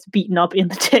she gets beaten up in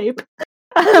the tape.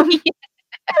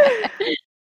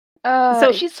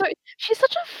 So she's such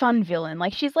a fun villain.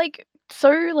 Like she's like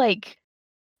so like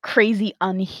crazy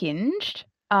unhinged.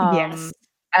 Yes.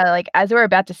 Like as we're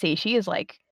about to see, she is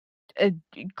like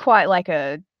quite like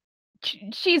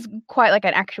she's quite like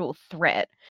an actual threat.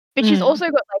 But she's also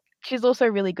got like she's also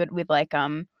really good with like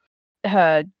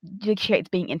her, she hates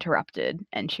being interrupted,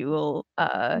 and she will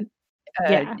and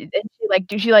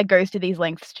she like goes to these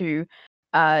lengths to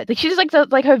like she's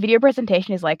like her video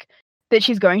presentation is like that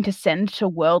she's going to send to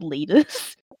world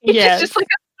leaders. It's just like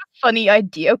a funny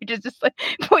idea, which is just like,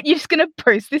 what, you're just gonna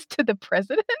post this to the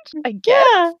president? I guess.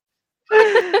 Yeah.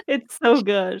 It's so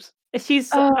good.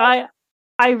 She's Uh,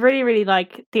 I really, really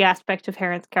like the aspect of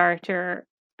Heron's character,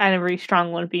 and a really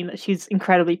strong one being that she's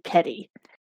incredibly petty.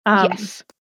 yes.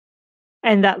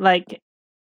 And that like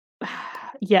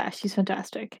yeah, she's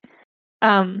fantastic.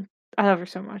 I love her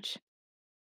so much.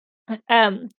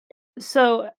 Um,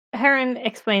 so Heron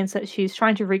explains that she's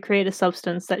trying to recreate a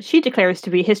substance that she declares to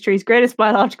be history's greatest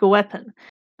biological weapon,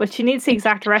 but she needs the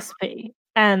exact recipe.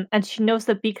 And she knows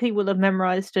that Beakley will have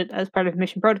memorized it as part of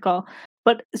mission protocol.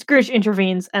 But Scrooge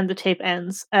intervenes and the tape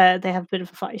ends. They have a bit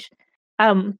of a fight.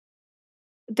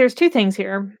 There's two things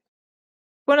here.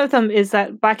 One of them is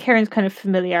that Black Heron's kind of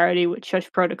familiarity with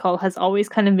Shush Protocol has always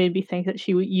kind of made me think that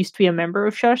she used to be a member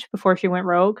of Shush before she went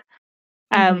rogue.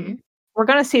 Mhm. We're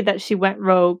going to see that she went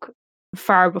rogue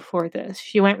far before this.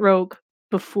 She went rogue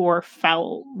before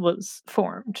Fowl was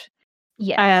formed.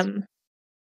 Yes.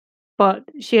 But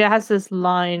she has this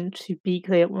line to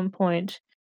Beakley at one point.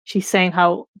 She's saying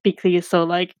how Beakley is so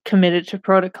like committed to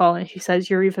protocol, and she says,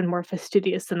 "You're even more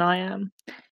fastidious than I am."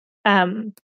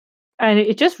 And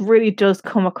it just really does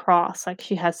come across like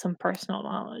she has some personal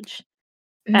knowledge.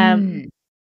 Mm.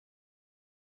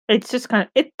 It's just kind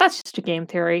of that's just a game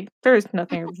theory. There's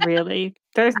nothing really.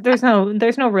 There's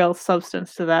no real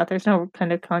substance to that. There's no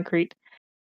kind of concrete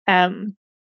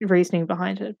reasoning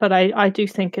behind it. But I do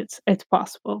think it's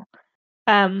possible.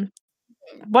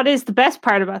 What is the best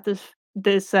part about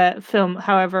this film,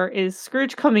 however, is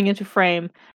Scrooge coming into frame,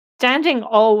 standing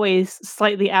always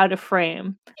slightly out of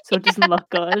frame, so it doesn't look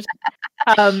good.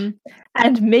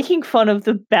 And making fun of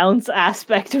the bounce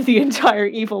aspect of the entire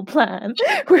evil plan,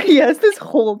 where he has this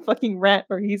whole fucking rant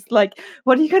where he's like,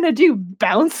 "What are you gonna do?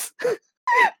 Bounce?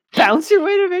 Bounce your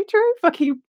way to victory?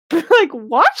 Fucking like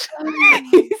what?"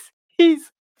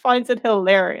 He's finds it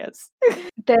hilarious.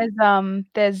 There's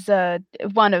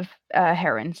one of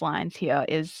Heron's lines here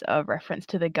is a reference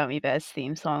to the Gummy Bears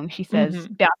theme song. She says,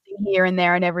 "Bouncing here and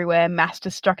there and everywhere, mass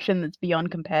destruction that's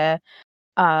beyond compare,"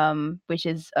 which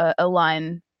is a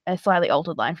line, a slightly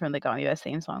altered line from the Gummy Bears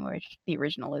theme song, which the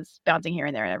original is "Bouncing here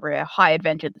and there and everywhere, high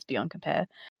adventure that's beyond compare."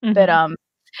 But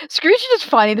Scrooge just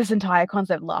finding this entire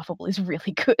concept laughable is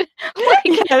really good.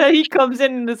 Like, yeah, he comes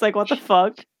in and is like, "What the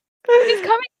fuck?" he's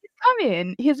come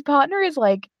in. His partner is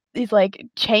like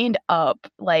chained up,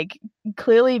 like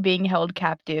clearly being held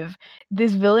captive.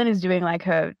 This villain is doing like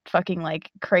her fucking like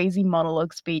crazy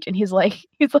monologue speech, and he's like,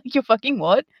 "You're fucking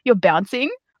what? You're bouncing?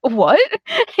 What?"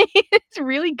 It's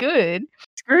really good.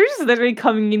 Scrooge is literally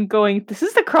coming in going, "This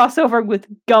is the crossover with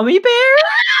Gummy Bear?"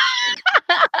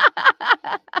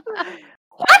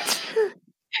 What?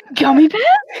 Gummy Bear?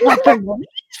 Like the what?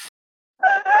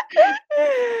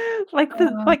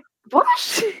 like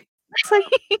what? It's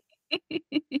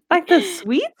like the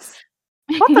sweets?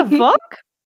 What the fuck?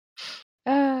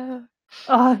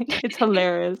 Oh, it's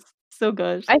hilarious. So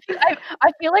good. I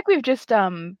feel like we've just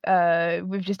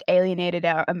alienated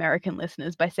our American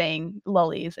listeners by saying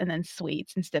lollies and then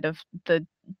sweets instead of the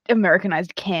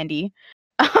Americanized candy.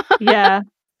 Yeah.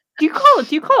 Do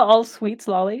you call all sweets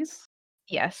lollies?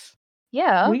 Yes.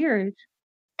 Yeah. Weird.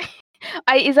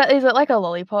 Is it like a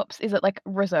lollipops? Is it like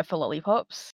reserved for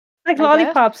lollipops? Like I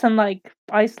lollipops and like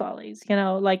ice lollies,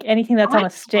 like anything that's on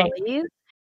a stick. Lollies?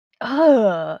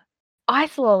 Ugh.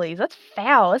 Ice lollies. That's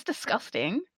foul. That's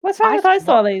disgusting. What's wrong with ice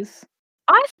lollies?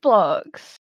 Ice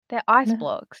blocks. They're ice No.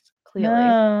 blocks,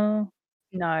 clearly.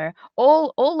 No.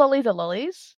 All lollies are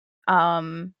lollies.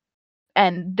 And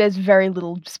there's very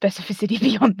little specificity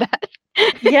beyond that.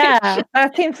 Yeah,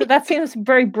 that seems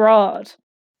very broad.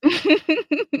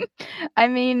 I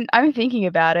mean, I'm thinking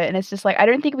about it, and it's just like I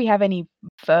don't think we have any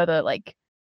further like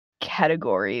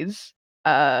categories.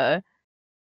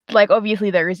 Like obviously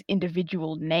there is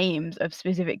individual names of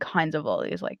specific kinds of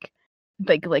lollies, like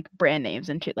brand names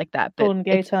and shit like that. But Golden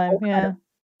Gay Time, yeah.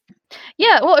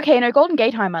 Yeah, well, okay, no, Golden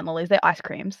Gay Time aren't lollies, they're ice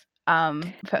creams.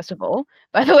 First of all,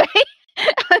 by the way.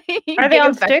 Are they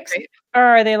on sticks? Or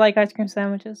are they like ice cream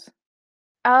sandwiches?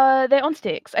 They're on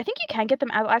sticks. I think you can get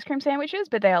them as ice cream sandwiches,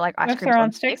 but they are like ice creams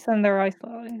on sticks. And they're ice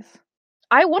lollies.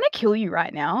 I want to kill you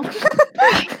right now.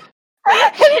 Anything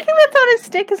that's on a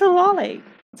stick is a lolly.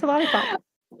 It's a lollipop.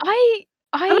 I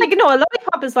like no, a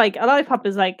lollipop is like a lollipop.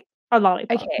 Okay, like a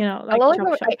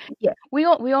lollipop. Yeah, we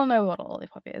all know what a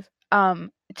lollipop is.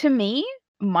 To me,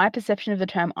 my perception of the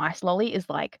term ice lolly is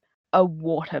like a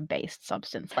water-based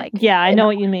substance. Like yeah, I know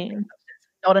what you mean.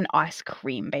 Not an ice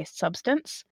cream-based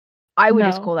substance. I would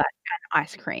just call that an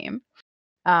ice cream.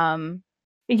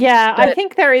 Yeah, I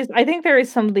think there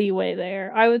is some leeway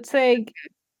there. I would say,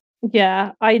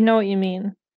 yeah, I know what you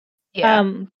mean.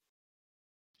 Yeah.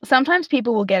 sometimes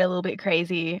people will get a little bit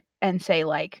crazy and say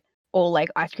like, or like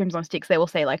ice creams on sticks. They will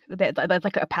say like that's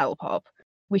like a paddle pop,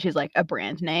 which is like a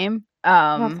brand name.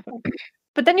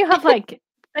 But then you have like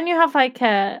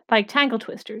Tangle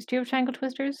Twisters. Do you have Tangle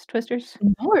Twisters?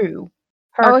 No.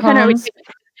 Oh, okay, no. Hurricanes.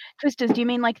 Twisters. Do you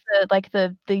mean like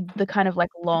the kind of like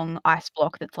long ice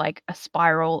block that's like a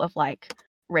spiral of like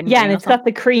red and Yeah, green and or it's something? got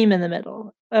the cream in the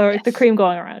middle, or the Yes. cream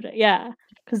going around it. Yeah,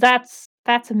 because that's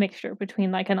a mixture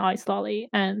between like an ice lolly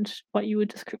and what you would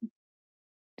describe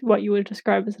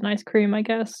as an ice cream, I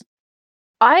guess.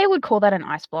 I would call that an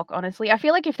ice block, honestly. I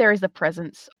feel like if there is the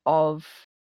presence of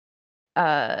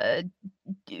like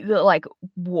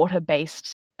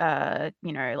water-based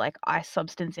like ice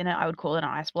substance in it, I would call it an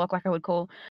ice block. Like I would call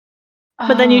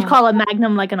But then you'd call a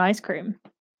Magnum like an ice cream,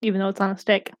 even though it's on a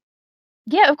stick.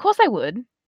 Yeah, of course I would.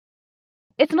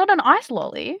 It's not an ice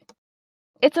lolly.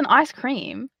 It's an ice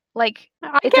cream. Like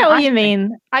I it's get an what ice you cream.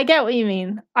 mean. I get what you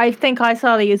mean. I think ice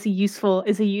lolly is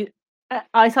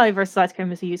ice lolly versus ice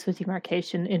cream is a useful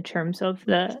demarcation in terms of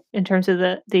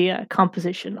the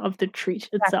composition of the treat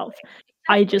itself.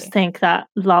 I just Exactly. think that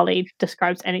lolly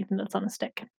describes anything that's on a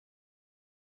stick.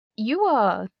 You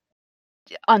are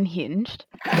unhinged.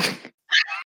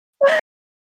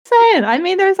 Saying, I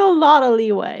mean, there's a lot of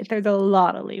leeway.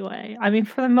 I mean,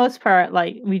 for the most part,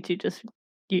 like we do just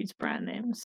use brand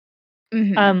names.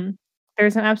 Mhm.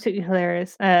 There's an absolutely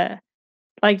hilarious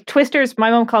like Twisters. My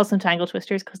mom calls them Tangle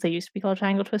Twisters because they used to be called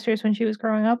Tangle Twisters when she was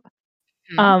growing up.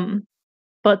 Mhm.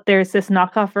 But there's this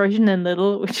knockoff version in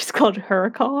Lidl which is called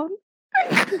Huracan.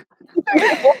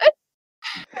 What?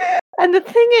 And the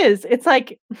thing is, it's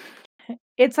like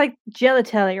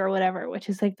Gelatelli or whatever, which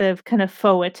is like the kind of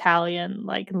faux Italian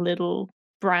like little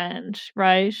brand,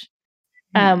 right?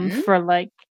 Mhm. For like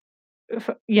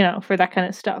for that kind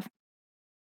of stuff.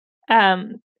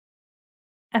 And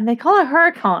they call it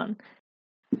Huracan,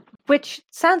 which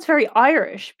sounds very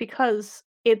Irish because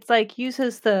it's like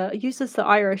uses the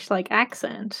Irish like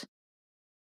accent.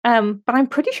 But I'm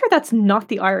pretty sure that's not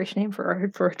the Irish name for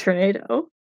a tornado.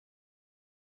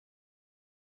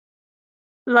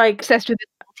 Like, Obsessed with this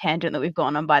tangent that we've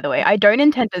gone on, by the way. I don't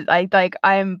intend to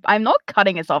I'm not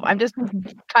cutting us off. I'm just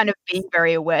kind of being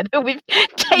very aware that we've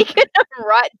taken a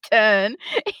right turn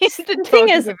into the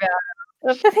talking about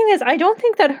thing is, I don't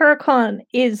think that Huracan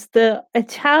is the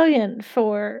Italian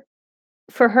for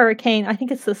hurricane. I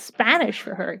think it's the Spanish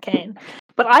for hurricane.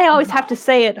 But I always have to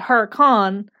say it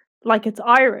Huracan like it's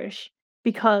Irish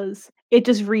because it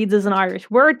just reads as an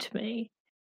Irish word to me.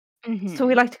 So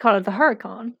we like to call it the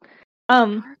Huracan.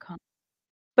 Huracan.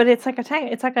 But it's like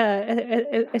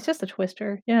it's just a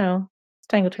twister, it's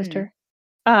Tangle Twister.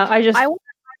 I do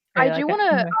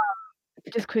wanna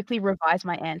just quickly revise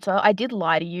my answer. I did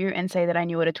lie to you and say that I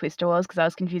knew what a twister was because I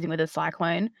was confusing with a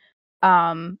cyclone,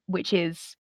 which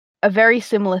is a very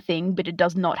similar thing, but it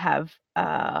does not have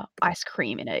ice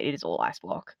cream in it. It is all ice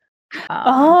block.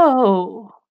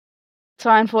 Oh. So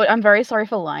I'm very sorry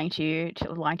for lying to your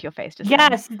face just then.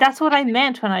 Yes, that's what I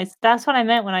meant when I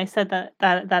said that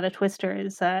a twister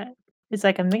is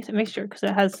like a mixture because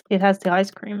it has the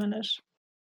ice cream in it.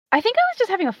 I think I was just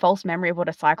having a false memory of what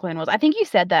a cyclone was. I think you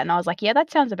said that and I was like, yeah,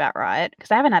 that sounds about right because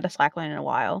I haven't had a cyclone in a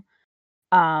while.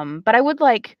 But I would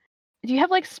like, do you have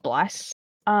like Splice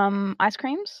ice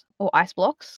creams or ice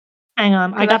blocks? Hang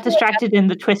on, I got feel like distracted in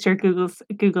the twister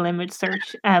Google image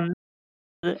search and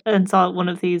saw one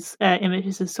of these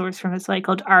images is sourced from a site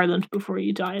called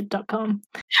IrelandBeforeYouDie.com.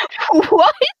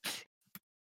 What?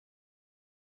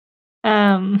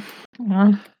 Hang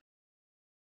on.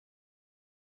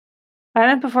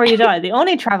 Ireland Before You Die, the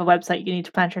only travel website you need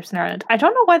to plan trips in Ireland. I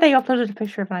don't know why they uploaded a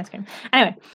picture of an ice cream.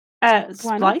 Anyway,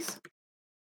 Splice.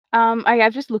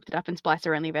 I've just looked it up and Splice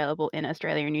are only available in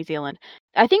Australia and New Zealand.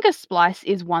 I think a Splice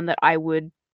is one that I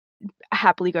would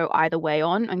happily go either way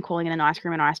on and calling it an ice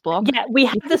cream and ice block. Yeah, we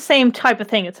have the same type of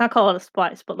thing. It's not called a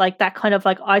Splice, but like that kind of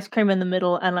like ice cream in the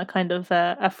middle and a kind of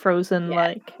a frozen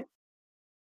like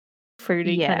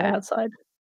fruity kind of outside.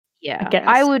 Yeah, I guess.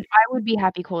 I would be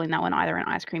happy calling that one either an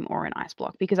ice cream or an ice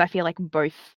block because I feel like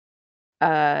both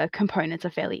components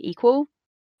are fairly equal.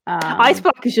 Ice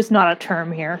block is just not a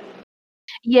term here.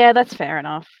 Yeah, that's fair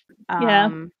enough. Yeah.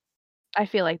 I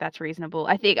feel like that's reasonable.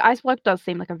 I think ice block does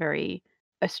seem like a very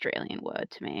Australian word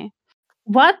to me.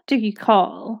 What do you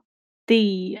call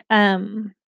the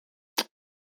like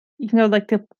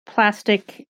the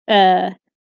plastic the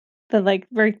like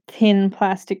very thin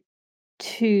plastic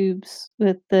tubes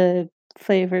with the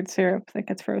flavored syrup that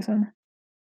gets frozen?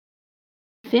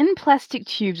 Thin plastic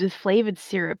tubes with flavored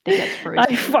syrup that gets frozen.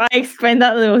 I explained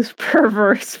that in the most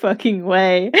perverse fucking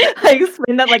way. I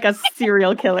explained that like a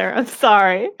serial killer. I'm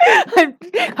sorry.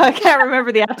 I can't remember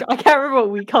I can't remember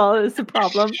what we call it. It's a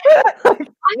problem. I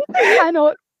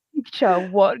cannot picture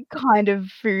what kind of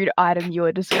food item you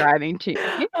are describing to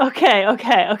me. Okay.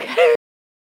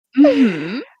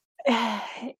 Mm-hmm.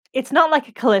 It's not like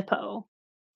a Calippo,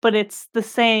 but it's the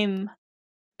same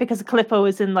because a Calippo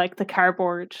is in like the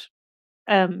cardboard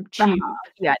tube.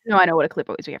 Yeah, no, I know what a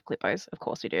Calippo is. We have Calippos, of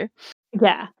course we do.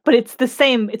 Yeah, but it's the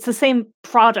same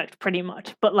product pretty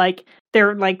much, but like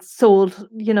they're like sold,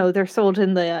 they're sold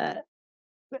in the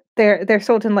they're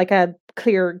sold in like a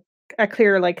clear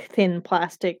like thin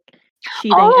plastic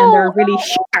sheeting, and they're really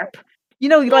sharp.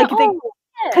 Like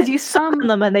because you suck on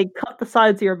them and they cut the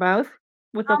sides of your mouth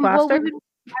with the plastic. Well,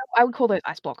 I would call those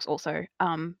ice blocks also.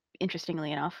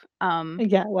 Interestingly enough.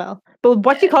 Yeah, well, but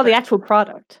what do you call the actual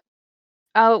product?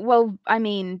 Well, I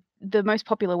mean, the most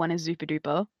popular one is Zupa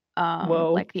Duper.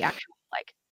 Whoa. Like the actual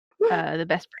the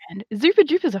best brand. Zupa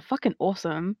Dupers are fucking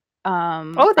awesome.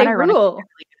 They rule.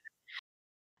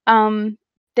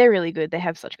 They're really good. They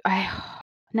have such. Now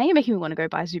you're making me want to go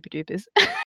buy Zupa Dupers.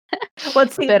 Well,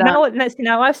 see,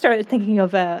 now I've started thinking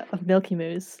of Milky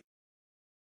Moos.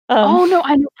 Oh no,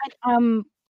 I know.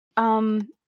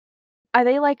 Are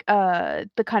they like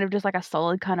the kind of just like a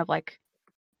solid kind of like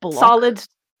block? Solid,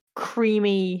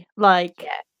 creamy, like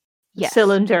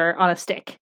cylinder on a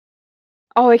stick.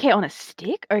 Oh, okay, on a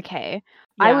stick. Okay,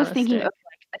 yeah, I was thinking of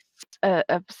like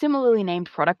a similarly named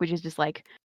product, which is just like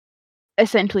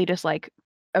essentially just like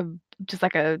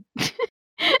a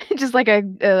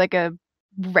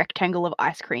rectangle of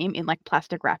ice cream in like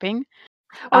plastic wrapping.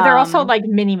 Oh, they're also like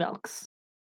mini milks.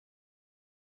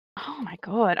 Oh my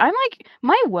god, I'm like,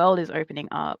 my world is opening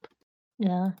up.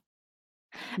 Yeah.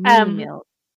 Mini milk.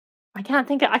 I can't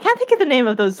think of the name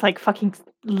of those like fucking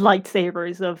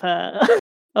lightsabers of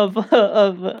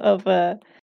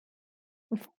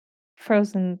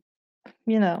frozen,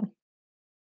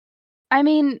 I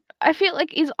mean, I feel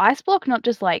like, is ice block not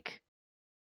just like,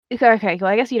 okay,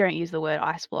 well, I guess you don't use the word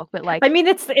ice block, but like, I mean,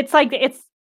 it's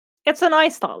an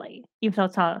ice lolly, even though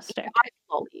it's not a stick. Ice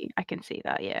lolly, I can see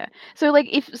that, yeah. So like,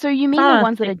 you mean the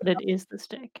ones that are, it is the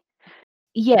stick.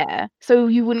 Yeah, so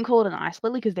you wouldn't call it an ice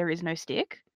lolly because there is no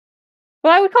stick?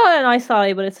 Well, I would call it an ice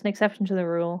lolly, but it's an exception to the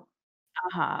rule.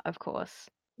 Of course.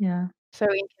 Yeah. So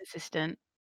inconsistent.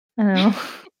 I know.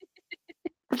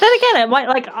 But then again, it might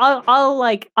like I'll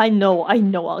like I know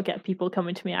I'll get people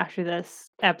coming to me after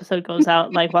this episode goes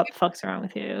out like, what the fuck's wrong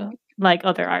with you? Like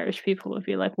other Irish people would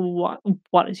be like,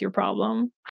 what is your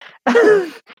problem?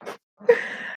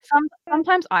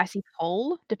 Sometimes icy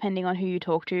cold, depending on who you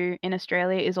talk to in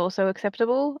Australia, is also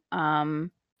acceptable.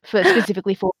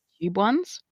 Specifically for tube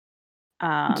ones.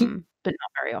 But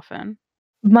not very often.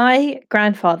 My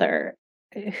grandfather,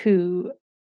 who,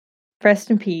 rest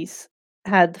in peace,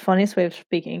 had the funniest way of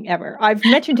speaking ever. I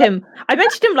mentioned him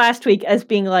last week as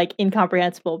being like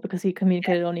incomprehensible because he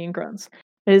communicated only in grunts.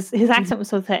 His accent was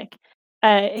so thick.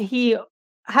 He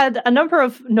had a number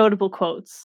of notable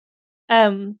quotes.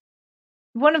 One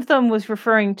of them was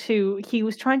referring to, he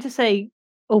was trying to say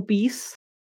obese.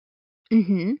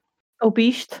 Mm-hmm.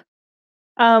 Obese.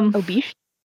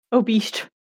 Obese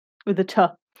with a t.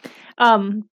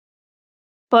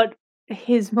 But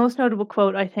his most notable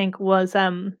quote, I think, was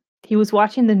he was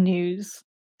watching the news.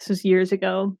 This was years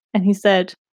ago, and he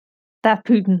said, "That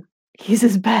Putin, he's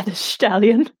as bad as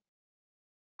Stalin."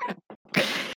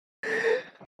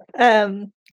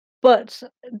 But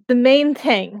the main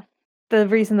thing, the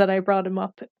reason that I brought him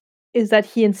up, is that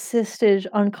he insisted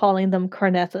on calling them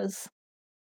cornetas.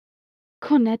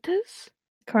 Cornetas?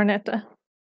 Corneta.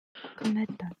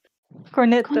 Corneta.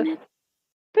 Corneta.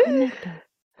 Corneta.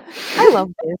 I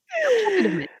love this.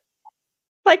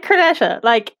 Like corneta,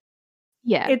 like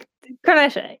it's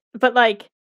corneta, but like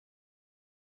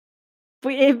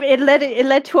it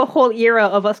led to a whole era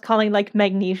of us calling like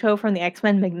Magneto from the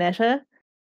X-Men Magneta.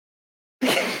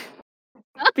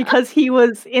 Because he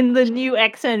was in the new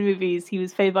X-Men movies, he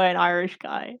was played by an Irish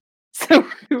guy. So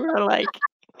we were like,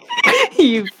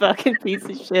 you fucking piece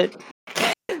of shit.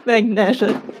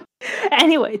 Magneto.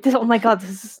 Anyway, oh my god,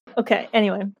 this is okay.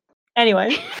 Anyway.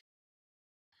 Anyway,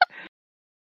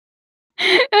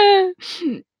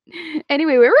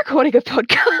 we're recording a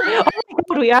podcast. Oh my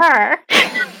god, we are.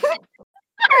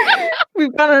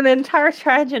 We've got an entire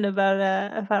tangent about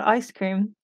ice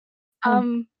cream.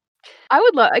 I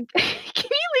would love. Can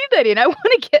you leave that in? I want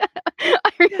to get.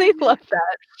 I really love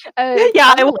that.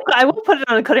 Yeah, I won't put it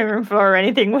on the cutting room floor or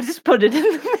anything. We'll just put it in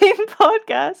the main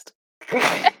podcast.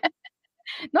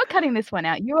 Not cutting this one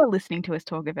out. You are listening to us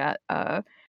talk about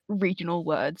regional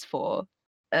words for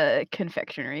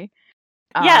confectionery.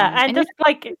 Yeah, and And just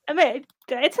like, I mean,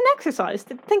 it's an exercise.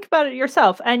 Think about it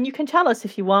yourself, and you can tell us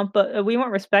if you want, but we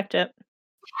won't respect it.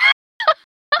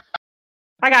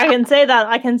 Like I can say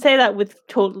that with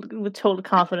total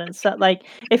confidence that like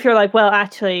if you're like, well,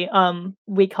 actually,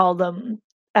 we call them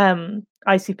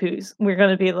icy poos, we're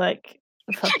gonna be like,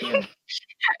 fuck you.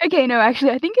 okay, no,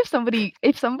 actually, I think if somebody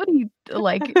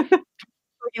like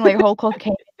fucking like whole cloth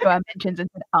came into our mentions and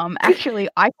said, actually,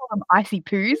 I call them icy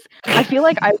poos, I feel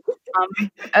like I would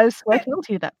swear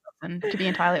fealty to that person. To be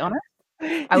entirely honest,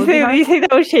 I would be. You think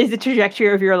that would change the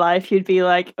trajectory of your life? You'd be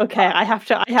like, okay, I have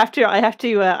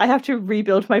to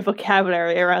rebuild my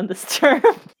vocabulary around this term.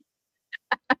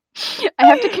 I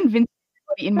have to convince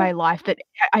everybody in my life that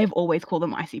I have always called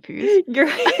them icy poos.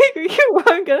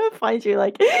 I'm gonna find you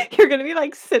like you're gonna be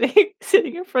like sitting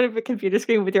in front of a computer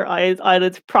screen with your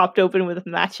eyelids propped open with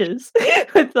matches,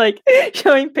 with like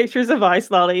showing pictures of ice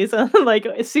lollies and like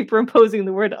superimposing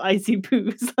the word icy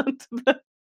poos onto them.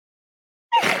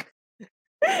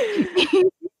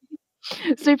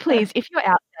 So please, if you're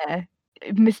out there,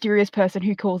 mysterious person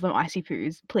who calls them icy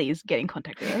poos, please get in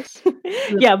contact with us.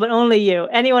 Yeah, but only you.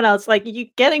 Anyone else, like, you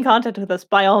get in contact with us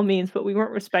by all means, but we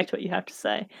won't respect what you have to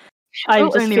say. I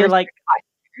We'll just only feel like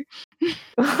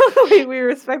we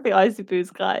respect the icy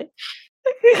poos guy.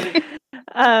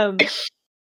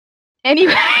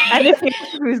 Anyway, and if the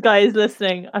icy poos guy is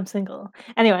listening, I'm single.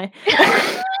 Anyway.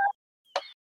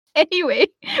 Anyway,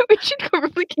 we should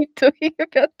probably keep talking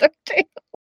about DuckTales.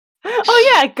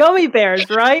 Oh yeah, gummy bears,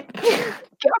 right? Gummy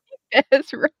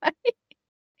bears, right?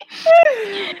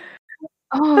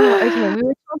 Oh, okay. We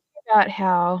were talking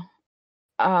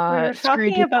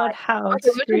about how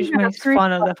Scrooge makes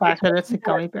fun of the fact that it's a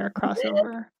gummy bear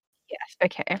crossover. Yes,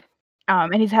 okay.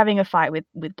 And he's having a fight with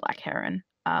Black Heron.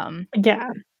 Yeah.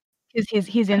 Because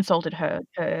he's insulted her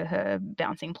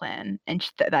bouncing plan, and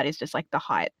that is just like the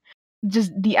height,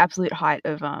 just the absolute height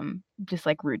of just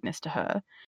like rudeness to her.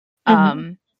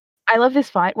 I love this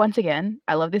fight once again.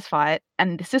 I love this fight,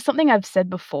 and this is something I've said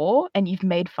before, and you've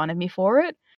made fun of me for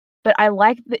it. But I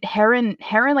like that Heron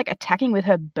like attacking with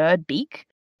her bird beak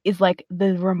is like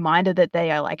the reminder that they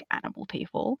are like animal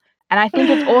people, and I think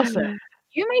it's awesome.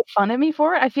 You made fun of me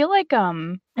for it. I feel like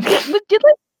did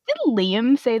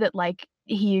Liam say that like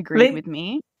he agreed with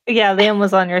me? Yeah, Liam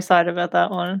was on your side about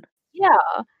that one. Yeah,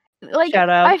 like shout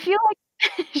out. I feel like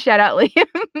shout out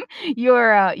Liam.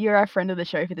 You're our friend of the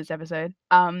show for this episode.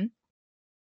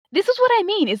 This is what I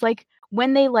mean, is like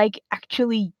when they like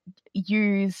actually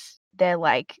use their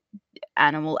like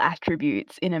animal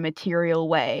attributes in a material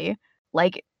way.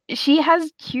 Like she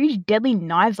has huge deadly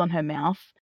knives on her mouth.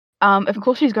 Of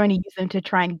course she's going to use them to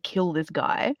try and kill this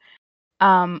guy.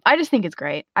 I just think it's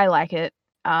great. I like it.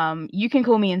 You can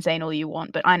call me insane all you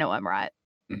want, but I know I'm right.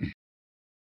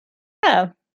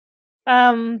 Yeah.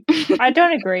 I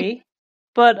don't agree,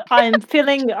 but I'm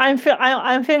feeling a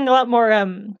lot more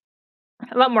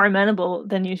amenable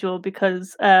than usual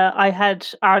because I had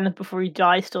Ireland Before You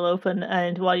Die still open,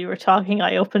 and while you were talking,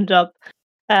 I opened up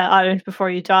Ireland Before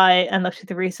You Die and looked at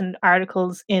the recent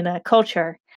articles in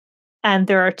Culture, and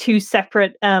there are two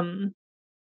separate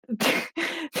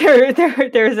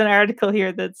there's an article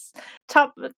here that's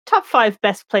top 5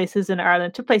 best places in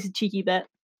Ireland to place a cheeky bet.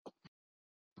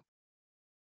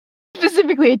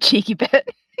 Specifically a cheeky bet.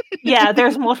 Yeah,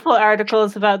 there's multiple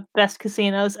articles about best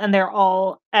casinos, and they're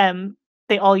all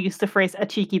they all use the phrase a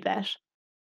cheeky bet.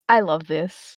 I love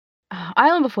this.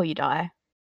 Island Before You Die.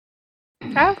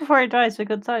 Island Before You Die is a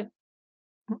good site.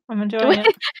 I'm enjoying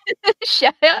it.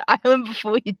 Shout out Island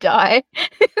Before You Die.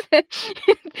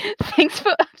 Thanks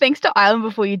to Island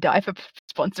Before You Die for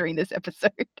sponsoring this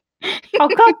episode. Oh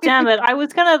god damn it. I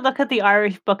was gonna look at the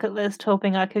Irish bucket list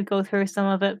hoping I could go through some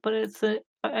of it, but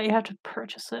you have to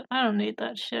purchase it. I don't need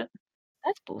that shit.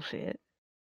 That's bullshit.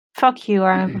 Fuck you,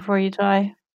 Island Before You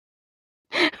Die.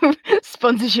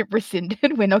 Sponsorship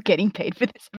rescinded. We're not getting paid for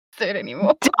this episode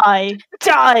anymore.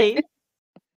 Die.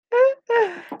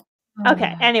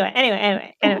 Okay,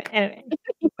 anyway.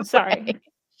 Sorry.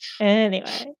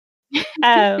 Anyway.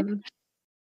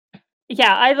 Yeah,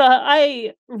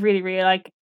 I really, really like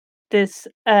this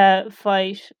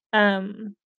fight.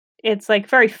 It's like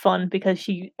very fun because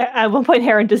she at one point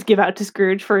Heron does give out to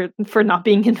Scrooge for not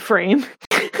being in frame.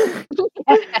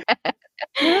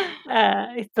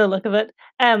 It's the look of it.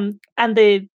 And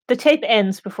the tape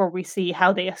ends before we see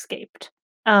how they escaped.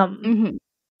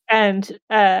 And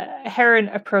Heron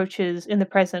approaches in the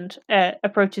present,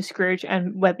 approaches Scrooge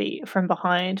and Webby from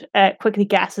behind, quickly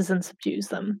gasses and subdues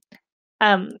them.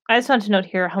 I just want to note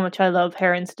here how much I love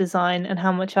Heron's design and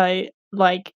how much I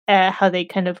like how they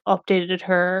kind of updated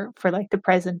her for like the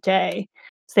present day.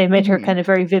 So they made her kind of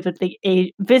very visibly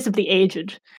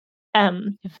aged.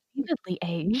 Vividly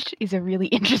aged is a really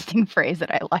interesting phrase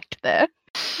that I liked there.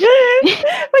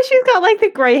 But she's got like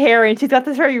the grey hair and she's got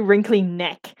this very wrinkly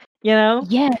neck, you know?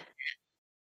 Yeah.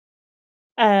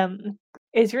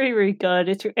 It's really, really good.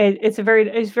 It's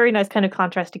very nice kind of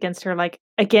contrast against her, like,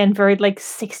 again, very like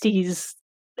 60s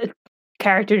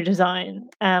character design.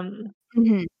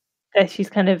 That she's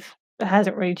kind of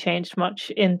hasn't really changed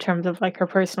much in terms of like her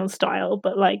personal style,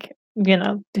 but like, you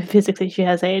know, physically she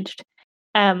has aged.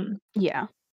 Yeah.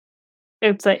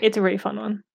 It's a really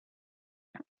fun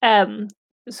one.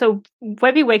 So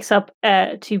Webby wakes up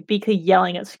to Beakley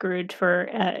yelling at Scrooge for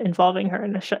involving her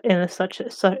in such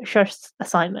a shush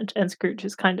assignment, and Scrooge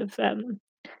is kind of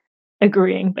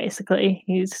agreeing. Basically,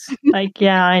 he's like,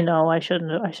 "Yeah, I know, I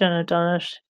shouldn't have done it.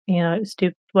 You know, it's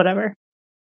stupid, whatever."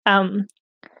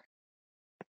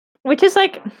 Which is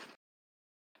like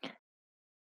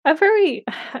a kind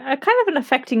of an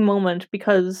affecting moment,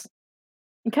 because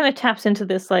it kind of taps into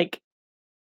this like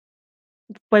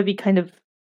Webby kind of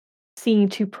seeing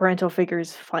two parental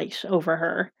figures fight over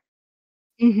her,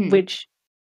 which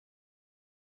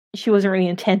she wasn't really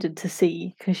intended to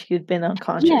see because she had been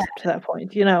unconscious Yeah. up to that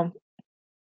point, you know.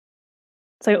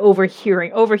 It's like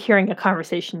overhearing a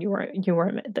conversation you weren't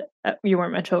meant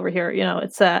to overhear. You know,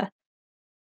 it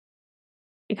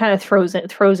kind of throws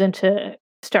into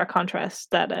stark contrast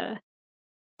that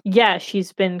yeah,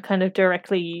 she's been kind of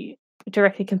directly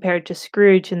compared to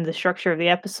Scrooge in the structure of the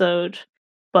episode,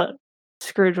 but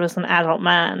Scrooge was an adult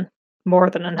man, more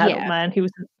than an adult man. He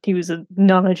was a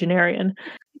nonagenarian,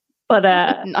 but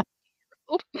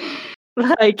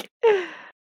like,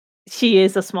 she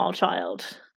is a small child.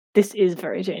 This is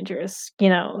very dangerous, you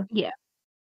know. Yeah.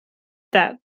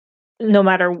 That no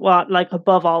matter what, like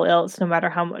above all else, no matter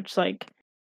how much like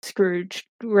Scrooge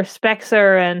respects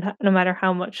her, and no matter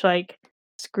how much like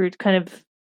Scrooge kind of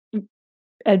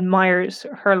admires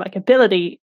her like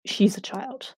ability, she's a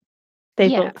child. They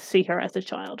both see her as a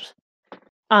child.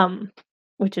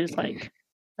 Which is like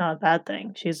not a bad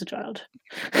thing. She's a child.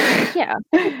 Yeah.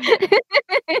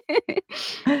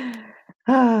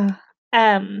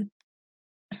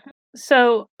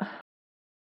 So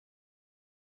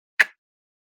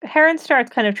Heron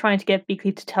starts kind of trying to get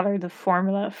Beakley to tell her the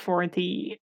formula for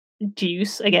the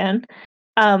juice again,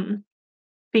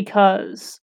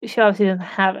 because she obviously doesn't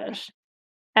have it.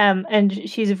 And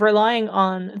she's relying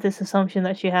on this assumption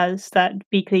that she has that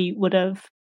Beakley would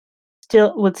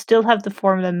still have the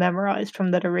formula memorized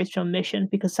from that original mission,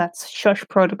 because that's Shush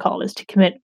protocol, is to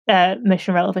commit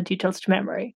mission relevant details to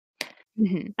memory.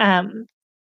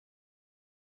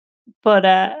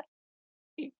 But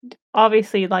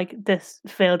obviously, like, this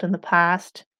failed in the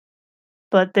past,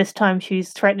 but this time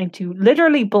she's threatening to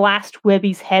literally blast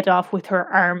Webby's head off with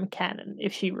her arm cannon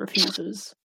if she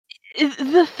refuses.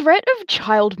 The threat of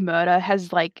child murder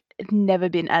has like never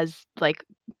been as like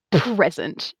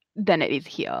present than it is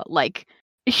here. Like,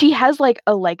 she has like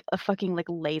a fucking like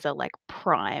laser like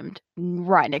primed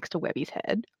right next to Webby's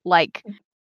head. Like,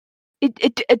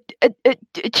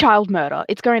 it child murder.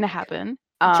 It's going to happen.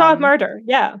 Child murder,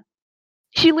 yeah.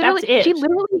 She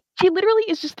literally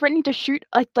is just threatening to shoot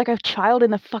like a child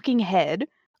in the fucking head.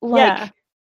 Like, yeah.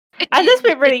 And this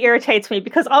bit really irritates me,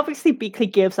 because obviously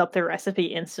Beakley gives up the recipe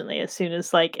instantly as soon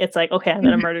as like it's like, okay, I'm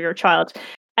gonna murder your child.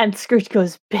 And Scrooge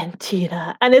goes,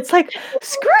 Bentina. And it's like,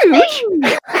 Scrooge!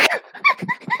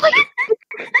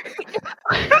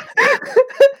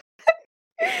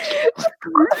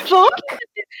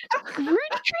 Scrooge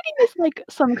treating this like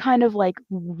some kind of like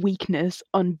weakness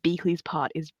on Beakley's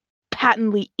part is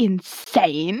patently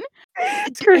insane.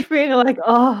 Scrooge being like,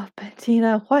 oh,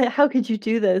 Bentina, why? How could you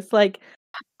do this? Like,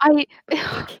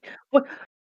 what?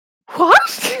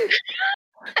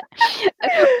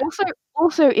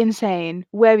 Also insane,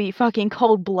 Webby fucking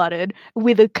cold-blooded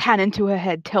with a cannon to her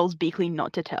head tells Beakley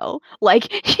not to tell.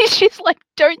 Like, she's like,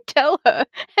 don't tell her.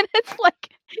 And it's like,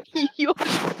 you're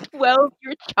 12,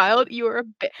 you're a child, your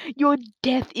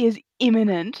death is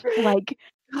imminent. Like,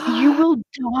 you will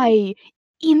die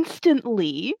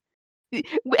instantly.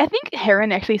 I think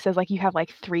Heron actually says like you have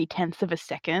like 0.3 of a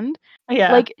second.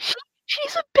 Yeah. Like,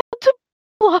 she's about to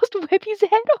blast Webby's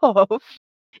head off.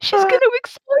 She's gonna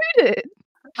explode it.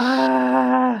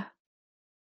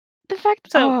 The fact,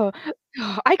 I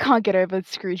can't get over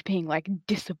Scrooge being like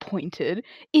disappointed.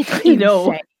 It's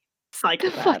insane.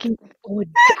 Psychopath. The fucking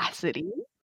audacity.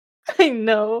 I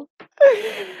know.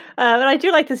 But I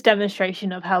do like this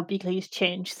demonstration of how Beakley's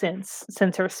changed since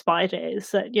her spy days.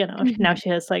 That, you know, now she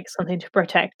has like something to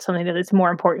protect, something that is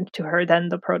more important to her than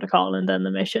the protocol and than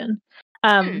the mission.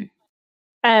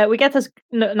 We get this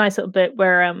nice little bit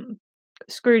where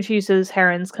Scrooge uses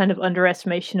Heron's kind of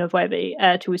underestimation of Webby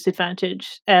to his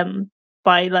advantage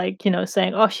by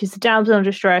saying, oh, she's a damsel in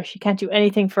distress, she can't do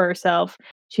anything for herself,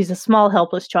 she's a small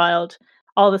helpless child,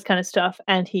 all this kind of stuff,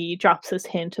 and he drops this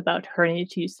hint about her needing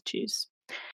to use the juice.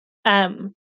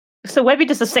 So Webby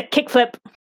does a sick kickflip.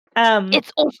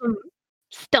 It's awesome.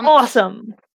 Stunts.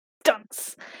 Awesome.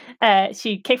 Stunts.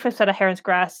 She kickflips out of Heron's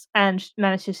grass and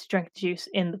manages to drink the juice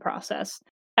in the process.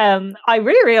 I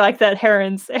really, really like that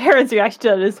Heron's reaction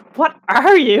to it is, what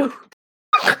are you?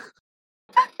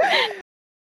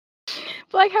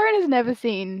 Like, Heron has never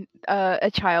seen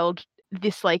a child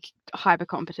this, like, hyper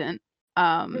competent.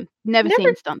 Never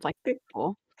seen stunts like this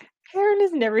before. Heron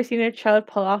has never seen a child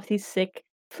pull off these sick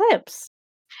flips.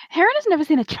 Heron has never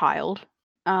seen a child.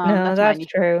 No, that's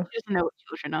true. She doesn't know what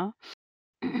children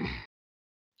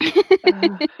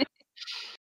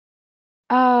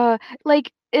are.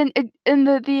 Like in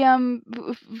the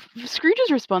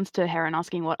Scrooge's response to Heron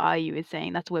asking what are you is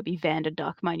saying that's Webby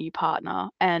Vanderduck, my new partner.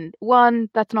 And 1,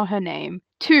 that's not her name.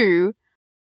 2,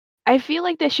 I feel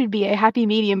like there should be a happy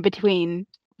medium between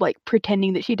like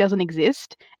pretending that she doesn't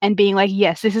exist and being like,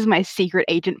 yes, this is my secret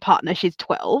agent partner, she's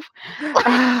 12.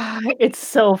 It's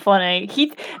so funny.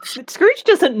 Scrooge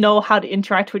doesn't know how to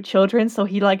interact with children, so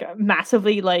he like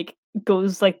massively like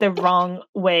goes like the wrong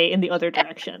way in the other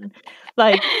direction.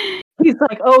 Like he's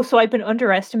like, oh, so I've been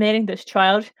underestimating this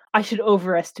child, I should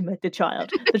overestimate the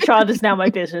child is now my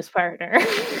business partner.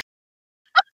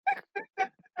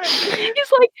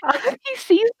 He's like, he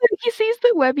sees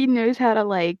that Webby knows how to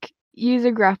like use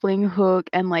a grappling hook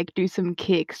and like do some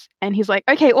kicks, and he's like,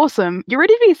 okay, awesome, you're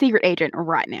ready to be a secret agent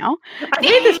right now. I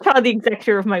made this child the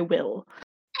executor of my will.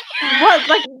 What?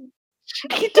 Like,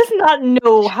 he does not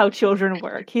know how children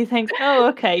work. He thinks, oh,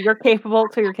 okay, you're capable,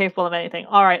 so you're capable of anything.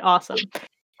 All right, awesome.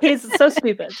 He's so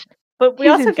stupid. But we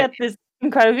also get this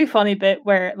incredibly funny bit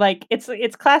where like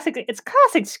it's classic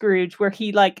Scrooge, where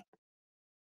he like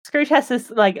Scrooge has this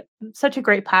like such a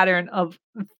great pattern of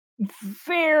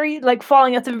very like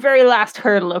falling at the very last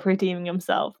hurdle of redeeming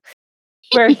himself,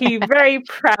 where he very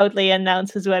proudly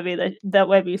announces Webby that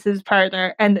Webby is his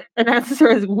partner and announces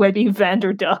her as Webby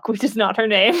Vanderduck, which is not her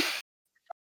name.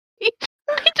 I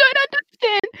don't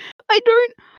understand.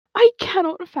 I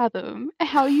cannot fathom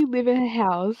how you live in a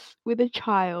house with a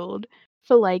child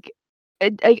for like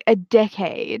a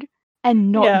decade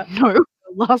and not know her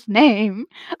last name.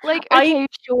 Like, okay,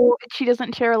 sure, she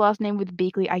doesn't share a last name with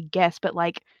Beakley, I guess, but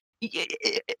like,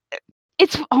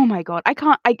 it's, oh my god, I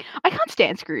can't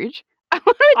stand Scrooge. I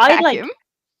want to attack him.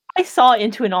 I saw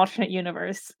into an alternate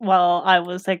universe while I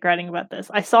was like writing about this.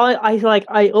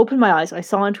 I opened my eyes. I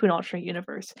saw into an alternate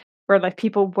universe where like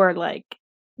people were like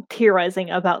theorizing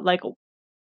about like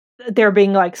there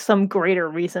being like some greater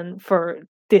reason for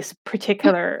this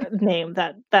particular name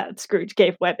that Scrooge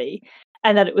gave Webby,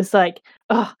 and that it was like,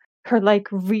 oh, her like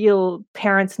real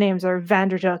parents' names are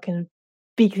Vanderduck, and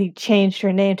Beakley changed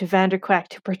her name to Vanderquack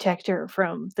to protect her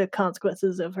from the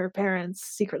consequences of her parents'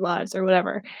 secret lives or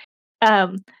whatever.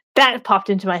 That popped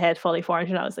into my head fully formed,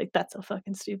 and I was like, that's so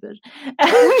fucking stupid.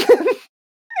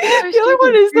 The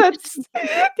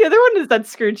other one is that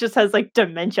Scrooge just has like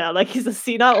dementia, like he's a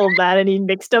senile old man and he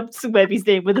mixed up Webby's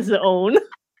name with his own.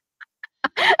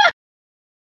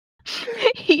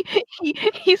 He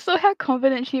saw how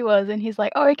confident she was and he's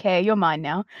like, oh, okay, you're mine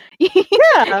now.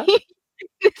 Yeah.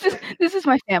 This is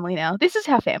my family now. This is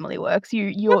how family works.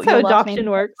 That's how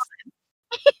adoption works.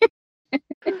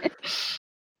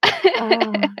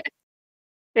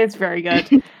 It's very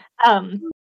good.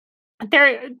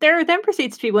 There then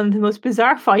proceeds to be one of the most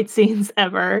bizarre fight scenes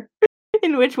ever,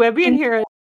 in which Webby and Hera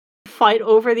fight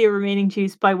over the remaining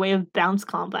juice by way of bounce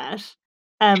combat,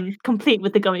 complete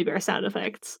with the gummy bear sound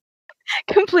effects.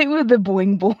 Complete with the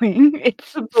boing boing.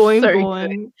 It's boing so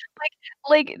boing. Good.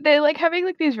 Like they're like having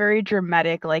like these very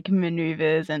dramatic like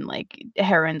maneuvers, and like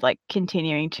Heron's like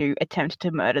continuing to attempt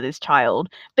to murder this child,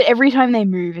 but every time they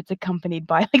move, it's accompanied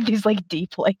by like this like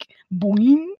deep like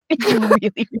boing. It's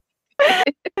really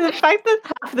the fact that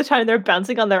half the time they're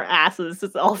bouncing on their asses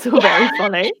is also very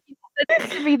funny. That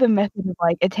to be the method of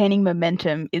like attaining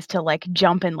momentum is to like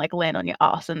jump and like land on your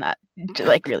ass, and that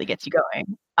like really gets you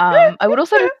going. I would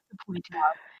also point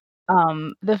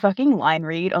out the fucking line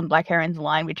read on Black Heron's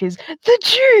line, which is the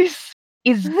juice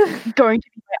is going to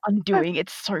be my undoing.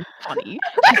 It's so funny.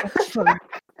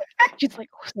 She's like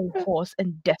so hoarse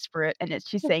and desperate, and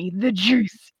she's saying the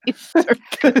juice is so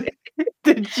good.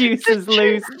 The juice is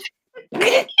loose.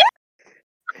 Yeah.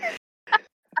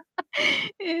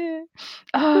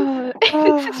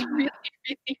 This is really,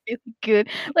 really, really good.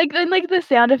 Like then, like the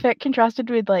sound effect contrasted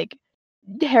with like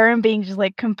Heron being just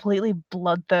like completely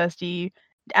bloodthirsty,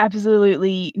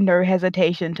 absolutely no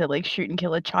hesitation to like shoot and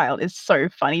kill a child is so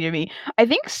funny to me. I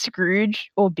think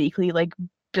Scrooge or Beakley like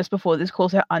just before this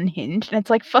calls her unhinged, and it's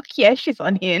like fuck yeah, she's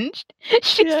unhinged.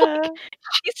 She's like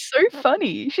she's so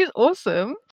funny. She's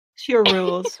awesome. She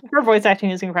rules. Her voice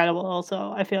acting is incredible.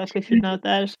 Also, I feel like we should note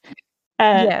that.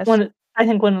 Yes. I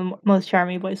think one of the most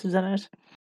charming voices in it.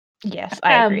 Yes,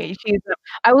 I agree. She's.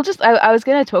 I will just. I was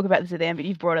going to talk about this at the end, but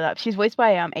you've brought it up. She's voiced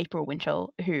by April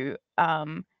Winchell, who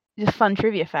is a fun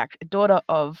trivia fact, daughter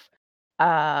of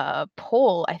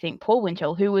Paul. I think Paul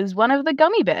Winchell, who was one of the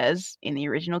Gummy Bears in the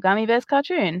original Gummy Bears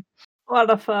cartoon. What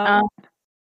the fuck?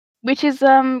 Which is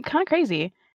kind of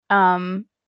crazy. And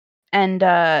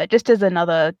just as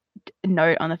another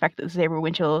note on the fact that this is April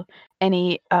Winchell,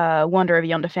 any Wander Over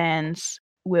Yonder fans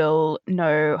will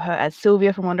know her as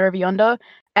Sylvia from Wander Over Yonder.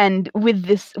 And with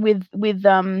this, with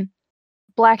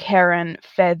Black Heron,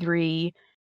 Feathery,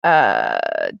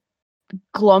 Glomgold,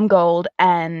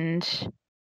 and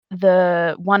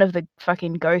the one of the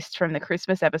fucking ghosts from the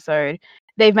Christmas episode,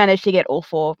 they've managed to get all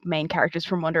 4 main characters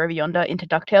from Wander Over Yonder into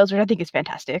DuckTales, which I think is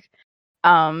fantastic.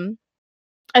 And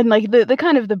like the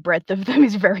kind of the breadth of them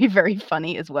is very, very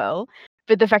funny as well.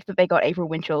 But the fact that they got April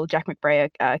Winchell, Jack McBrayer,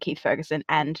 Keith Ferguson,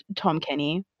 and Tom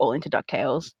Kenny all into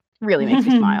DuckTales really makes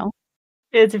me smile.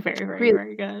 It's very, very,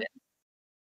 very good.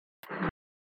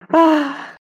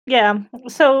 Yeah.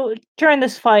 So during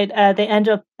this fight, they end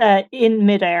up in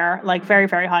midair, like very,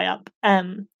 very high up.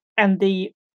 And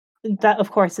that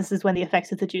of course this is when the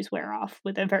effects of the juice wear off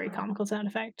with a very comical sound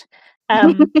effect.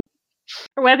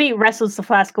 Webby wrestles the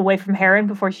flask away from Heron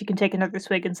before she can take another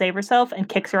swig and save herself, and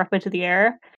kicks her up into the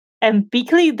air. And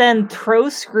Beakley then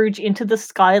throws Scrooge into the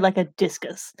sky like a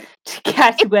discus to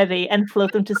catch Webby and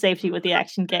float them to safety with the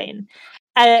action gain,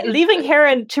 leaving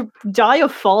Heron to die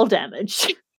of fall damage.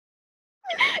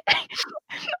 I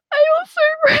also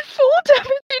wrote fall damage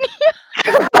in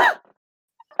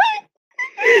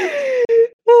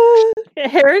here.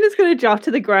 Heron is going to drop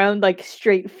to the ground like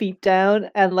straight feet down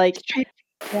and like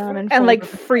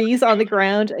freeze on the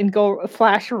ground and go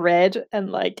flash red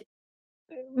and like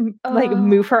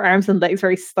move her arms and legs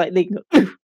very slightly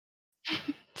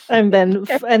and then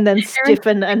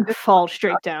stiffen and fall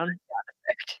straight down.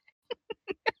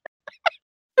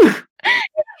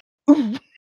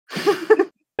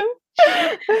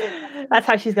 That's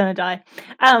how she's gonna die.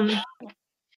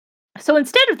 So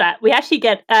instead of that, we actually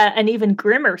get an even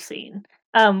grimmer scene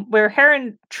where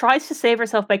Heron tries to save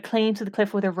herself by clinging to the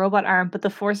cliff with her robot arm, but the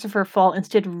force of her fall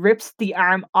instead rips the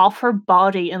arm off her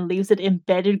body and leaves it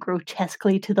embedded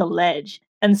grotesquely to the ledge.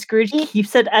 And Scrooge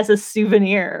keeps it as a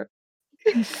souvenir.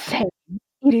 Insane.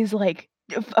 It is like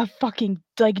a fucking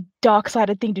like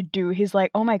dark-sided thing to do. He's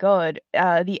like, oh my god,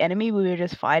 the enemy we were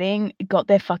just fighting got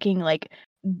their fucking like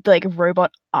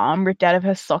robot arm ripped out of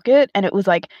her socket, and it was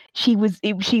like she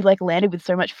like landed with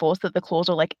so much force that the claws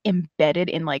were like embedded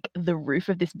in like the roof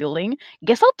of this building.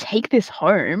 Guess I'll take this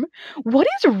home. What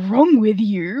is wrong with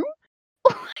you?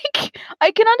 Like,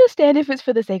 I can understand if it's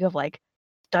for the sake of like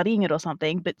studying it or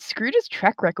something, but Scrooge's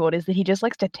track record is that he just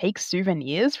likes to take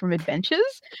souvenirs from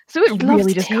adventures, so it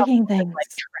really just comes up like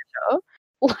treasure.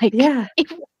 Like, yeah,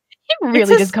 it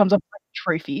really just comes up like a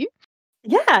trophy.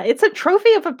 Yeah, it's a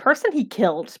trophy of a person he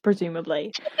killed,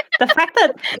 presumably. The fact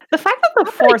that the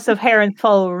force of Heron's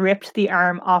fall ripped the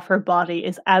arm off her body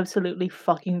is absolutely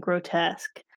fucking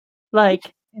grotesque.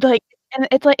 Like and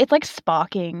it's like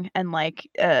sparking and like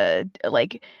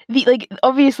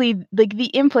obviously like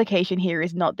the implication here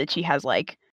is not that she has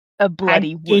like a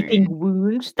bloody gaping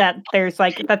wound, that there is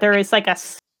like a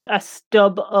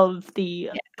stub of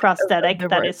the prosthetic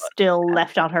that is still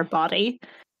left on her body.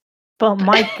 But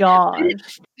my god.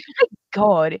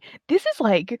 This is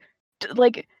like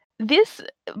this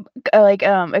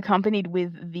accompanied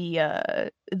with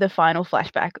the final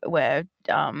flashback where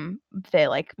they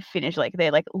like finish, like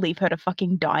they like leave her to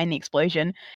fucking die in the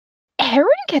explosion. Heron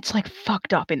gets like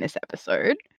fucked up in this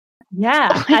episode. Yeah,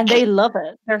 like, and they love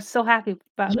it. They're so happy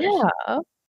about it.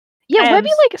 Yeah,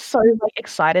 Webby like so like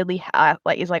excitedly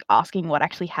like is like asking what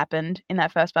actually happened in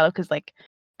that first battle, because like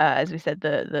as we said,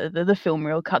 the film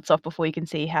reel cuts off before you can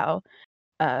see how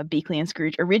Beakley and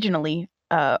Scrooge originally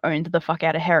owned the fuck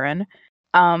out of Heron.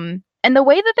 And the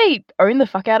way that they own the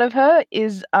fuck out of her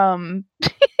is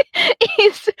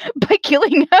is by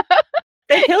killing her.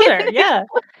 They killed her, yeah.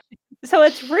 So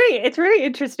it's really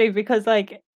interesting because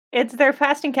like it's their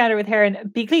fast encounter with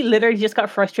Heron. Beakley literally just got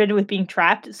frustrated with being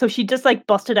trapped, so she just like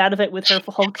busted out of it with her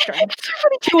Hulk strength.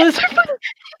 She was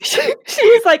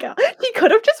like, he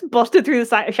could have just busted through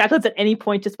the shackles at any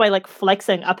point just by like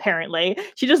flexing. Apparently,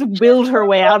 she just willed her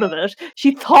way out of it.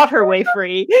 She thought her way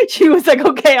free. She was like,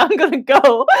 "Okay, I'm gonna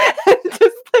go," and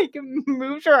just like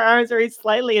moved her arms very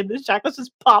slightly, and the shackles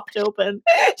just popped open.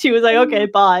 She was like, "Okay,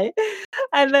 bye,"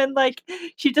 and then like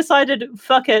she decided,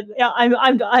 "Fuck it, yeah,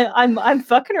 I'm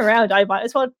fucking around. I might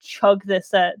as well chug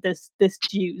this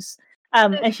juice."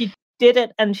 And she did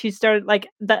it, and she started like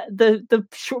the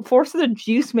force of the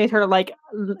juice made her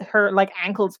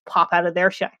ankles pop out of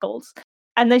their shackles,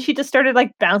 and then she just started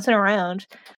like bouncing around.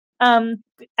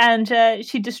 And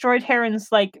she destroyed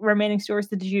Heron's like remaining stores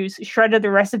of the juice, shredded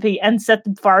the recipe, and set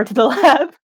the fire to the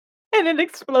lab, and it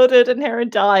exploded, and Heron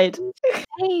died.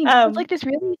 Hey,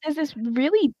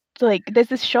 there's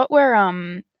this shot where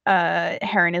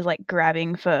Heron is like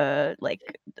grabbing for like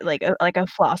a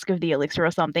flask of the elixir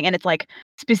or something, and it's like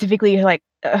specifically like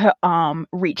her arm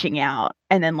reaching out,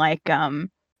 and then like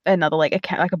another like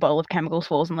a bottle of chemicals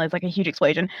falls, and there's like a huge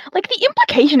explosion. Like the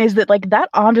implication is that like that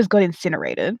arm just got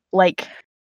incinerated. Like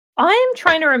I'm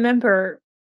trying to remember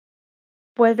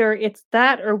whether it's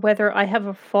that or whether I have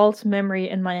a false memory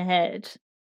in my head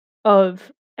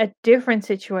of a different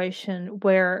situation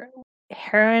where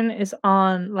Heron is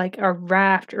on like a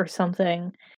raft or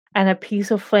something, and a piece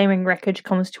of flaming wreckage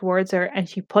comes towards her, and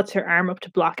she puts her arm up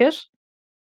to block it.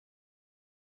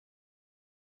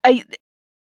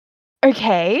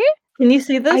 Okay. Can you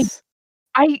see this?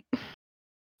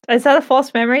 Is that a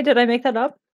false memory? Did I make that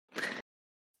up?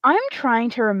 I'm trying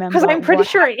to remember, because I'm pretty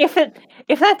sure if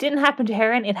that didn't happen to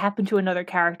Heron, it happened to another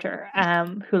character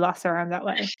who lost their arm that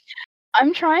way.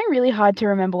 I'm trying really hard to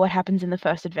remember what happens in the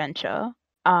first adventure.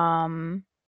 I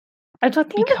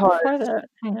don't think because before that.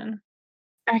 Hang on.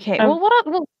 Okay. Well, what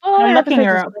I'm looking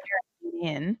her up.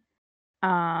 In?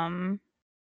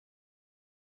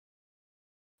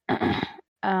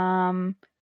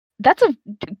 That's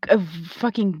a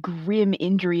fucking grim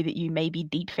injury that you may be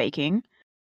deep faking.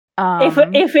 If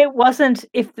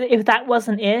that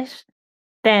wasn't it,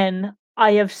 then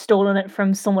I have stolen it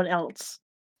from someone else.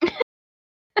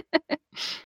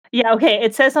 Yeah, okay.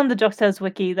 It says on the DuckTales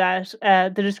wiki that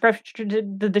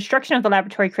the destruction of the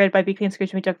laboratory created by Beakley and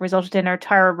Scrooge McDuck resulted in her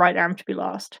entire right arm to be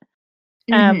lost.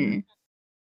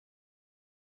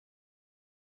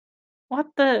 What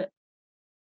the?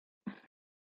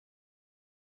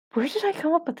 Where did I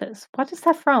come up with this? What is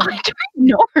that from? I don't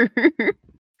know.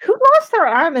 Who lost their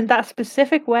arm in that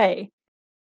specific way?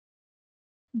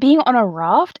 Being on a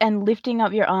raft and lifting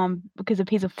up your arm because a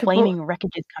piece of flaming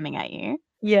wreckage is coming at you.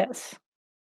 Yes.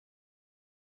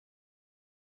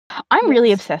 I'm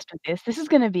really obsessed with this. This is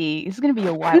gonna be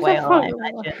a white whale, I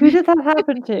imagine. Who did that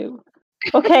happen to?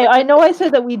 Okay, I know I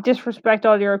said that we disrespect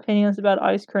all your opinions about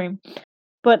ice cream,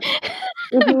 but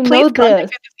if you know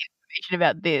this information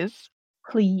about this,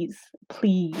 please,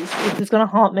 this is gonna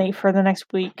haunt me for the next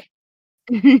week.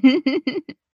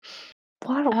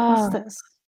 What was this?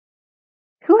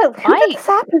 Who did this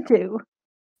happen to?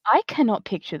 I cannot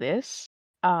picture this.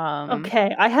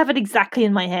 Okay, I have it exactly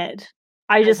in my head.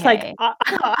 I just I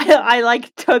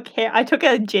took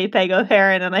a JPEG of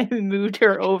Heron and I moved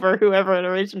her over whoever it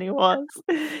originally was.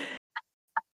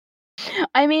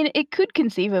 I mean, it could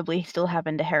conceivably still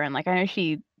happen to Heron. Like I know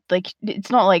she it's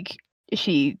not like because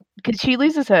she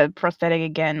loses her prosthetic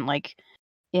again like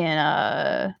in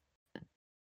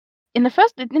the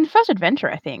first adventure,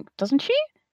 I think, doesn't she?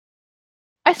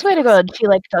 I swear to God, she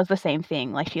like does the same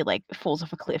thing. Like she like falls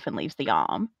off a cliff and leaves the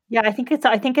arm. Yeah, I think it's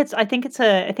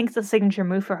a signature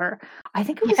move for her. I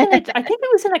think it was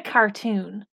in a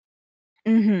cartoon.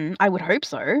 I would hope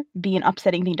so. Be an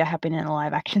upsetting thing to happen in a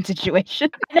live action situation.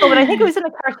 No, but I think it was in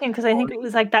a cartoon because I think it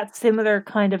was like that similar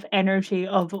kind of energy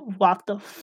of what the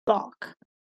fuck,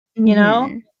 you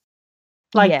know?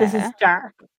 Like this is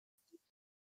dark.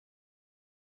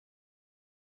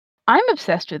 I'm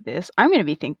obsessed with this. I'm going to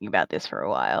be thinking about this for a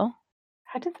while.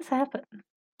 How did this happen?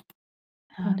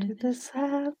 How did this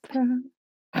happen?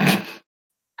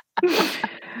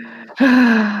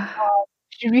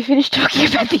 Should we finish talking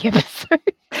about the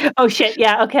episode? Oh shit!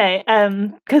 Yeah. Okay.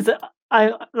 Because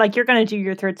you're gonna do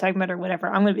your third segment or whatever.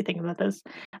 I'm gonna be thinking about this.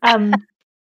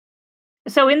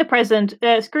 So in the present,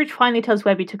 Scrooge finally tells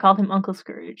Webby to call him Uncle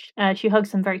Scrooge. She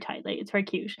hugs him very tightly. It's very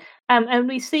cute. And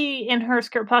we see in her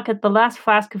skirt pocket the last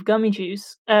flask of gummy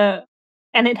juice. And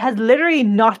it has literally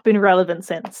not been relevant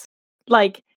since.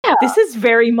 Like, this is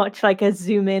very much like a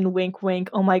zoom in, wink, wink.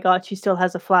 Oh my god, she still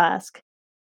has a flask.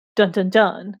 Dun dun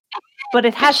dun. But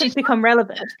it hasn't become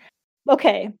relevant.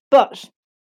 Okay, but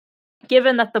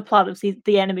given that the plot of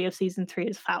the enemy of season 3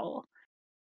 is foul,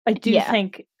 I do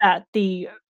think that the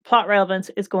plot relevance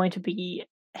is going to be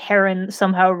Heron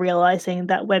somehow realizing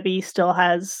that Webby still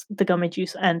has the gummy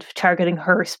juice and targeting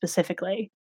her specifically.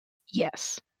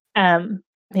 Yes.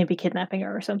 Maybe kidnapping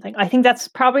her or something. I think that's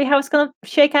probably how it's going to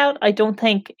shake out. I don't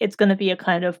think it's going to be a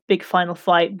kind of big final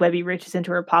fight. Webby reaches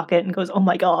into her pocket and goes, "Oh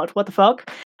my god, what the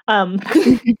fuck?"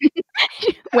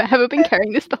 Where have I been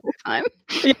carrying this the whole time?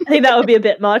 Yeah, I think that would be a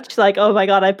bit much. Like, oh my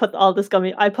god, I put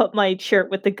my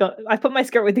skirt with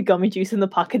the gummy juice in the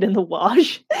pocket in the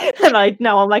wash, and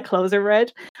now all my clothes are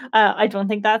red. I don't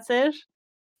think that's it.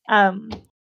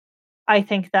 I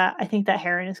think that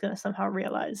Heron is going to somehow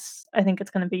realize. I think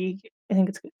that's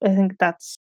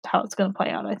how it's going to play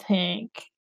out. I think.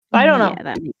 But I don't know.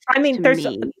 That makes I mean, sense to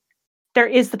me. there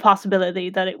is the possibility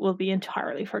that it will be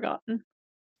entirely forgotten.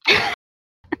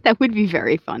 That would be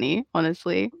very funny,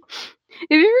 honestly. It'd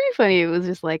be very funny if it was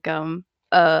just like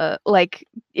like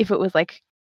if it was like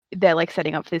they're like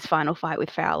setting up this final fight with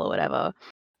Fowl or whatever.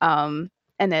 And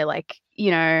they're like,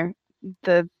 the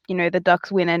Ducks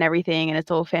win and everything and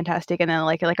it's all fantastic, and then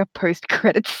like a post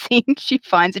credit scene she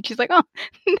finds it, she's like, oh,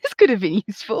 this could have been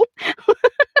useful.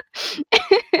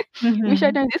 Wish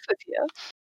I'd known this was here.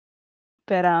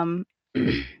 But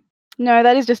no,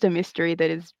 that is just a mystery that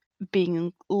is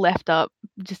being left up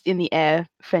just in the air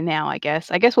for now, I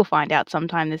guess. I guess we'll find out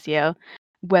sometime this year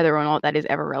whether or not that is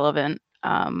ever relevant,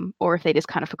 or if they just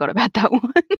kind of forgot about that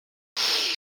one.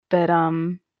 But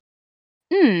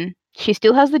she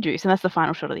still has the juice, and that's the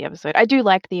final shot of the episode. I do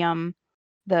like the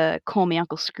Call Me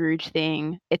Uncle Scrooge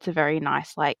thing. It's a very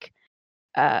nice, like,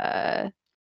 kind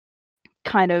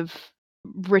of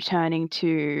returning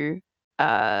to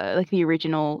like the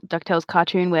original DuckTales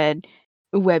cartoon where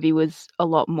Webby was a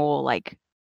lot more like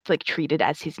treated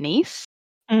as his niece.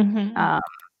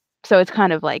 So it's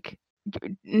kind of like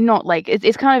not like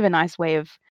it's kind of a nice way of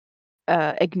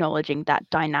acknowledging that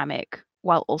dynamic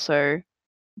while also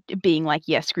being like,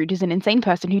 yes, Scrooge is an insane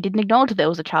person who didn't acknowledge there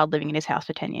was a child living in his house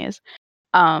for 10 years.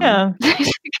 And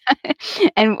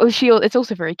it's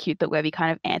also very cute that Webby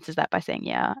kind of answers that by saying,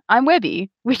 yeah, I'm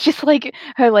Webby, which is like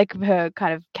her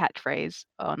kind of catchphrase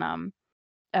on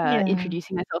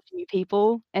introducing herself to new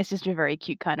people. It's just a very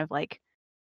cute kind of like,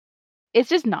 it's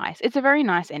just nice. It's a very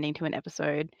nice ending to an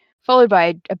episode, followed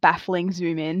by a baffling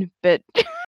zoom in, but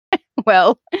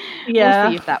well,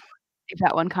 we'll see if that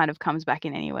one kind of comes back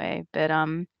in anyway. But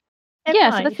so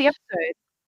that's the episode.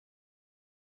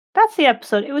 That's the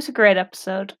episode. It was a great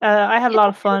episode. I had a lot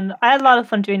of fun. I had a lot of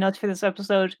fun doing notes for this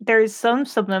episode. There is some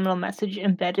subliminal message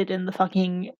embedded in the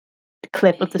fucking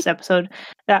clip of this episode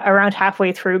that around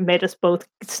halfway through made us both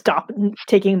stop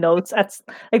taking notes.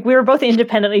 Like, we were both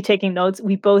independently taking notes.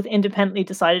 We both independently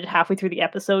decided halfway through the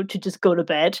episode to just go to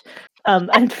bed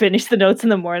and finish the notes in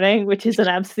the morning, which is an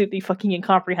absolutely fucking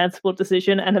incomprehensible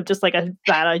decision and of just like a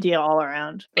bad idea all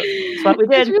around. But it's what we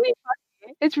did.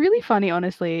 It's really funny,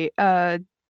 honestly. Like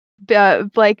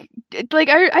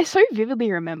I so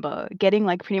vividly remember getting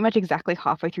like pretty much exactly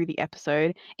halfway through the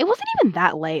episode. It wasn't even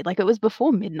that late, like it was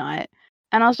before midnight,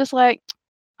 and I was just like,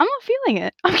 I'm not feeling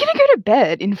it. I'm gonna go to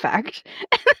bed, in fact.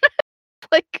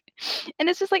 Like, and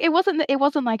it's just like it wasn't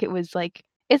like it was like,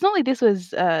 it's not like this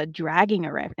was dragging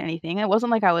around anything. It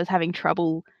wasn't like I was having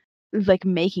trouble like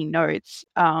making notes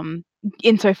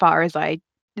insofar as I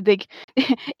like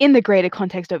in the greater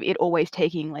context of it always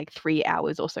taking like 3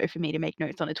 hours or so for me to make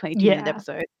notes on a 22-minute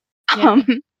episode.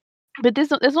 But it's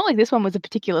not like this one was a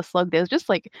particular slug. There was just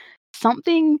like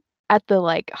something at the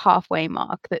like halfway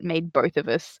mark that made both of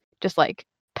us just like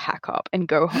pack up and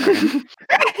go home.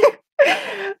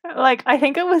 Like, I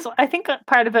think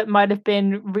part of it might have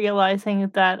been realizing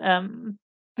that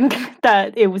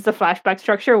that it was the flashback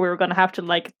structure. We were going to have to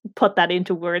like put that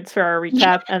into words for our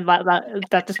recap, and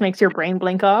that just makes your brain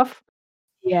blink off.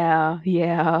 Yeah.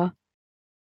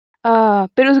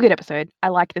 But it was a good episode. I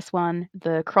like this one.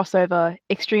 The crossover,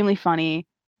 extremely funny,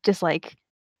 just like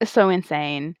so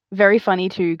insane. Very funny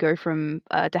to go from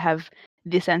to have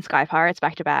this and Sky Pirates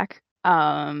back to back.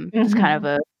 It's kind of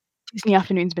a Disney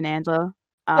Afternoons bonanza.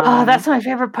 That's my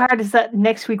favorite part, is that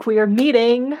next week we are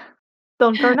meeting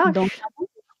Don't Garnush.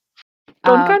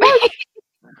 Don't Garnush.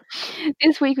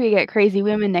 This week we get crazy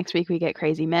women. Next week we get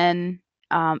crazy men.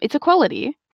 It's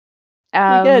equality. We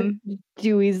get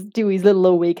Dewey's little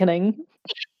awakening.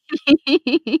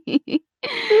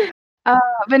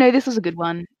 But no, this was a good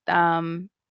one.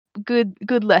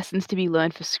 Good lessons to be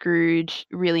learned for Scrooge.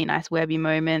 Really nice Webby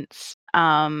moments.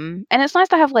 And it's nice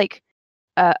to have like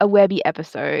a Webby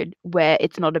episode where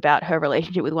it's not about her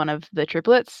relationship with one of the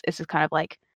triplets. It's just kind of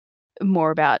like more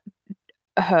about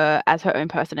her as her own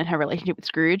person and her relationship with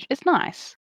Scrooge. It's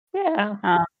nice.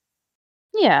 Yeah.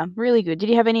 Yeah, really good. Did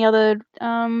you have any other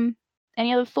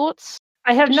thoughts?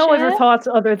 I have to no other share? thoughts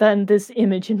other than this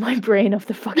image in my brain of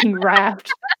the fucking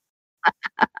raft.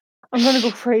 I'm gonna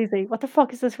go crazy. What the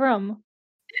fuck is this from?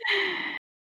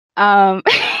 We're gonna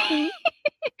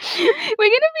be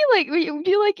like,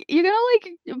 you're gonna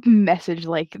like message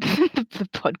like the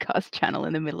podcast channel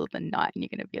in the middle of the night, and you're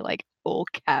gonna be like all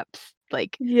caps,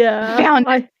 like Yeah, found.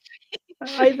 I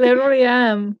literally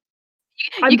am.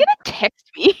 You're gonna text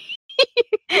me.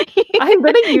 I'm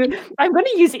gonna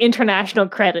use international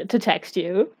credit to text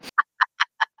you.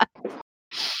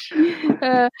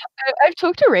 I've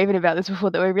talked to Raven about this before,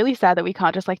 that we're really sad that we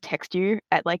can't just like text you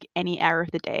at like any hour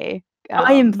of the day.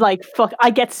 I am like fuck. I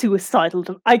get suicidal.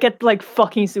 I get like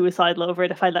fucking suicidal over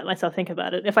it if I let myself think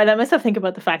about it. If I let myself think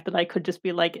about the fact that I could just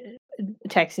be like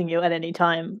texting you at any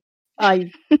time, I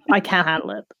can't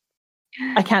handle it.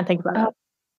 I can't think about it.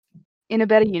 In a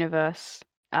better universe,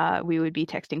 we would be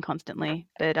texting constantly,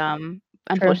 but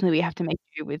unfortunately, we have to make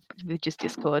do with just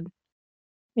Discord.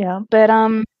 Yeah. But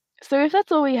so if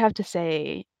that's all we have to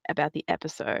say about the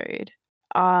episode,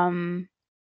 I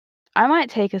might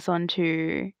take us on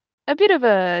to a bit of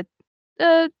a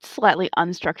slightly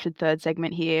unstructured third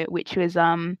segment here, which was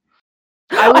I know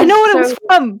what it was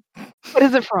from. What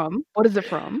is it from? What is it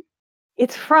from?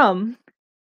 It's from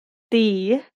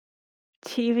the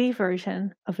TV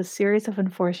version of a series of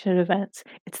unfortunate events.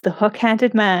 It's the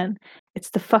hook-handed man.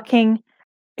 It's the fucking.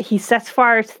 He sets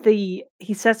fire to the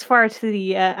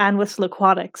Ann Whistle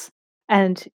Aquatics,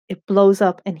 and it blows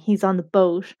up, and he's on the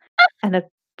boat, and a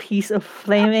piece of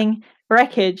flaming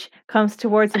wreckage comes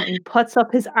towards him, and he puts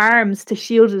up his arms to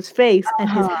shield his face, and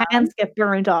his hands get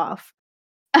burned off,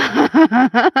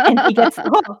 and he gets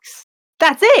the hooks.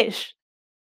 That's it.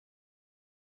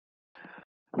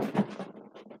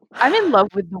 I'm in love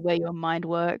with the way your mind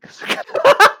works.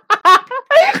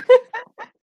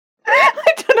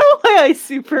 I don't know why I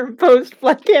superimposed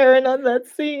Black Aaron on that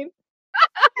scene.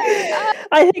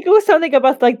 I think it was something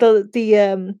about like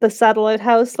the satellite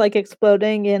house like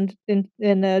exploding in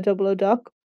Double O Duck.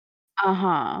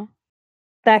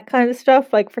 That kind of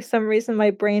stuff. Like for some reason,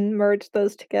 my brain merged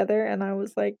those together, and I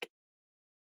was like,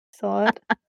 saw it.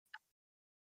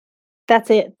 That's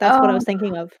it. That's what I was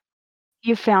thinking of.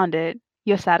 You found it.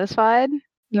 You're satisfied.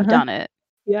 You've done it.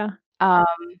 Yeah.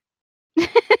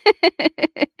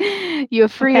 You're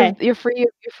free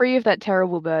Okay. of that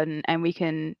terrible burden, and we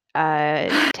can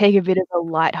take a bit of a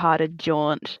lighthearted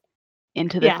jaunt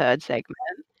into the third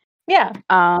segment. Yeah.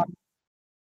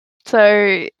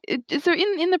 So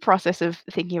in the process of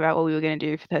thinking about what we were going to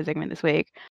do for third segment this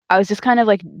week, I was just kind of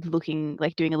like doing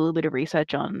a little bit of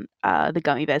research on the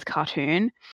Gummy Bears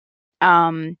cartoon.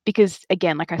 Because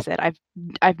again, like I said,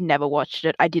 I've never watched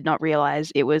it. I did not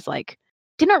realize it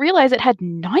had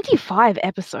 95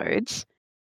 episodes.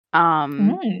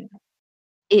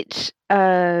 It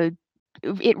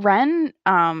ran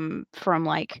from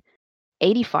like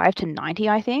 85 to 90,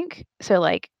 I think. So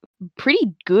like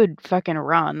pretty good fucking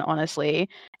run, honestly.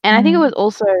 And I think it was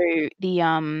also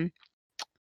the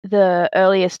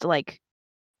earliest like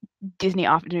Disney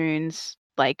Afternoons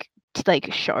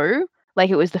show. Like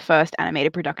it was the first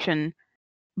animated production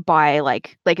by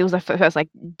like it was the first like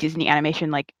Disney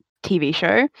animation like TV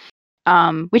show.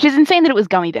 Which is insane that it was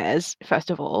Gummy Bears,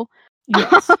 first of all.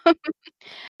 Yes.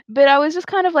 But I was just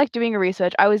kind of like doing a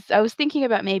research. I was thinking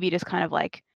about maybe just kind of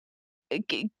like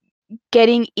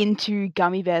getting into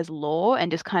Gummy Bears lore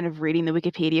and just kind of reading the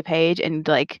Wikipedia page and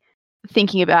like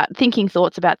thinking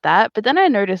thoughts about that. But then I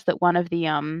noticed that one of the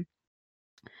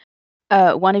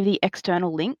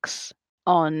external links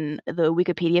on the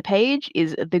Wikipedia page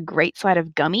is the Great Side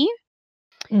of Gummy,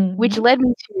 which led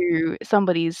me to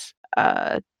somebody's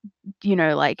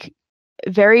like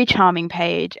very charming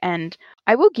page, and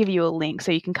I will give you a link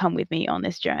so you can come with me on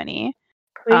this journey.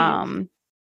 Please.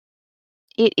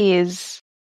 It is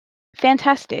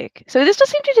fantastic. So this does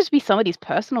seem to just be somebody's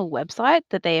personal website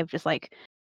that they have just like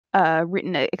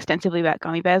written extensively about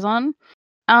Gummy Bears on.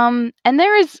 And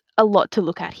there is a lot to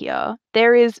look at here.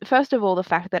 There is, first of all, the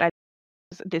fact that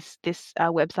this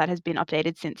website has been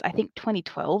updated since I think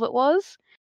 2012 it was,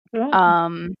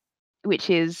 which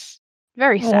is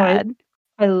very sad.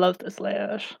 I love this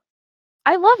layout.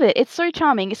 I love it. It's so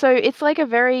charming. So it's like a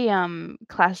very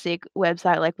classic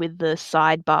website, like with the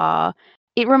sidebar.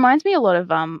 It reminds me a lot of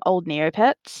old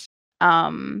Neopets.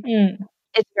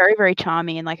 It's very, very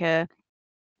charming in like a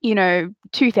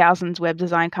 2000s web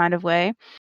design kind of way.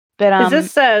 But is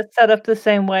this set up the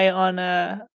same way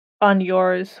on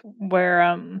yours,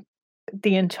 where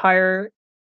the entire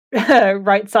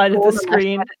right side of the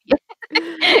screen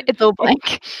it's all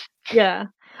blank? Yeah.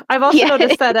 I've also Yeah.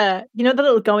 noticed that you know the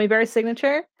little gummy bear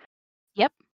signature?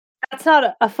 Yep. That's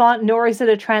not a font, nor is it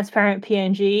a transparent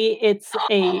PNG. It's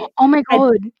Oh my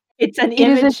god. it's an It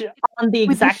is image on the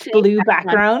with the exact same blue background.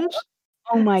 background.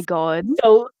 Oh my god.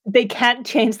 So they can't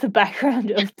change the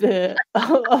background of the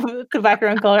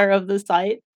background color of the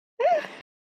site.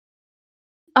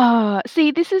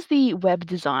 See, this is the web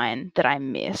design that I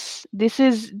miss. This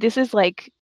is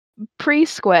like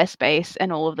pre-Squarespace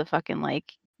and all of the fucking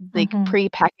like Mhm.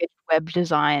 pre-packaged web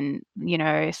design,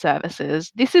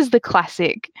 services. This is the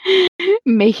classic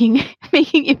making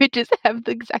images have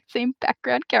the exact same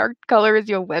background color as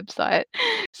your website,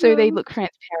 so they look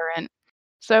transparent.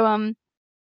 So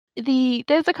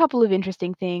there's a couple of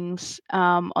interesting things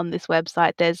on this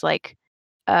website. There's like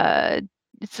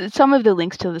some of the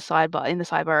links to the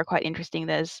sidebar are quite interesting.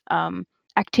 There's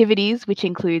activities, which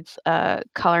includes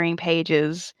coloring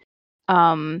pages,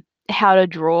 how to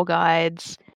draw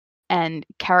guides, and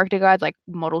character guides like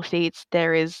model sheets.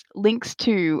 There is links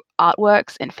to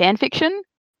artworks and fan fiction,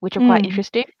 which are quite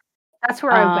interesting. That's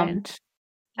where I went.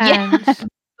 Yeah, And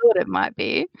thought it might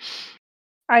be.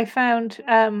 I found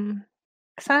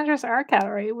Cassandra's art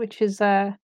gallery, which is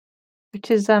it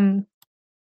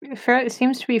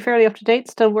seems to be fairly up to date,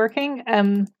 still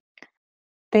working.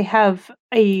 They have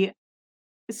a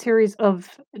series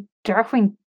of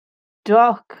Darkwing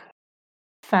Duck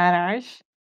fan art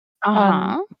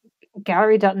on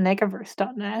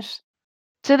gallery.negaverse.net.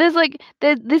 So there's like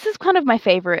this is kind of my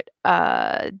favorite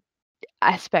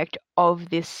aspect of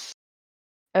this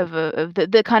of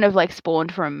the kind of like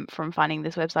spawned from finding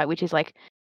this website, which is like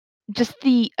just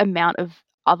the amount of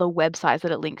other websites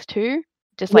that it links to,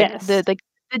 just like Yes.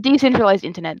 the decentralized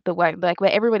internet, the way like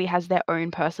where everybody has their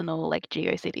own personal like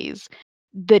GeoCities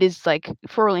that is like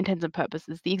for all intents and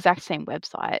purposes the exact same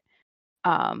website,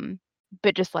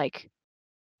 but just like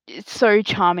it's so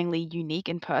charmingly unique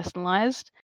and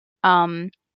personalized.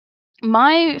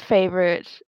 My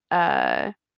favorite,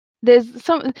 there's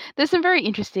some very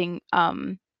interesting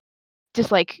just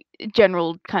like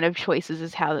general kind of choices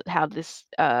as how this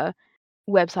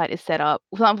website is set up.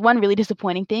 One really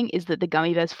disappointing thing is that the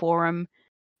Gummy Bears forum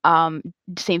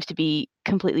seems to be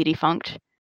completely defunct,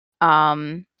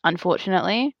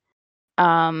 unfortunately,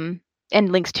 and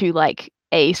links to like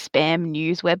a spam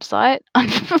news website,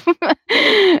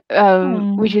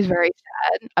 which is very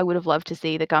sad. I would have loved to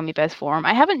see the Gummy Bears forum.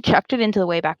 I haven't chucked it into the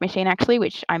Wayback Machine actually,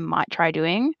 which I might try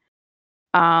doing.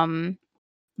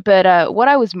 But what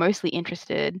I was mostly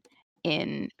interested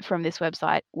in from this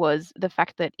website was the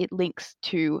fact that it links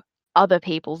to other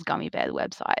people's Gummy Bear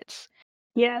websites.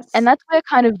 Yes. And that's where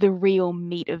kind of the real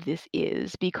meat of this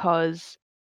is, because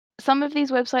some of these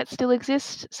websites still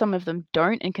exist, some of them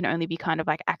don't, and can only be kind of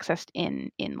like accessed in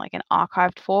like an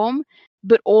archived form.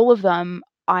 But all of them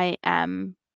I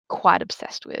am quite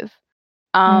obsessed with.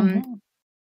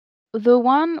 The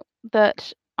one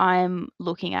that I'm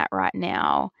looking at right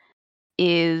now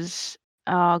is,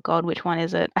 oh god, which one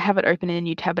is it? I have it open in a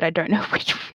new tab, but I don't know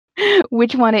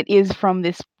which one it is from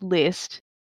this list.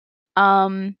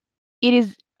 It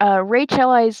is Rachel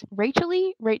I's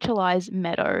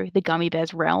Meadow, the Gummy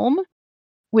Bears Realm,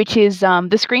 which is the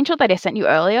screenshot that I sent you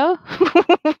earlier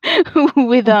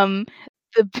with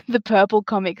the purple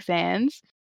Comic Sans.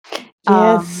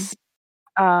 Yes.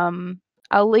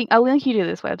 I'll link you to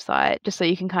this website just so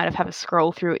you can kind of have a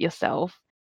scroll through it yourself.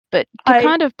 But to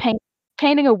kind of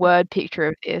painting a word picture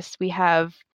of this, we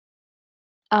have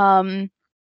the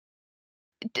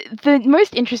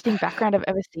most interesting background I've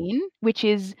ever seen, which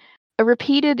is a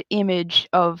repeated image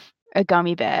of a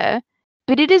gummy bear,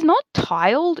 but it is not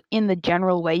tiled in the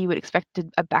general way you would expect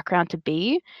a background to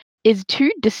be. Is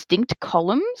two distinct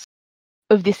columns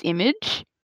of this image.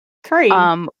 3.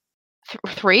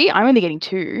 3? I'm only getting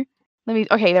 2.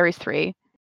 Okay, there is 3.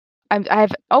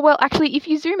 Actually, if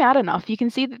you zoom out enough, you can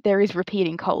see that there is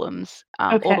repeating columns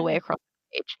all the way across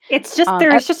the page. It's just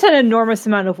there's just an enormous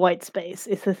amount of white space.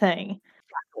 Is the thing.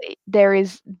 Exactly. There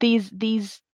is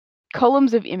these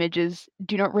columns of images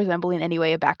do not resemble in any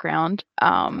way a background.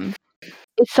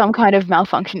 It's some kind of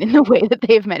malfunction in the way that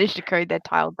they have managed to code their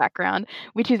tiled background,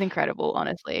 which is incredible,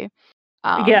 honestly.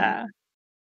 Yeah.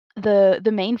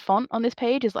 The main font on this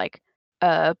page is like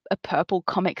a purple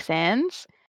Comic Sans.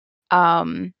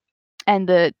 And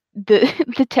the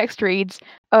text reads,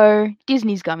 "Oh,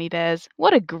 Disney's Gummy Bears,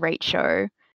 what a great show."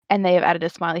 And they have added a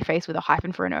smiley face with a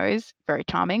hyphen for a nose. Very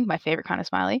charming, my favorite kind of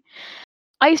smiley.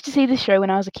 I used to see this show when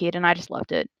I was a kid and I just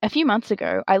loved it. A few months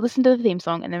ago, I listened to the theme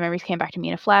song and the memories came back to me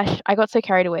in a flash. I got so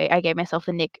carried away, I gave myself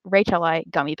the nick Rachel I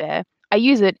Gummy Bear. I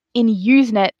use it in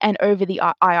Usenet and over the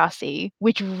IRC,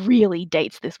 which really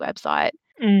dates this website.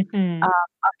 Mhm.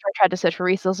 After I tried to search for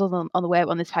resources on the web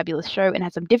on this fabulous show and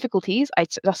had some difficulties, I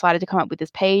decided to come up with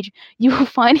this page. You will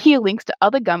find here links to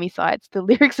other Gummy sites, the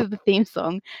lyrics of the theme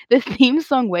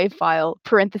song wave file,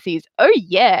 parentheses, oh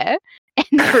yeah,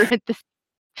 and parentheses,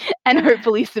 and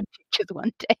hopefully some pictures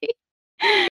one day.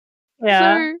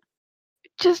 Yeah. So,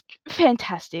 just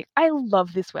fantastic. I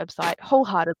love this website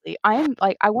wholeheartedly. I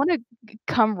want to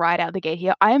come right out the gate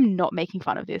here. I am not making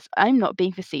fun of this. I'm not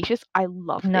being facetious. I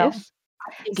love No. this.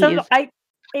 I think it So is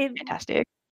it fantastic.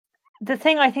 the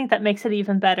thing I think that makes it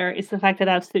even better is the fact that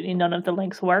absolutely none of the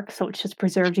links work, so it's just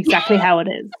preserved exactly how it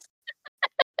is.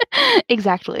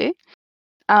 Exactly.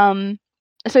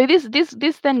 So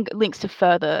this then links to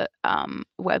further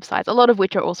websites, a lot of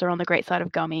which are also on the great side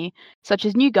of Gummy, such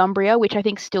as New Gumbria, which I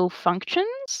think still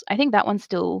functions. I think that one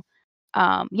still,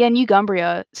 New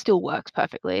Gumbria still works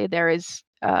perfectly. There is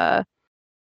quite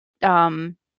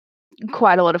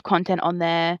a lot of content on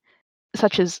there,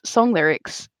 such as song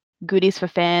lyrics, goodies for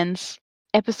fans,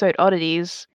 episode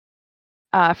oddities,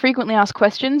 frequently asked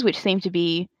questions, which seem to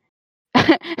be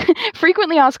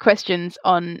frequently asked questions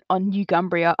on New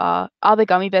Gumbria are the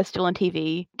Gummy Bears still on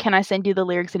TV? Can I send you the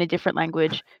lyrics in a different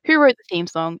language? Who wrote the theme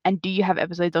song? And do you have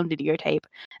episodes on videotape?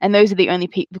 And those are the only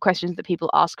the questions that people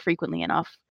ask frequently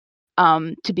enough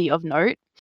to be of note.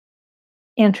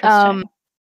 Interesting.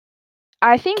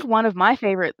 I think one of my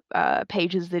favorite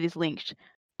pages that is linked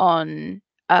on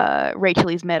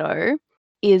Rachel's Meadow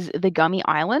is the Gummy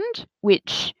Island,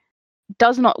 which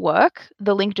does not work.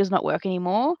 The link does not work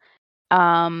anymore.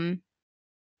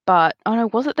 But oh no,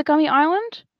 was it the Gummy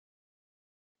Island?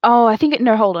 Oh, I think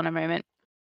no, hold on a moment.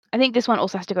 I think this one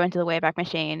also has to go into the Wayback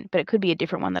Machine, but it could be a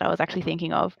different one that I was actually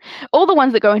thinking of. All the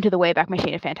ones that go into the Wayback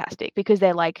Machine are fantastic because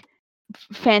they're like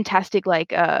fantastic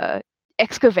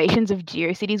excavations of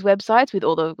GeoCities websites with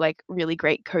all the like really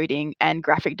great coding and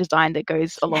graphic design that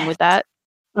goes along with that.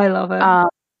 I love it.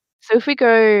 So if we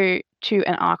go to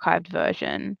an archived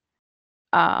version,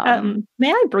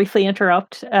 may I briefly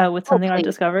interrupt with something I've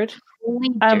discovered?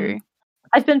 Please do.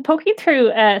 I've been poking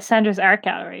through Sandra's art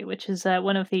gallery, which is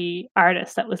one of the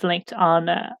artists that was linked on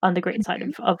the great side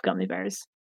of Gummy Bears,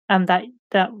 that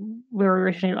we were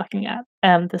originally looking at,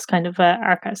 this kind of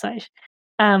archive site.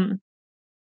 And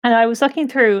I was looking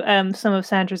through some of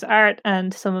Sandra's art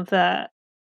and some of the.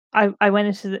 I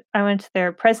went to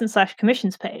their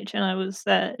present/commissions page, and I was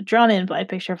drawn in by a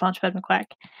picture of Launchpad McQuack,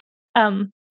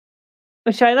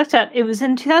 which I looked at. It was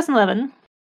in 2011.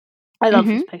 I love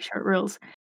this picture; it rules.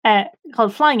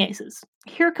 Called Flying Aces.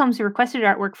 Here comes the requested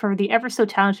artwork for the ever so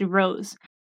talented Rose.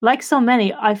 Like so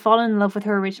many, I've fallen in love with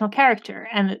her original character,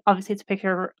 and obviously it's a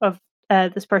picture of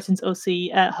this person's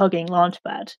OC hugging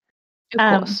Launchpad.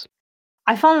 Of course.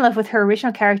 I fall in love with her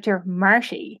original character,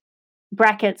 Marty,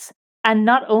 brackets, and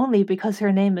not only because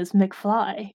her name is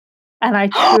McFly. And I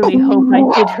truly hope I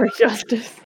did her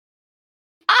justice.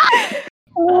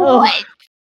 What?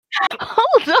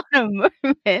 Hold on a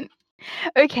moment.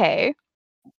 Okay.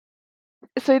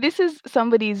 So this is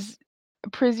somebody's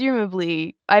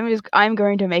presumably I'm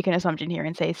going to make an assumption here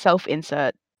and say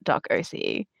self-insert .oc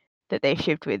that they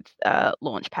shipped with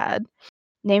Launchpad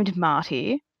named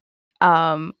Marty.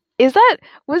 I'm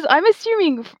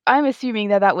assuming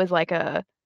that was like a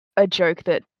joke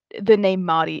that the name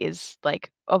Marty is like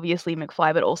obviously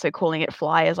McFly, but also calling it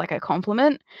Fly as like a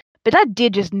compliment. But that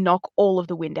did just knock all of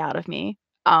the wind out of me.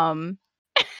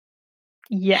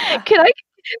 Yeah. Can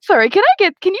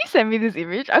you send me this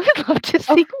image? I would love to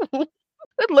see.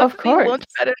 I'd love to see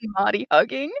Launchpad and Marty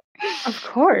hugging. Of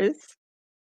course.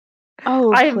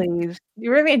 Oh, please.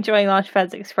 You're really enjoying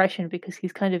Launchpad's expression because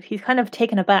he's kind of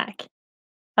taken aback.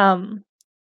 Oh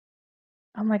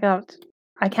my god.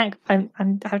 I can't I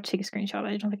have to take a screenshot.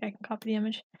 I don't think I can copy the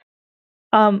image.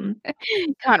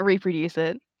 Can't reproduce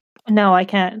it. No, I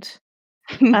can't.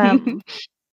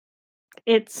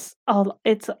 It's a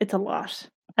lot.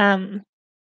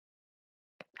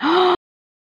 Oh,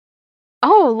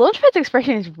 Launchpad's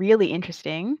expression is really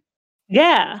interesting.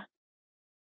 Yeah.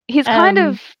 He's kind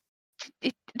of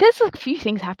there's a few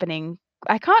things happening.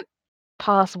 I can't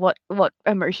pass what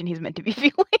emotion he's meant to be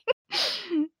feeling.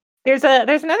 There's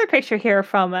another picture here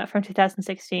from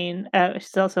 2016, which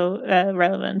is also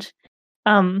relevant.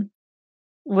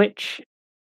 Which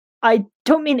I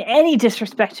don't mean any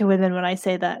disrespect to women when I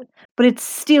say that, but it's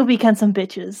still become some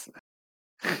bitches.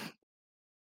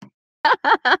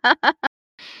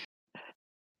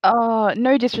 Oh,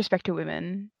 no disrespect to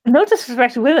women. No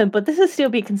disrespect to women, but this is still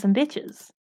becoming some bitches.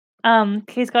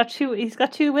 He's got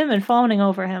two women fawning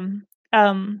over him.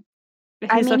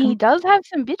 He does have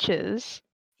some bitches.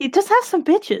 He does have some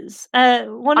bitches.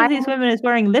 One of these women is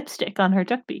wearing lipstick on her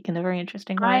duck beak in a very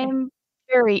interesting way. I'm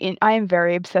I am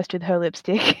very obsessed with her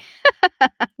lipstick.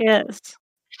 Yes.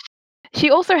 She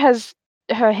also has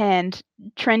her hand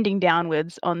trending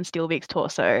downwards on Steelbeak's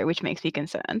torso, which makes me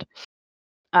concerned.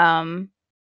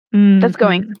 That's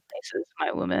going places,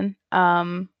 my woman.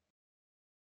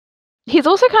 He's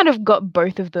also kind of got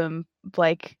both of them,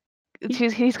 like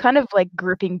he's kind of like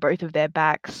gripping both of their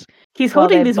backs. He's while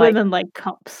holding they're, these like- women like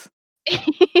cups.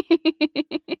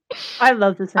 I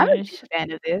love this I'm a image. big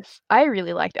fan of this. I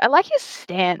really liked it. I like his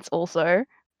stance also.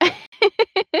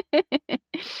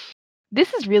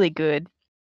 This is really good.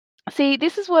 See,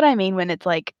 this is what I mean when it's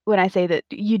like when I say that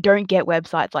you don't get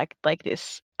websites like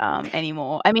this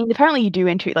anymore. I mean, apparently you do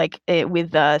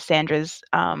with Sandra's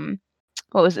what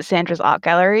was it, Sandra's art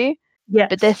gallery? Yes.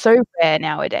 But they're so rare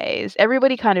nowadays.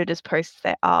 Everybody kind of just posts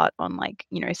their art on like,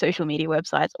 social media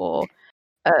websites or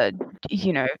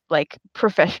like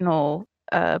professional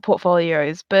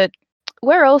portfolios. But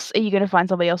where else are you going to find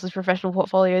somebody else's professional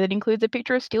portfolio that includes a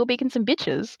picture of Steelbeak and some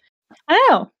bitches? I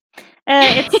know.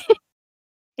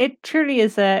 It truly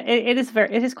is. It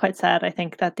is quite sad. I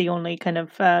think that the only kind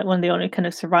of one of the only kind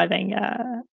of surviving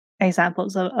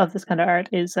examples of this kind of art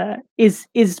is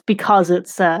because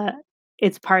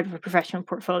it's part of a professional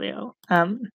portfolio.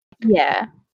 Yeah.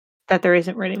 That there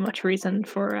isn't really much reason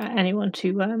for anyone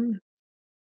to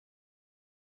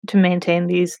maintain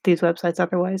these websites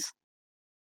otherwise.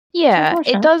 Yeah,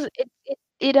 it does.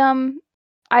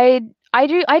 I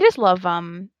just love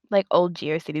like old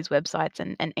GeoCities websites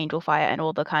and Angelfire and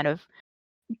all the kind of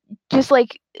just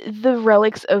like the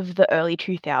relics of the early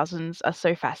 2000s are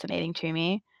so fascinating to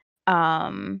me.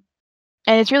 And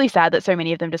it's really sad that so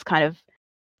many of them just kind of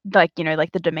like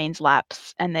the domains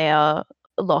lapse and they are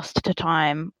lost to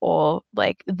time or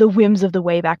like the whims of the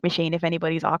Wayback Machine if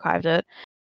anybody's archived it.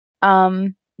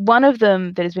 One of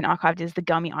them that has been archived is the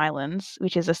Gummy Islands,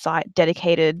 which is a site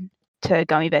dedicated to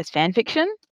Gummy Bears fan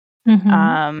fiction.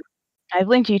 I've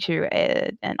linked you to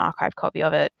an archived copy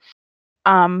of it.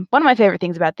 One of my favorite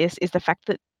things about this is the fact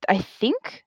that I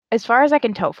think, as far as I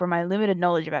can tell from my limited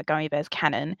knowledge about Gummy Bears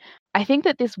canon, I think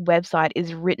that this website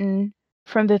is written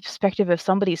from the perspective of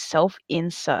somebody's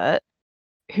self-insert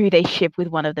who they ship with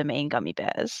one of the main Gummy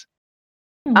Bears.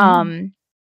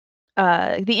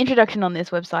 The introduction on this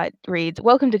website reads,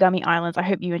 "Welcome to Gummy Islands. I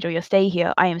hope you enjoy your stay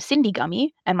here. I am Cindy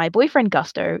Gummy, and my boyfriend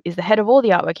Gusto is the head of all the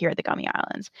artwork here at the Gummy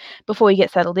Islands. Before you get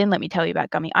settled in, let me tell you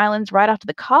about Gummy Islands. Right after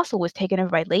the castle was taken over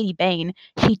by Lady Bane,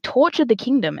 she tortured the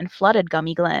kingdom and flooded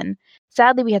Gummy Glen.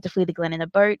 Sadly, we had to flee the Glen in a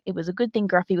boat. It was a good thing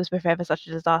Gruffy was prepared for such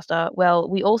a disaster. Well,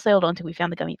 we all sailed on till we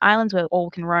found the Gummy Islands where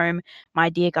all can roam. My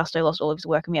dear Gusto lost all of his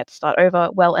work and we had to start over.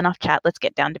 Well, enough chat. Let's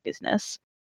get down to business."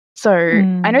 So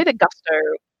I know that Gusto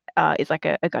is like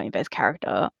a Gummy Bears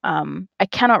character. I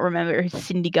cannot remember if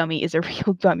Cindy Gummy is a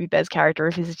real Gummy Bears character, or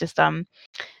if this is just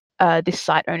this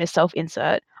site owner's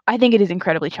self-insert. I think it is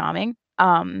incredibly charming.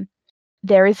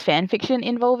 There is fan fiction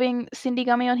involving Cindy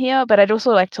Gummy on here, but I'd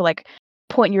also like to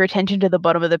point your attention to the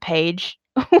bottom of the page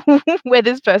where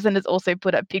this person has also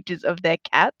put up pictures of their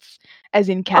cats, as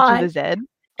in cats with a Z.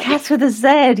 Cats with a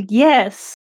Z,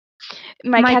 yes.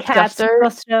 My cat's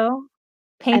Gusto,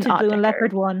 painted blue and Deco.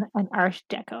 leopard one, and Art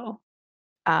Deco.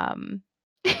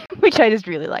 Which I just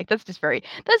really like. That's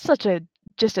such a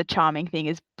charming thing,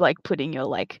 is like putting your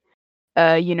your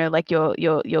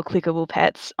clickable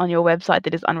pets on your website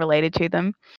that is unrelated to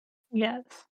them. Yes.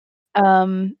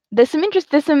 There's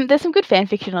some good fan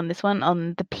fiction on this one,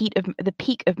 on the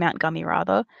peak of Mount Gummy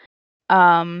rather.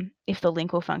 If the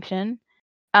link will function.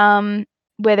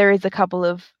 Where there is a couple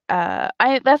of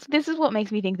this is what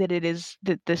makes me think that it is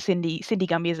the Cindy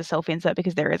Gummy is a self-insert,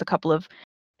 because there is a couple of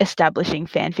establishing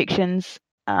fan fictions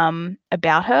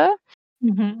about her.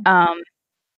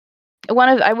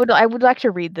 I would like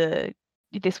to read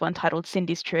this one titled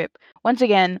Cindy's Trip. Once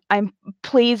again,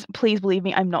 please believe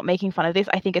me, I'm not making fun of this.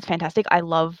 I think it's fantastic. I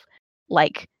love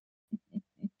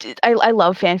I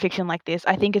love fan fiction like this.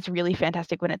 I think it's really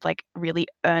fantastic when it's like really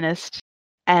earnest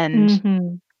and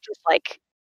just like,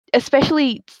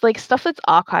 especially like stuff that's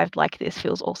archived like this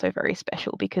feels also very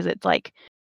special, because it's like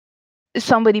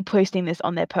somebody posting this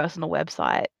on their personal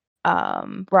website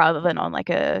rather than on like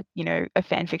a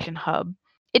fan fiction hub.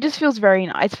 It just feels very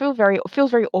nice. Feels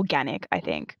very organic, I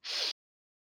think.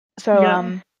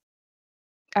 So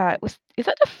is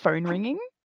that the phone ringing?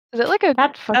 Is it like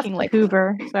that's fucking like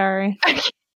Hoover? Sorry. I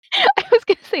was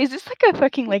gonna say, is this like a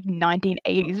fucking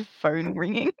 1980s phone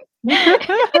ringing?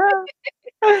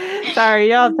 Sorry,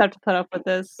 y'all have to put up with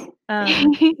this.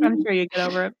 I'm sure you get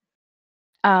over it.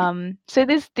 So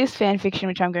this fan fiction,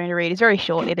 which I'm going to read, is very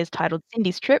short. It is titled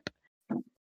Cindy's Trip.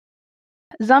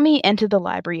 Zummy entered the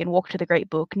library and walked to the great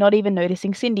book, not even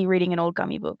noticing Cindy reading an old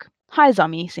gummy book. "Hi,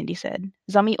 Zummy," Cindy said.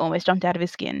 Zummy almost jumped out of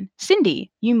his skin.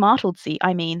 "Cindy, you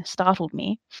startled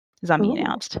me," Zummy Ooh.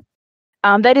 announced.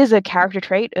 That is a character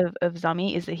trait of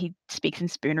Zummy, is that he speaks in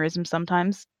spoonerism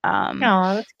sometimes.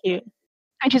 Oh, that's cute.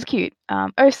 Which is cute.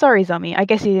 "Oh, sorry, Zummy. I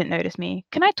guess you didn't notice me.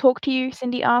 Can I talk to you?"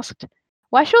 Cindy asked.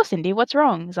 "Why, sure, Cindy. What's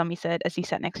wrong?" Zummy said as he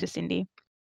sat next to Cindy.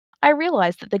 "I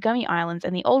realized that the Gummy Islands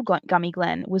and the old Gummy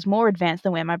Glen was more advanced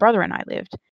than where my brother and I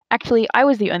lived. Actually, I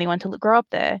was the only one to grow up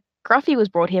there. Gruffy was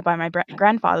brought here by my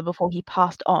grandfather before he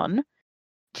passed on.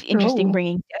 Interesting, Oh.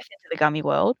 bringing death into the Gummy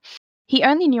world. He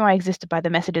only knew I existed by the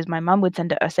messages my mum would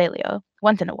send to Ursalia,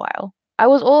 once in a while. I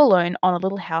was all alone on a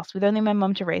little house with only my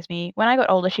mum to raise me. When I got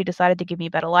older, she decided to give me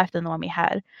a better life than the one we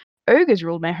had. Ogres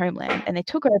ruled my homeland, and they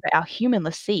took over our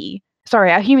humanless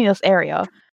area,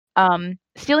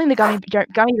 stealing the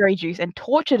gummy berry juice and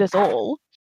tortured us all.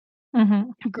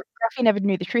 Mm-hmm. Gruffy never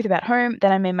knew the truth about home.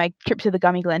 Then I made my trip to the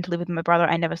Gummy Glen to live with my brother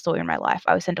I never saw in my life.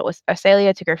 I was sent to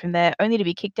Ursalia to go from there, only to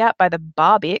be kicked out by the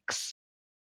Barbics,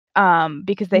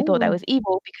 because they thought that Ooh. was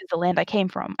evil because the land I came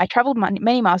from. I travelled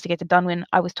many miles to get to Dunwin.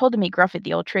 I was told to meet Gruff at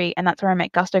the old tree, and that's where I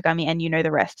met Gusto Gummy, and you know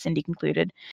the rest," Cindy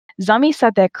concluded. Zummy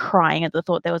sat there crying at the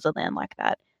thought there was a land like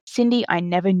that. "Cindy, I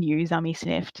never knew," Zummy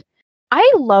sniffed.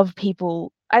 I love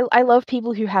people. I love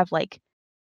people who have like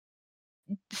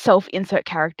self-insert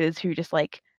characters who just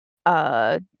like,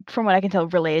 from what I can tell,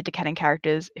 related to canon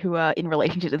characters who are in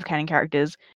relationships with canon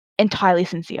characters. Entirely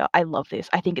sincere. I love this.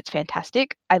 I think it's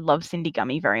fantastic. I love Cindy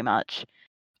Gummy very much.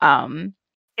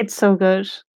 It's so good.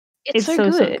 It's so so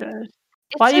good. good.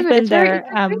 It's While so you've good. been It's very there,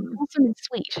 wholesome and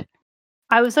sweet.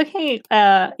 I was looking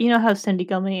you know how Cindy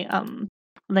Gummy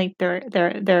like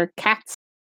their cats.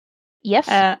 Yes.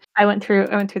 I went through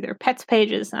their pets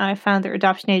pages and I found their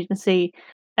adoption agency,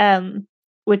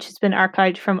 which has been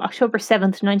archived from October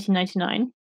 7th,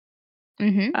 1999.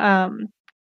 Mhm.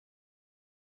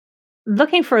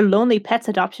 Looking for a lonely pets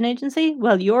adoption agency?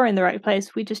 Well, you're in the right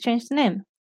place. We just changed the name.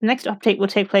 The next update will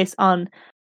take place on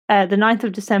the 9th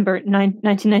of December,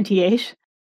 1998.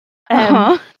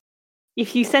 Uh-huh.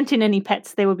 If you sent in any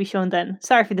pets, they will be shown then.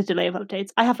 Sorry for the delay of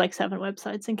updates. I have like 7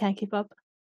 websites and can't keep up.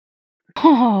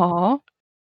 Aw.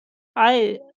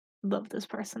 I love this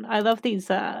person. I love these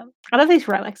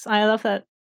relics. I love that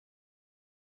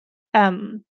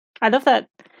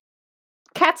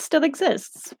cats still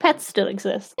exists. Pets still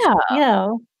exist. Yeah. You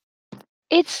know.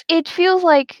 It feels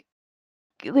like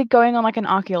going on like an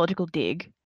archaeological dig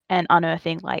and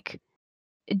unearthing like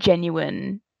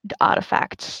genuine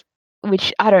artifacts,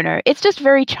 which I don't know. It's just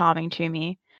very charming to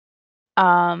me.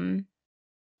 And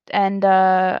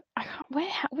I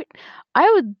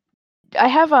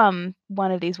have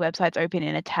one of these websites open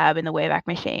in a tab in the Wayback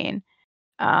Machine.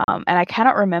 And I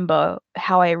cannot remember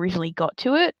how I originally got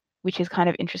to it, which is kind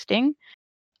of interesting.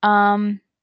 The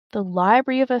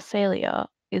Library of Ursalia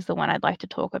is the one I'd like to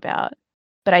talk about,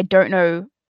 but I don't know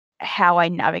how I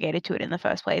navigated to it in the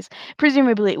first place.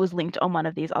 Presumably, it was linked on one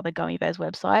of these other Gummy Bears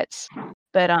websites,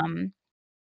 but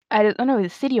I don't know. The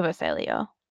City of Ursalia,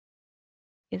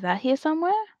 is that here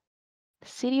somewhere? The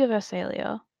City of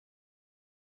Ursalia,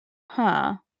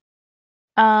 huh?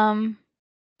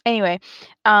 Anyway,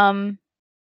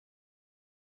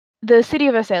 the City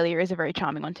of Ursalia is a very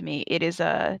charming one to me. It is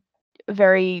a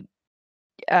very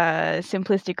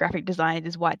simplistic graphic design. It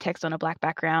is white text on a black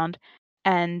background,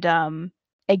 and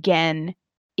again,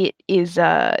 it is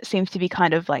seems to be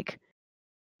kind of like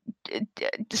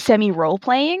semi role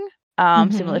playing,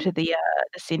 similar to the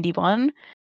Cindy one,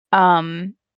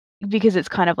 because it's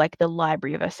kind of like the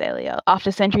Library of Ursalia.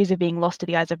 After centuries of being lost to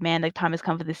the eyes of man, the time has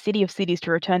come for the City of Cities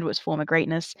to return to its former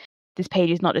greatness. This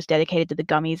page is not just dedicated to the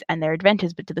Gummies and their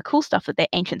adventures, but to the cool stuff that their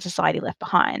ancient society left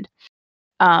behind.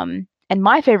 And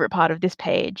my favorite part of this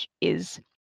page is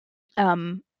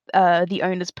the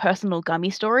owner's personal gummy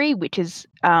story, which is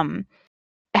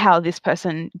how this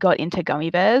person got into gummy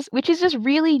bears, which is just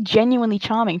really genuinely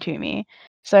charming to me.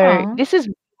 So Aw. this is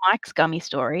Mike's gummy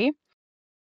story.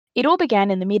 It all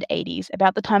began in the mid-80s,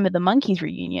 about the time of the Monkees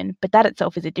reunion, but that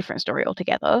itself is a different story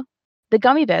altogether. The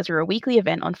Gummy Bears were a weekly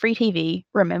event on free TV,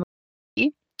 remember?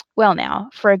 Well now,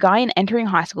 for a guy in entering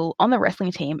high school, on the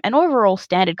wrestling team, an overall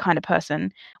standard kind of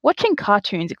person, watching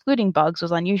cartoons, including Bugs,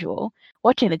 was unusual.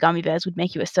 Watching the Gummy Bears would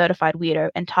make you a certified weirdo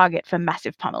and target for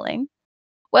massive pummeling.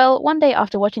 Well, one day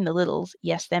after watching the Littles,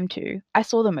 yes, them too, I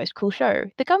saw the most cool show,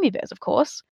 the Gummy Bears, of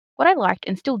course. What I liked,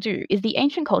 and still do, is the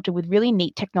ancient culture with really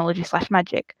neat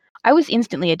technology/magic. I was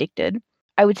instantly addicted.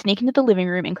 I would sneak into the living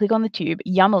room and click on the tube,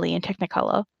 yummily in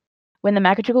Technicolor. When the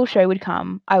magical show would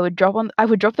come, I would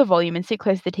drop the volume and sit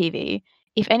close to the TV.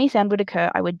 If any sound would occur,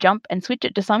 I would jump and switch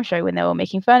it to some show when they were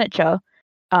making furniture.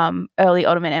 early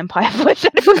Ottoman Empire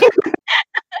version,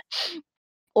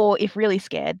 or if really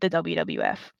scared, the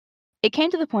WWF. It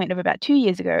came to the point of about 2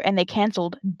 years ago, and they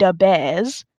cancelled Da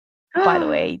Bears, by the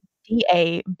way,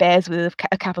 DA Bears with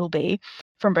a capital B,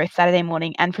 from both Saturday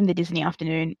morning and from the Disney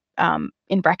afternoon.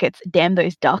 In brackets, damn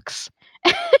those ducks.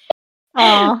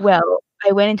 Aw. Well,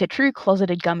 I went into true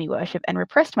closeted gummy worship and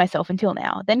repressed myself until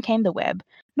now. Then came the web.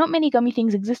 Not many gummy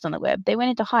things exist on the web. They went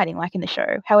into hiding, like in the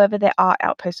show. However, there are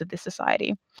outposts of this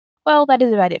society. Well, that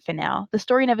is about it for now. The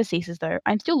story never ceases, though.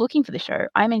 I'm still looking for the show.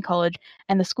 I'm in college,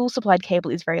 and the school-supplied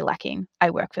cable is very lacking. I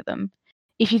work for them.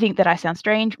 If you think that I sound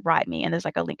strange, write me, and there's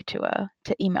like a link to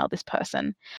email this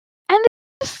person. And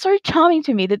it's so charming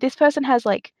to me that this person has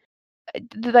like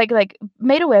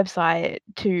made a website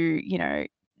to, you know,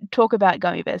 talk about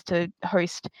gummy bears, to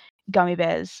host gummy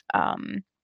bears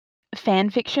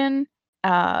fan fiction,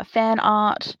 fan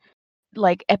art,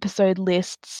 like episode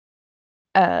lists,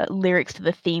 lyrics to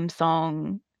the theme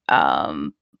song,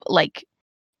 like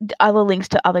other links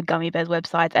to other gummy bears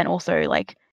websites, and also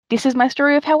like, this is my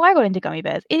story of how I got into gummy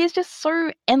bears. It is just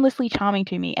so endlessly charming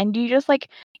to me, and you just like,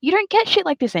 you don't get shit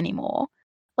like this anymore.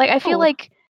 Like, I feel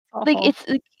like Awful. it's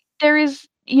there is,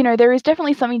 you know, there is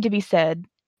definitely something to be said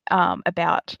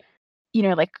about, you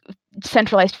know, like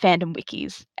centralized fandom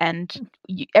wikis, and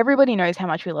everybody knows how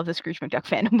much we love the Scrooge McDuck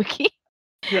fandom wiki.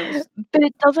 Yes. But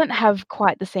it doesn't have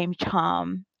quite the same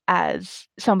charm as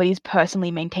somebody's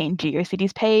personally maintained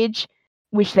GeoCities page,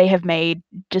 which they have made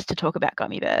just to talk about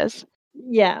gummy bears.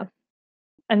 Yeah.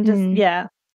 And just Mm.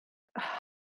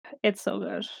 it's so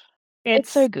good. It's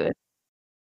so good.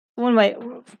 One of my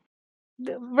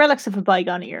relics of a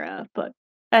bygone era, but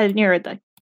an era that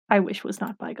I wish was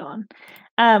not bygone.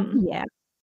 Yeah.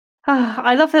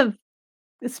 I love the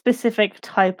specific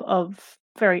type of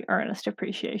very earnest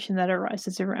appreciation that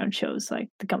arises around shows like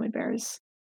the Gummy Bears.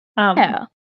 Yeah.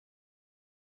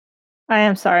 I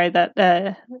am sorry that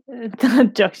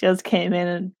DuckTales came in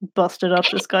and busted up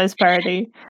this guy's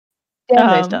party. Damn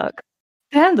those ducks.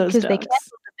 Damn those Because they ducks.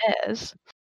 cancelled the bears.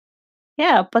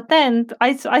 Yeah, but then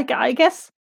I guess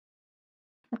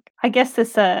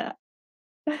this I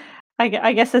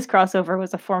guess this crossover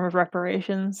was a form of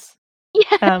reparations.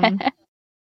 Yeah.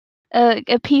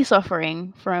 A peace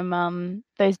offering from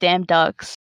those damn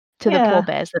ducks to the poor Yeah.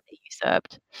 bears that they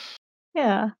usurped.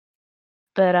 Yeah.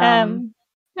 But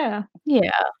Yeah.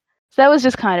 yeah. So that was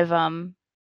just kind of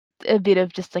a bit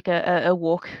of just like a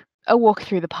walk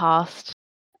through the past.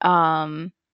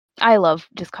 I love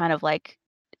just kind of like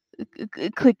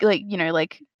click, like, you know,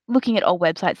 like looking at old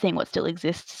websites, seeing what still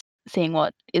exists, seeing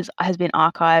what has been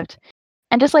archived,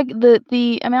 and just like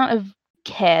the amount of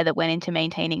care that went into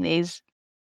maintaining these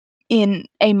in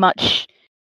a much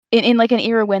in like an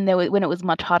era when it was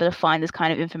much harder to find this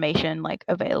kind of information like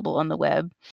available on the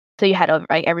web. So you had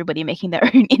like everybody making their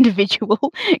own individual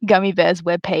gummy bears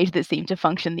web page that seemed to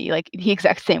function the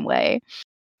exact same way.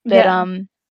 But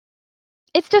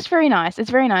it's just very nice.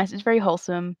 It's very nice. It's very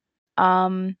wholesome.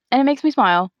 And it makes me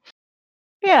smile.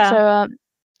 Yeah. So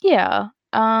yeah.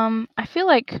 I feel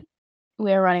like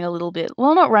we're running a little bit.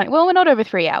 Well, not running. Well, we're not over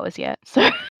 3 hours yet, so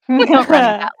we're not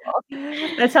running that long.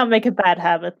 Let's not make a bad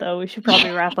habit, though. We should probably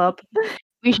wrap up.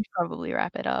 We should probably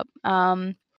wrap it up.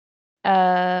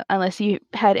 Unless you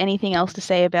had anything else to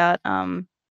say about a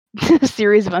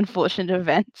series of unfortunate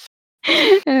events,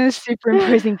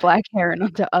 superimposing Black Heron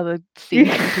onto other scenes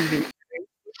on TV.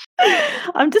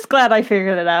 I'm just glad I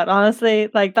figured it out. Honestly,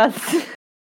 like that's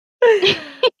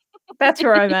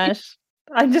where I'm at.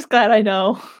 I'm just glad I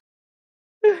know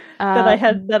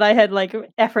that I had like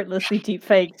effortlessly deep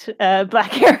faked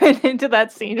Black Heron into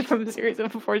that scene from a series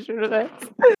of unfortunate events,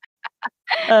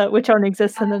 which only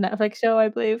exists in the Netflix show, I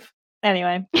believe.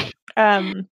 Anyway,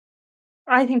 I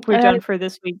think we're done for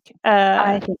this week.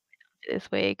 I think we're done for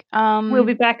this week. We'll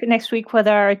be back next week with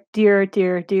our dear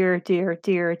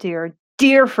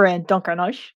friend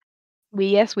Dunkernush.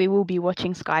 We will be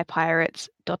watching Sky Pirates ...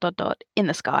 in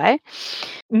the sky.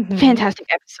 Fantastic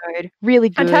episode, really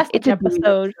good. Fantastic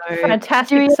episode.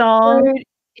 Fantastic song.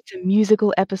 It's a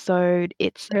musical episode.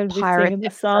 It's a pirate singing the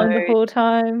song the whole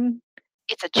time.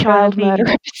 It's a child murder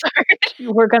episode.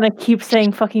 We're gonna keep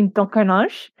saying fucking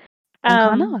Dunkernush.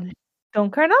 Dunkernush.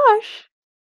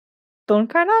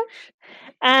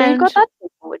 And so you've got that to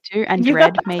look forward to, and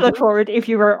Dread, maybe. Look forward if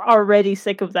you were already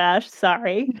sick of that.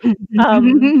 Sorry.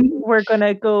 We're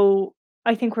gonna go.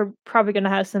 I think we're probably gonna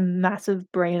have some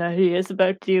massive brain ideas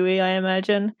about Dewey, I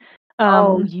imagine.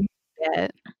 You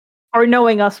bet. Or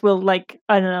knowing us, we'll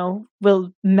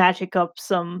we'll magic up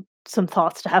some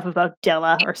thoughts to have about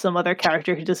Della or some other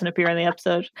character who doesn't appear in the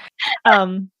episode.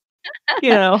 You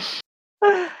know.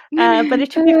 But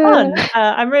it should be fun.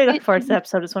 I'm really looking It forward should to the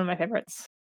episode. It's one of my favorites.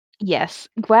 Yes.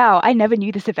 Wow, I never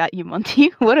knew this about you,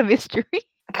 Monty. What a mystery.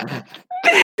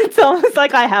 It's almost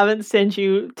like I haven't sent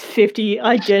you 50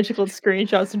 identical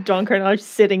screenshots of John Carnage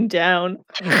sitting down.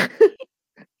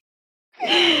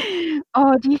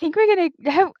 Oh, do you think we're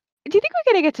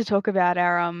gonna get to talk about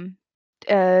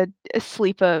our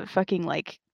sleeper fucking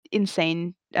like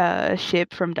insane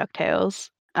ship from DuckTales?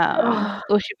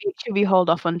 Or should we hold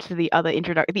off onto the other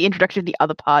introduction of the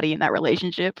other party in that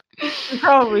relationship? We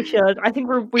probably should. I think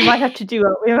we might have to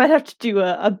do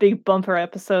a big bumper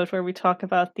episode where we talk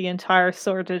about the entire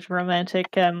sordid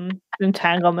romantic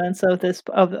entanglements of this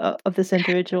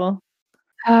individual.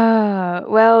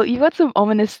 Well, you got some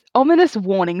ominous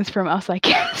warnings from us, I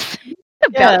guess,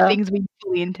 about things we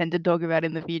fully intend to talk about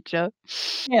in the future.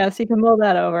 Yeah, so you can mull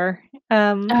that over.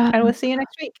 And we'll see you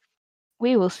next week.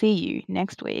 We will see you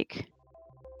next week.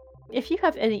 If you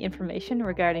have any information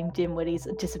regarding Dimwitty's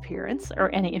disappearance or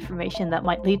any information that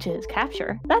might lead to his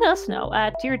capture, let us know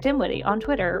at Dear Dimwitty on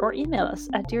Twitter or email us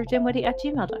at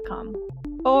deardimwitty@gmail.com.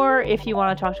 Or if you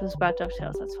want to talk to us about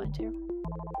DuckTales, that's fine too.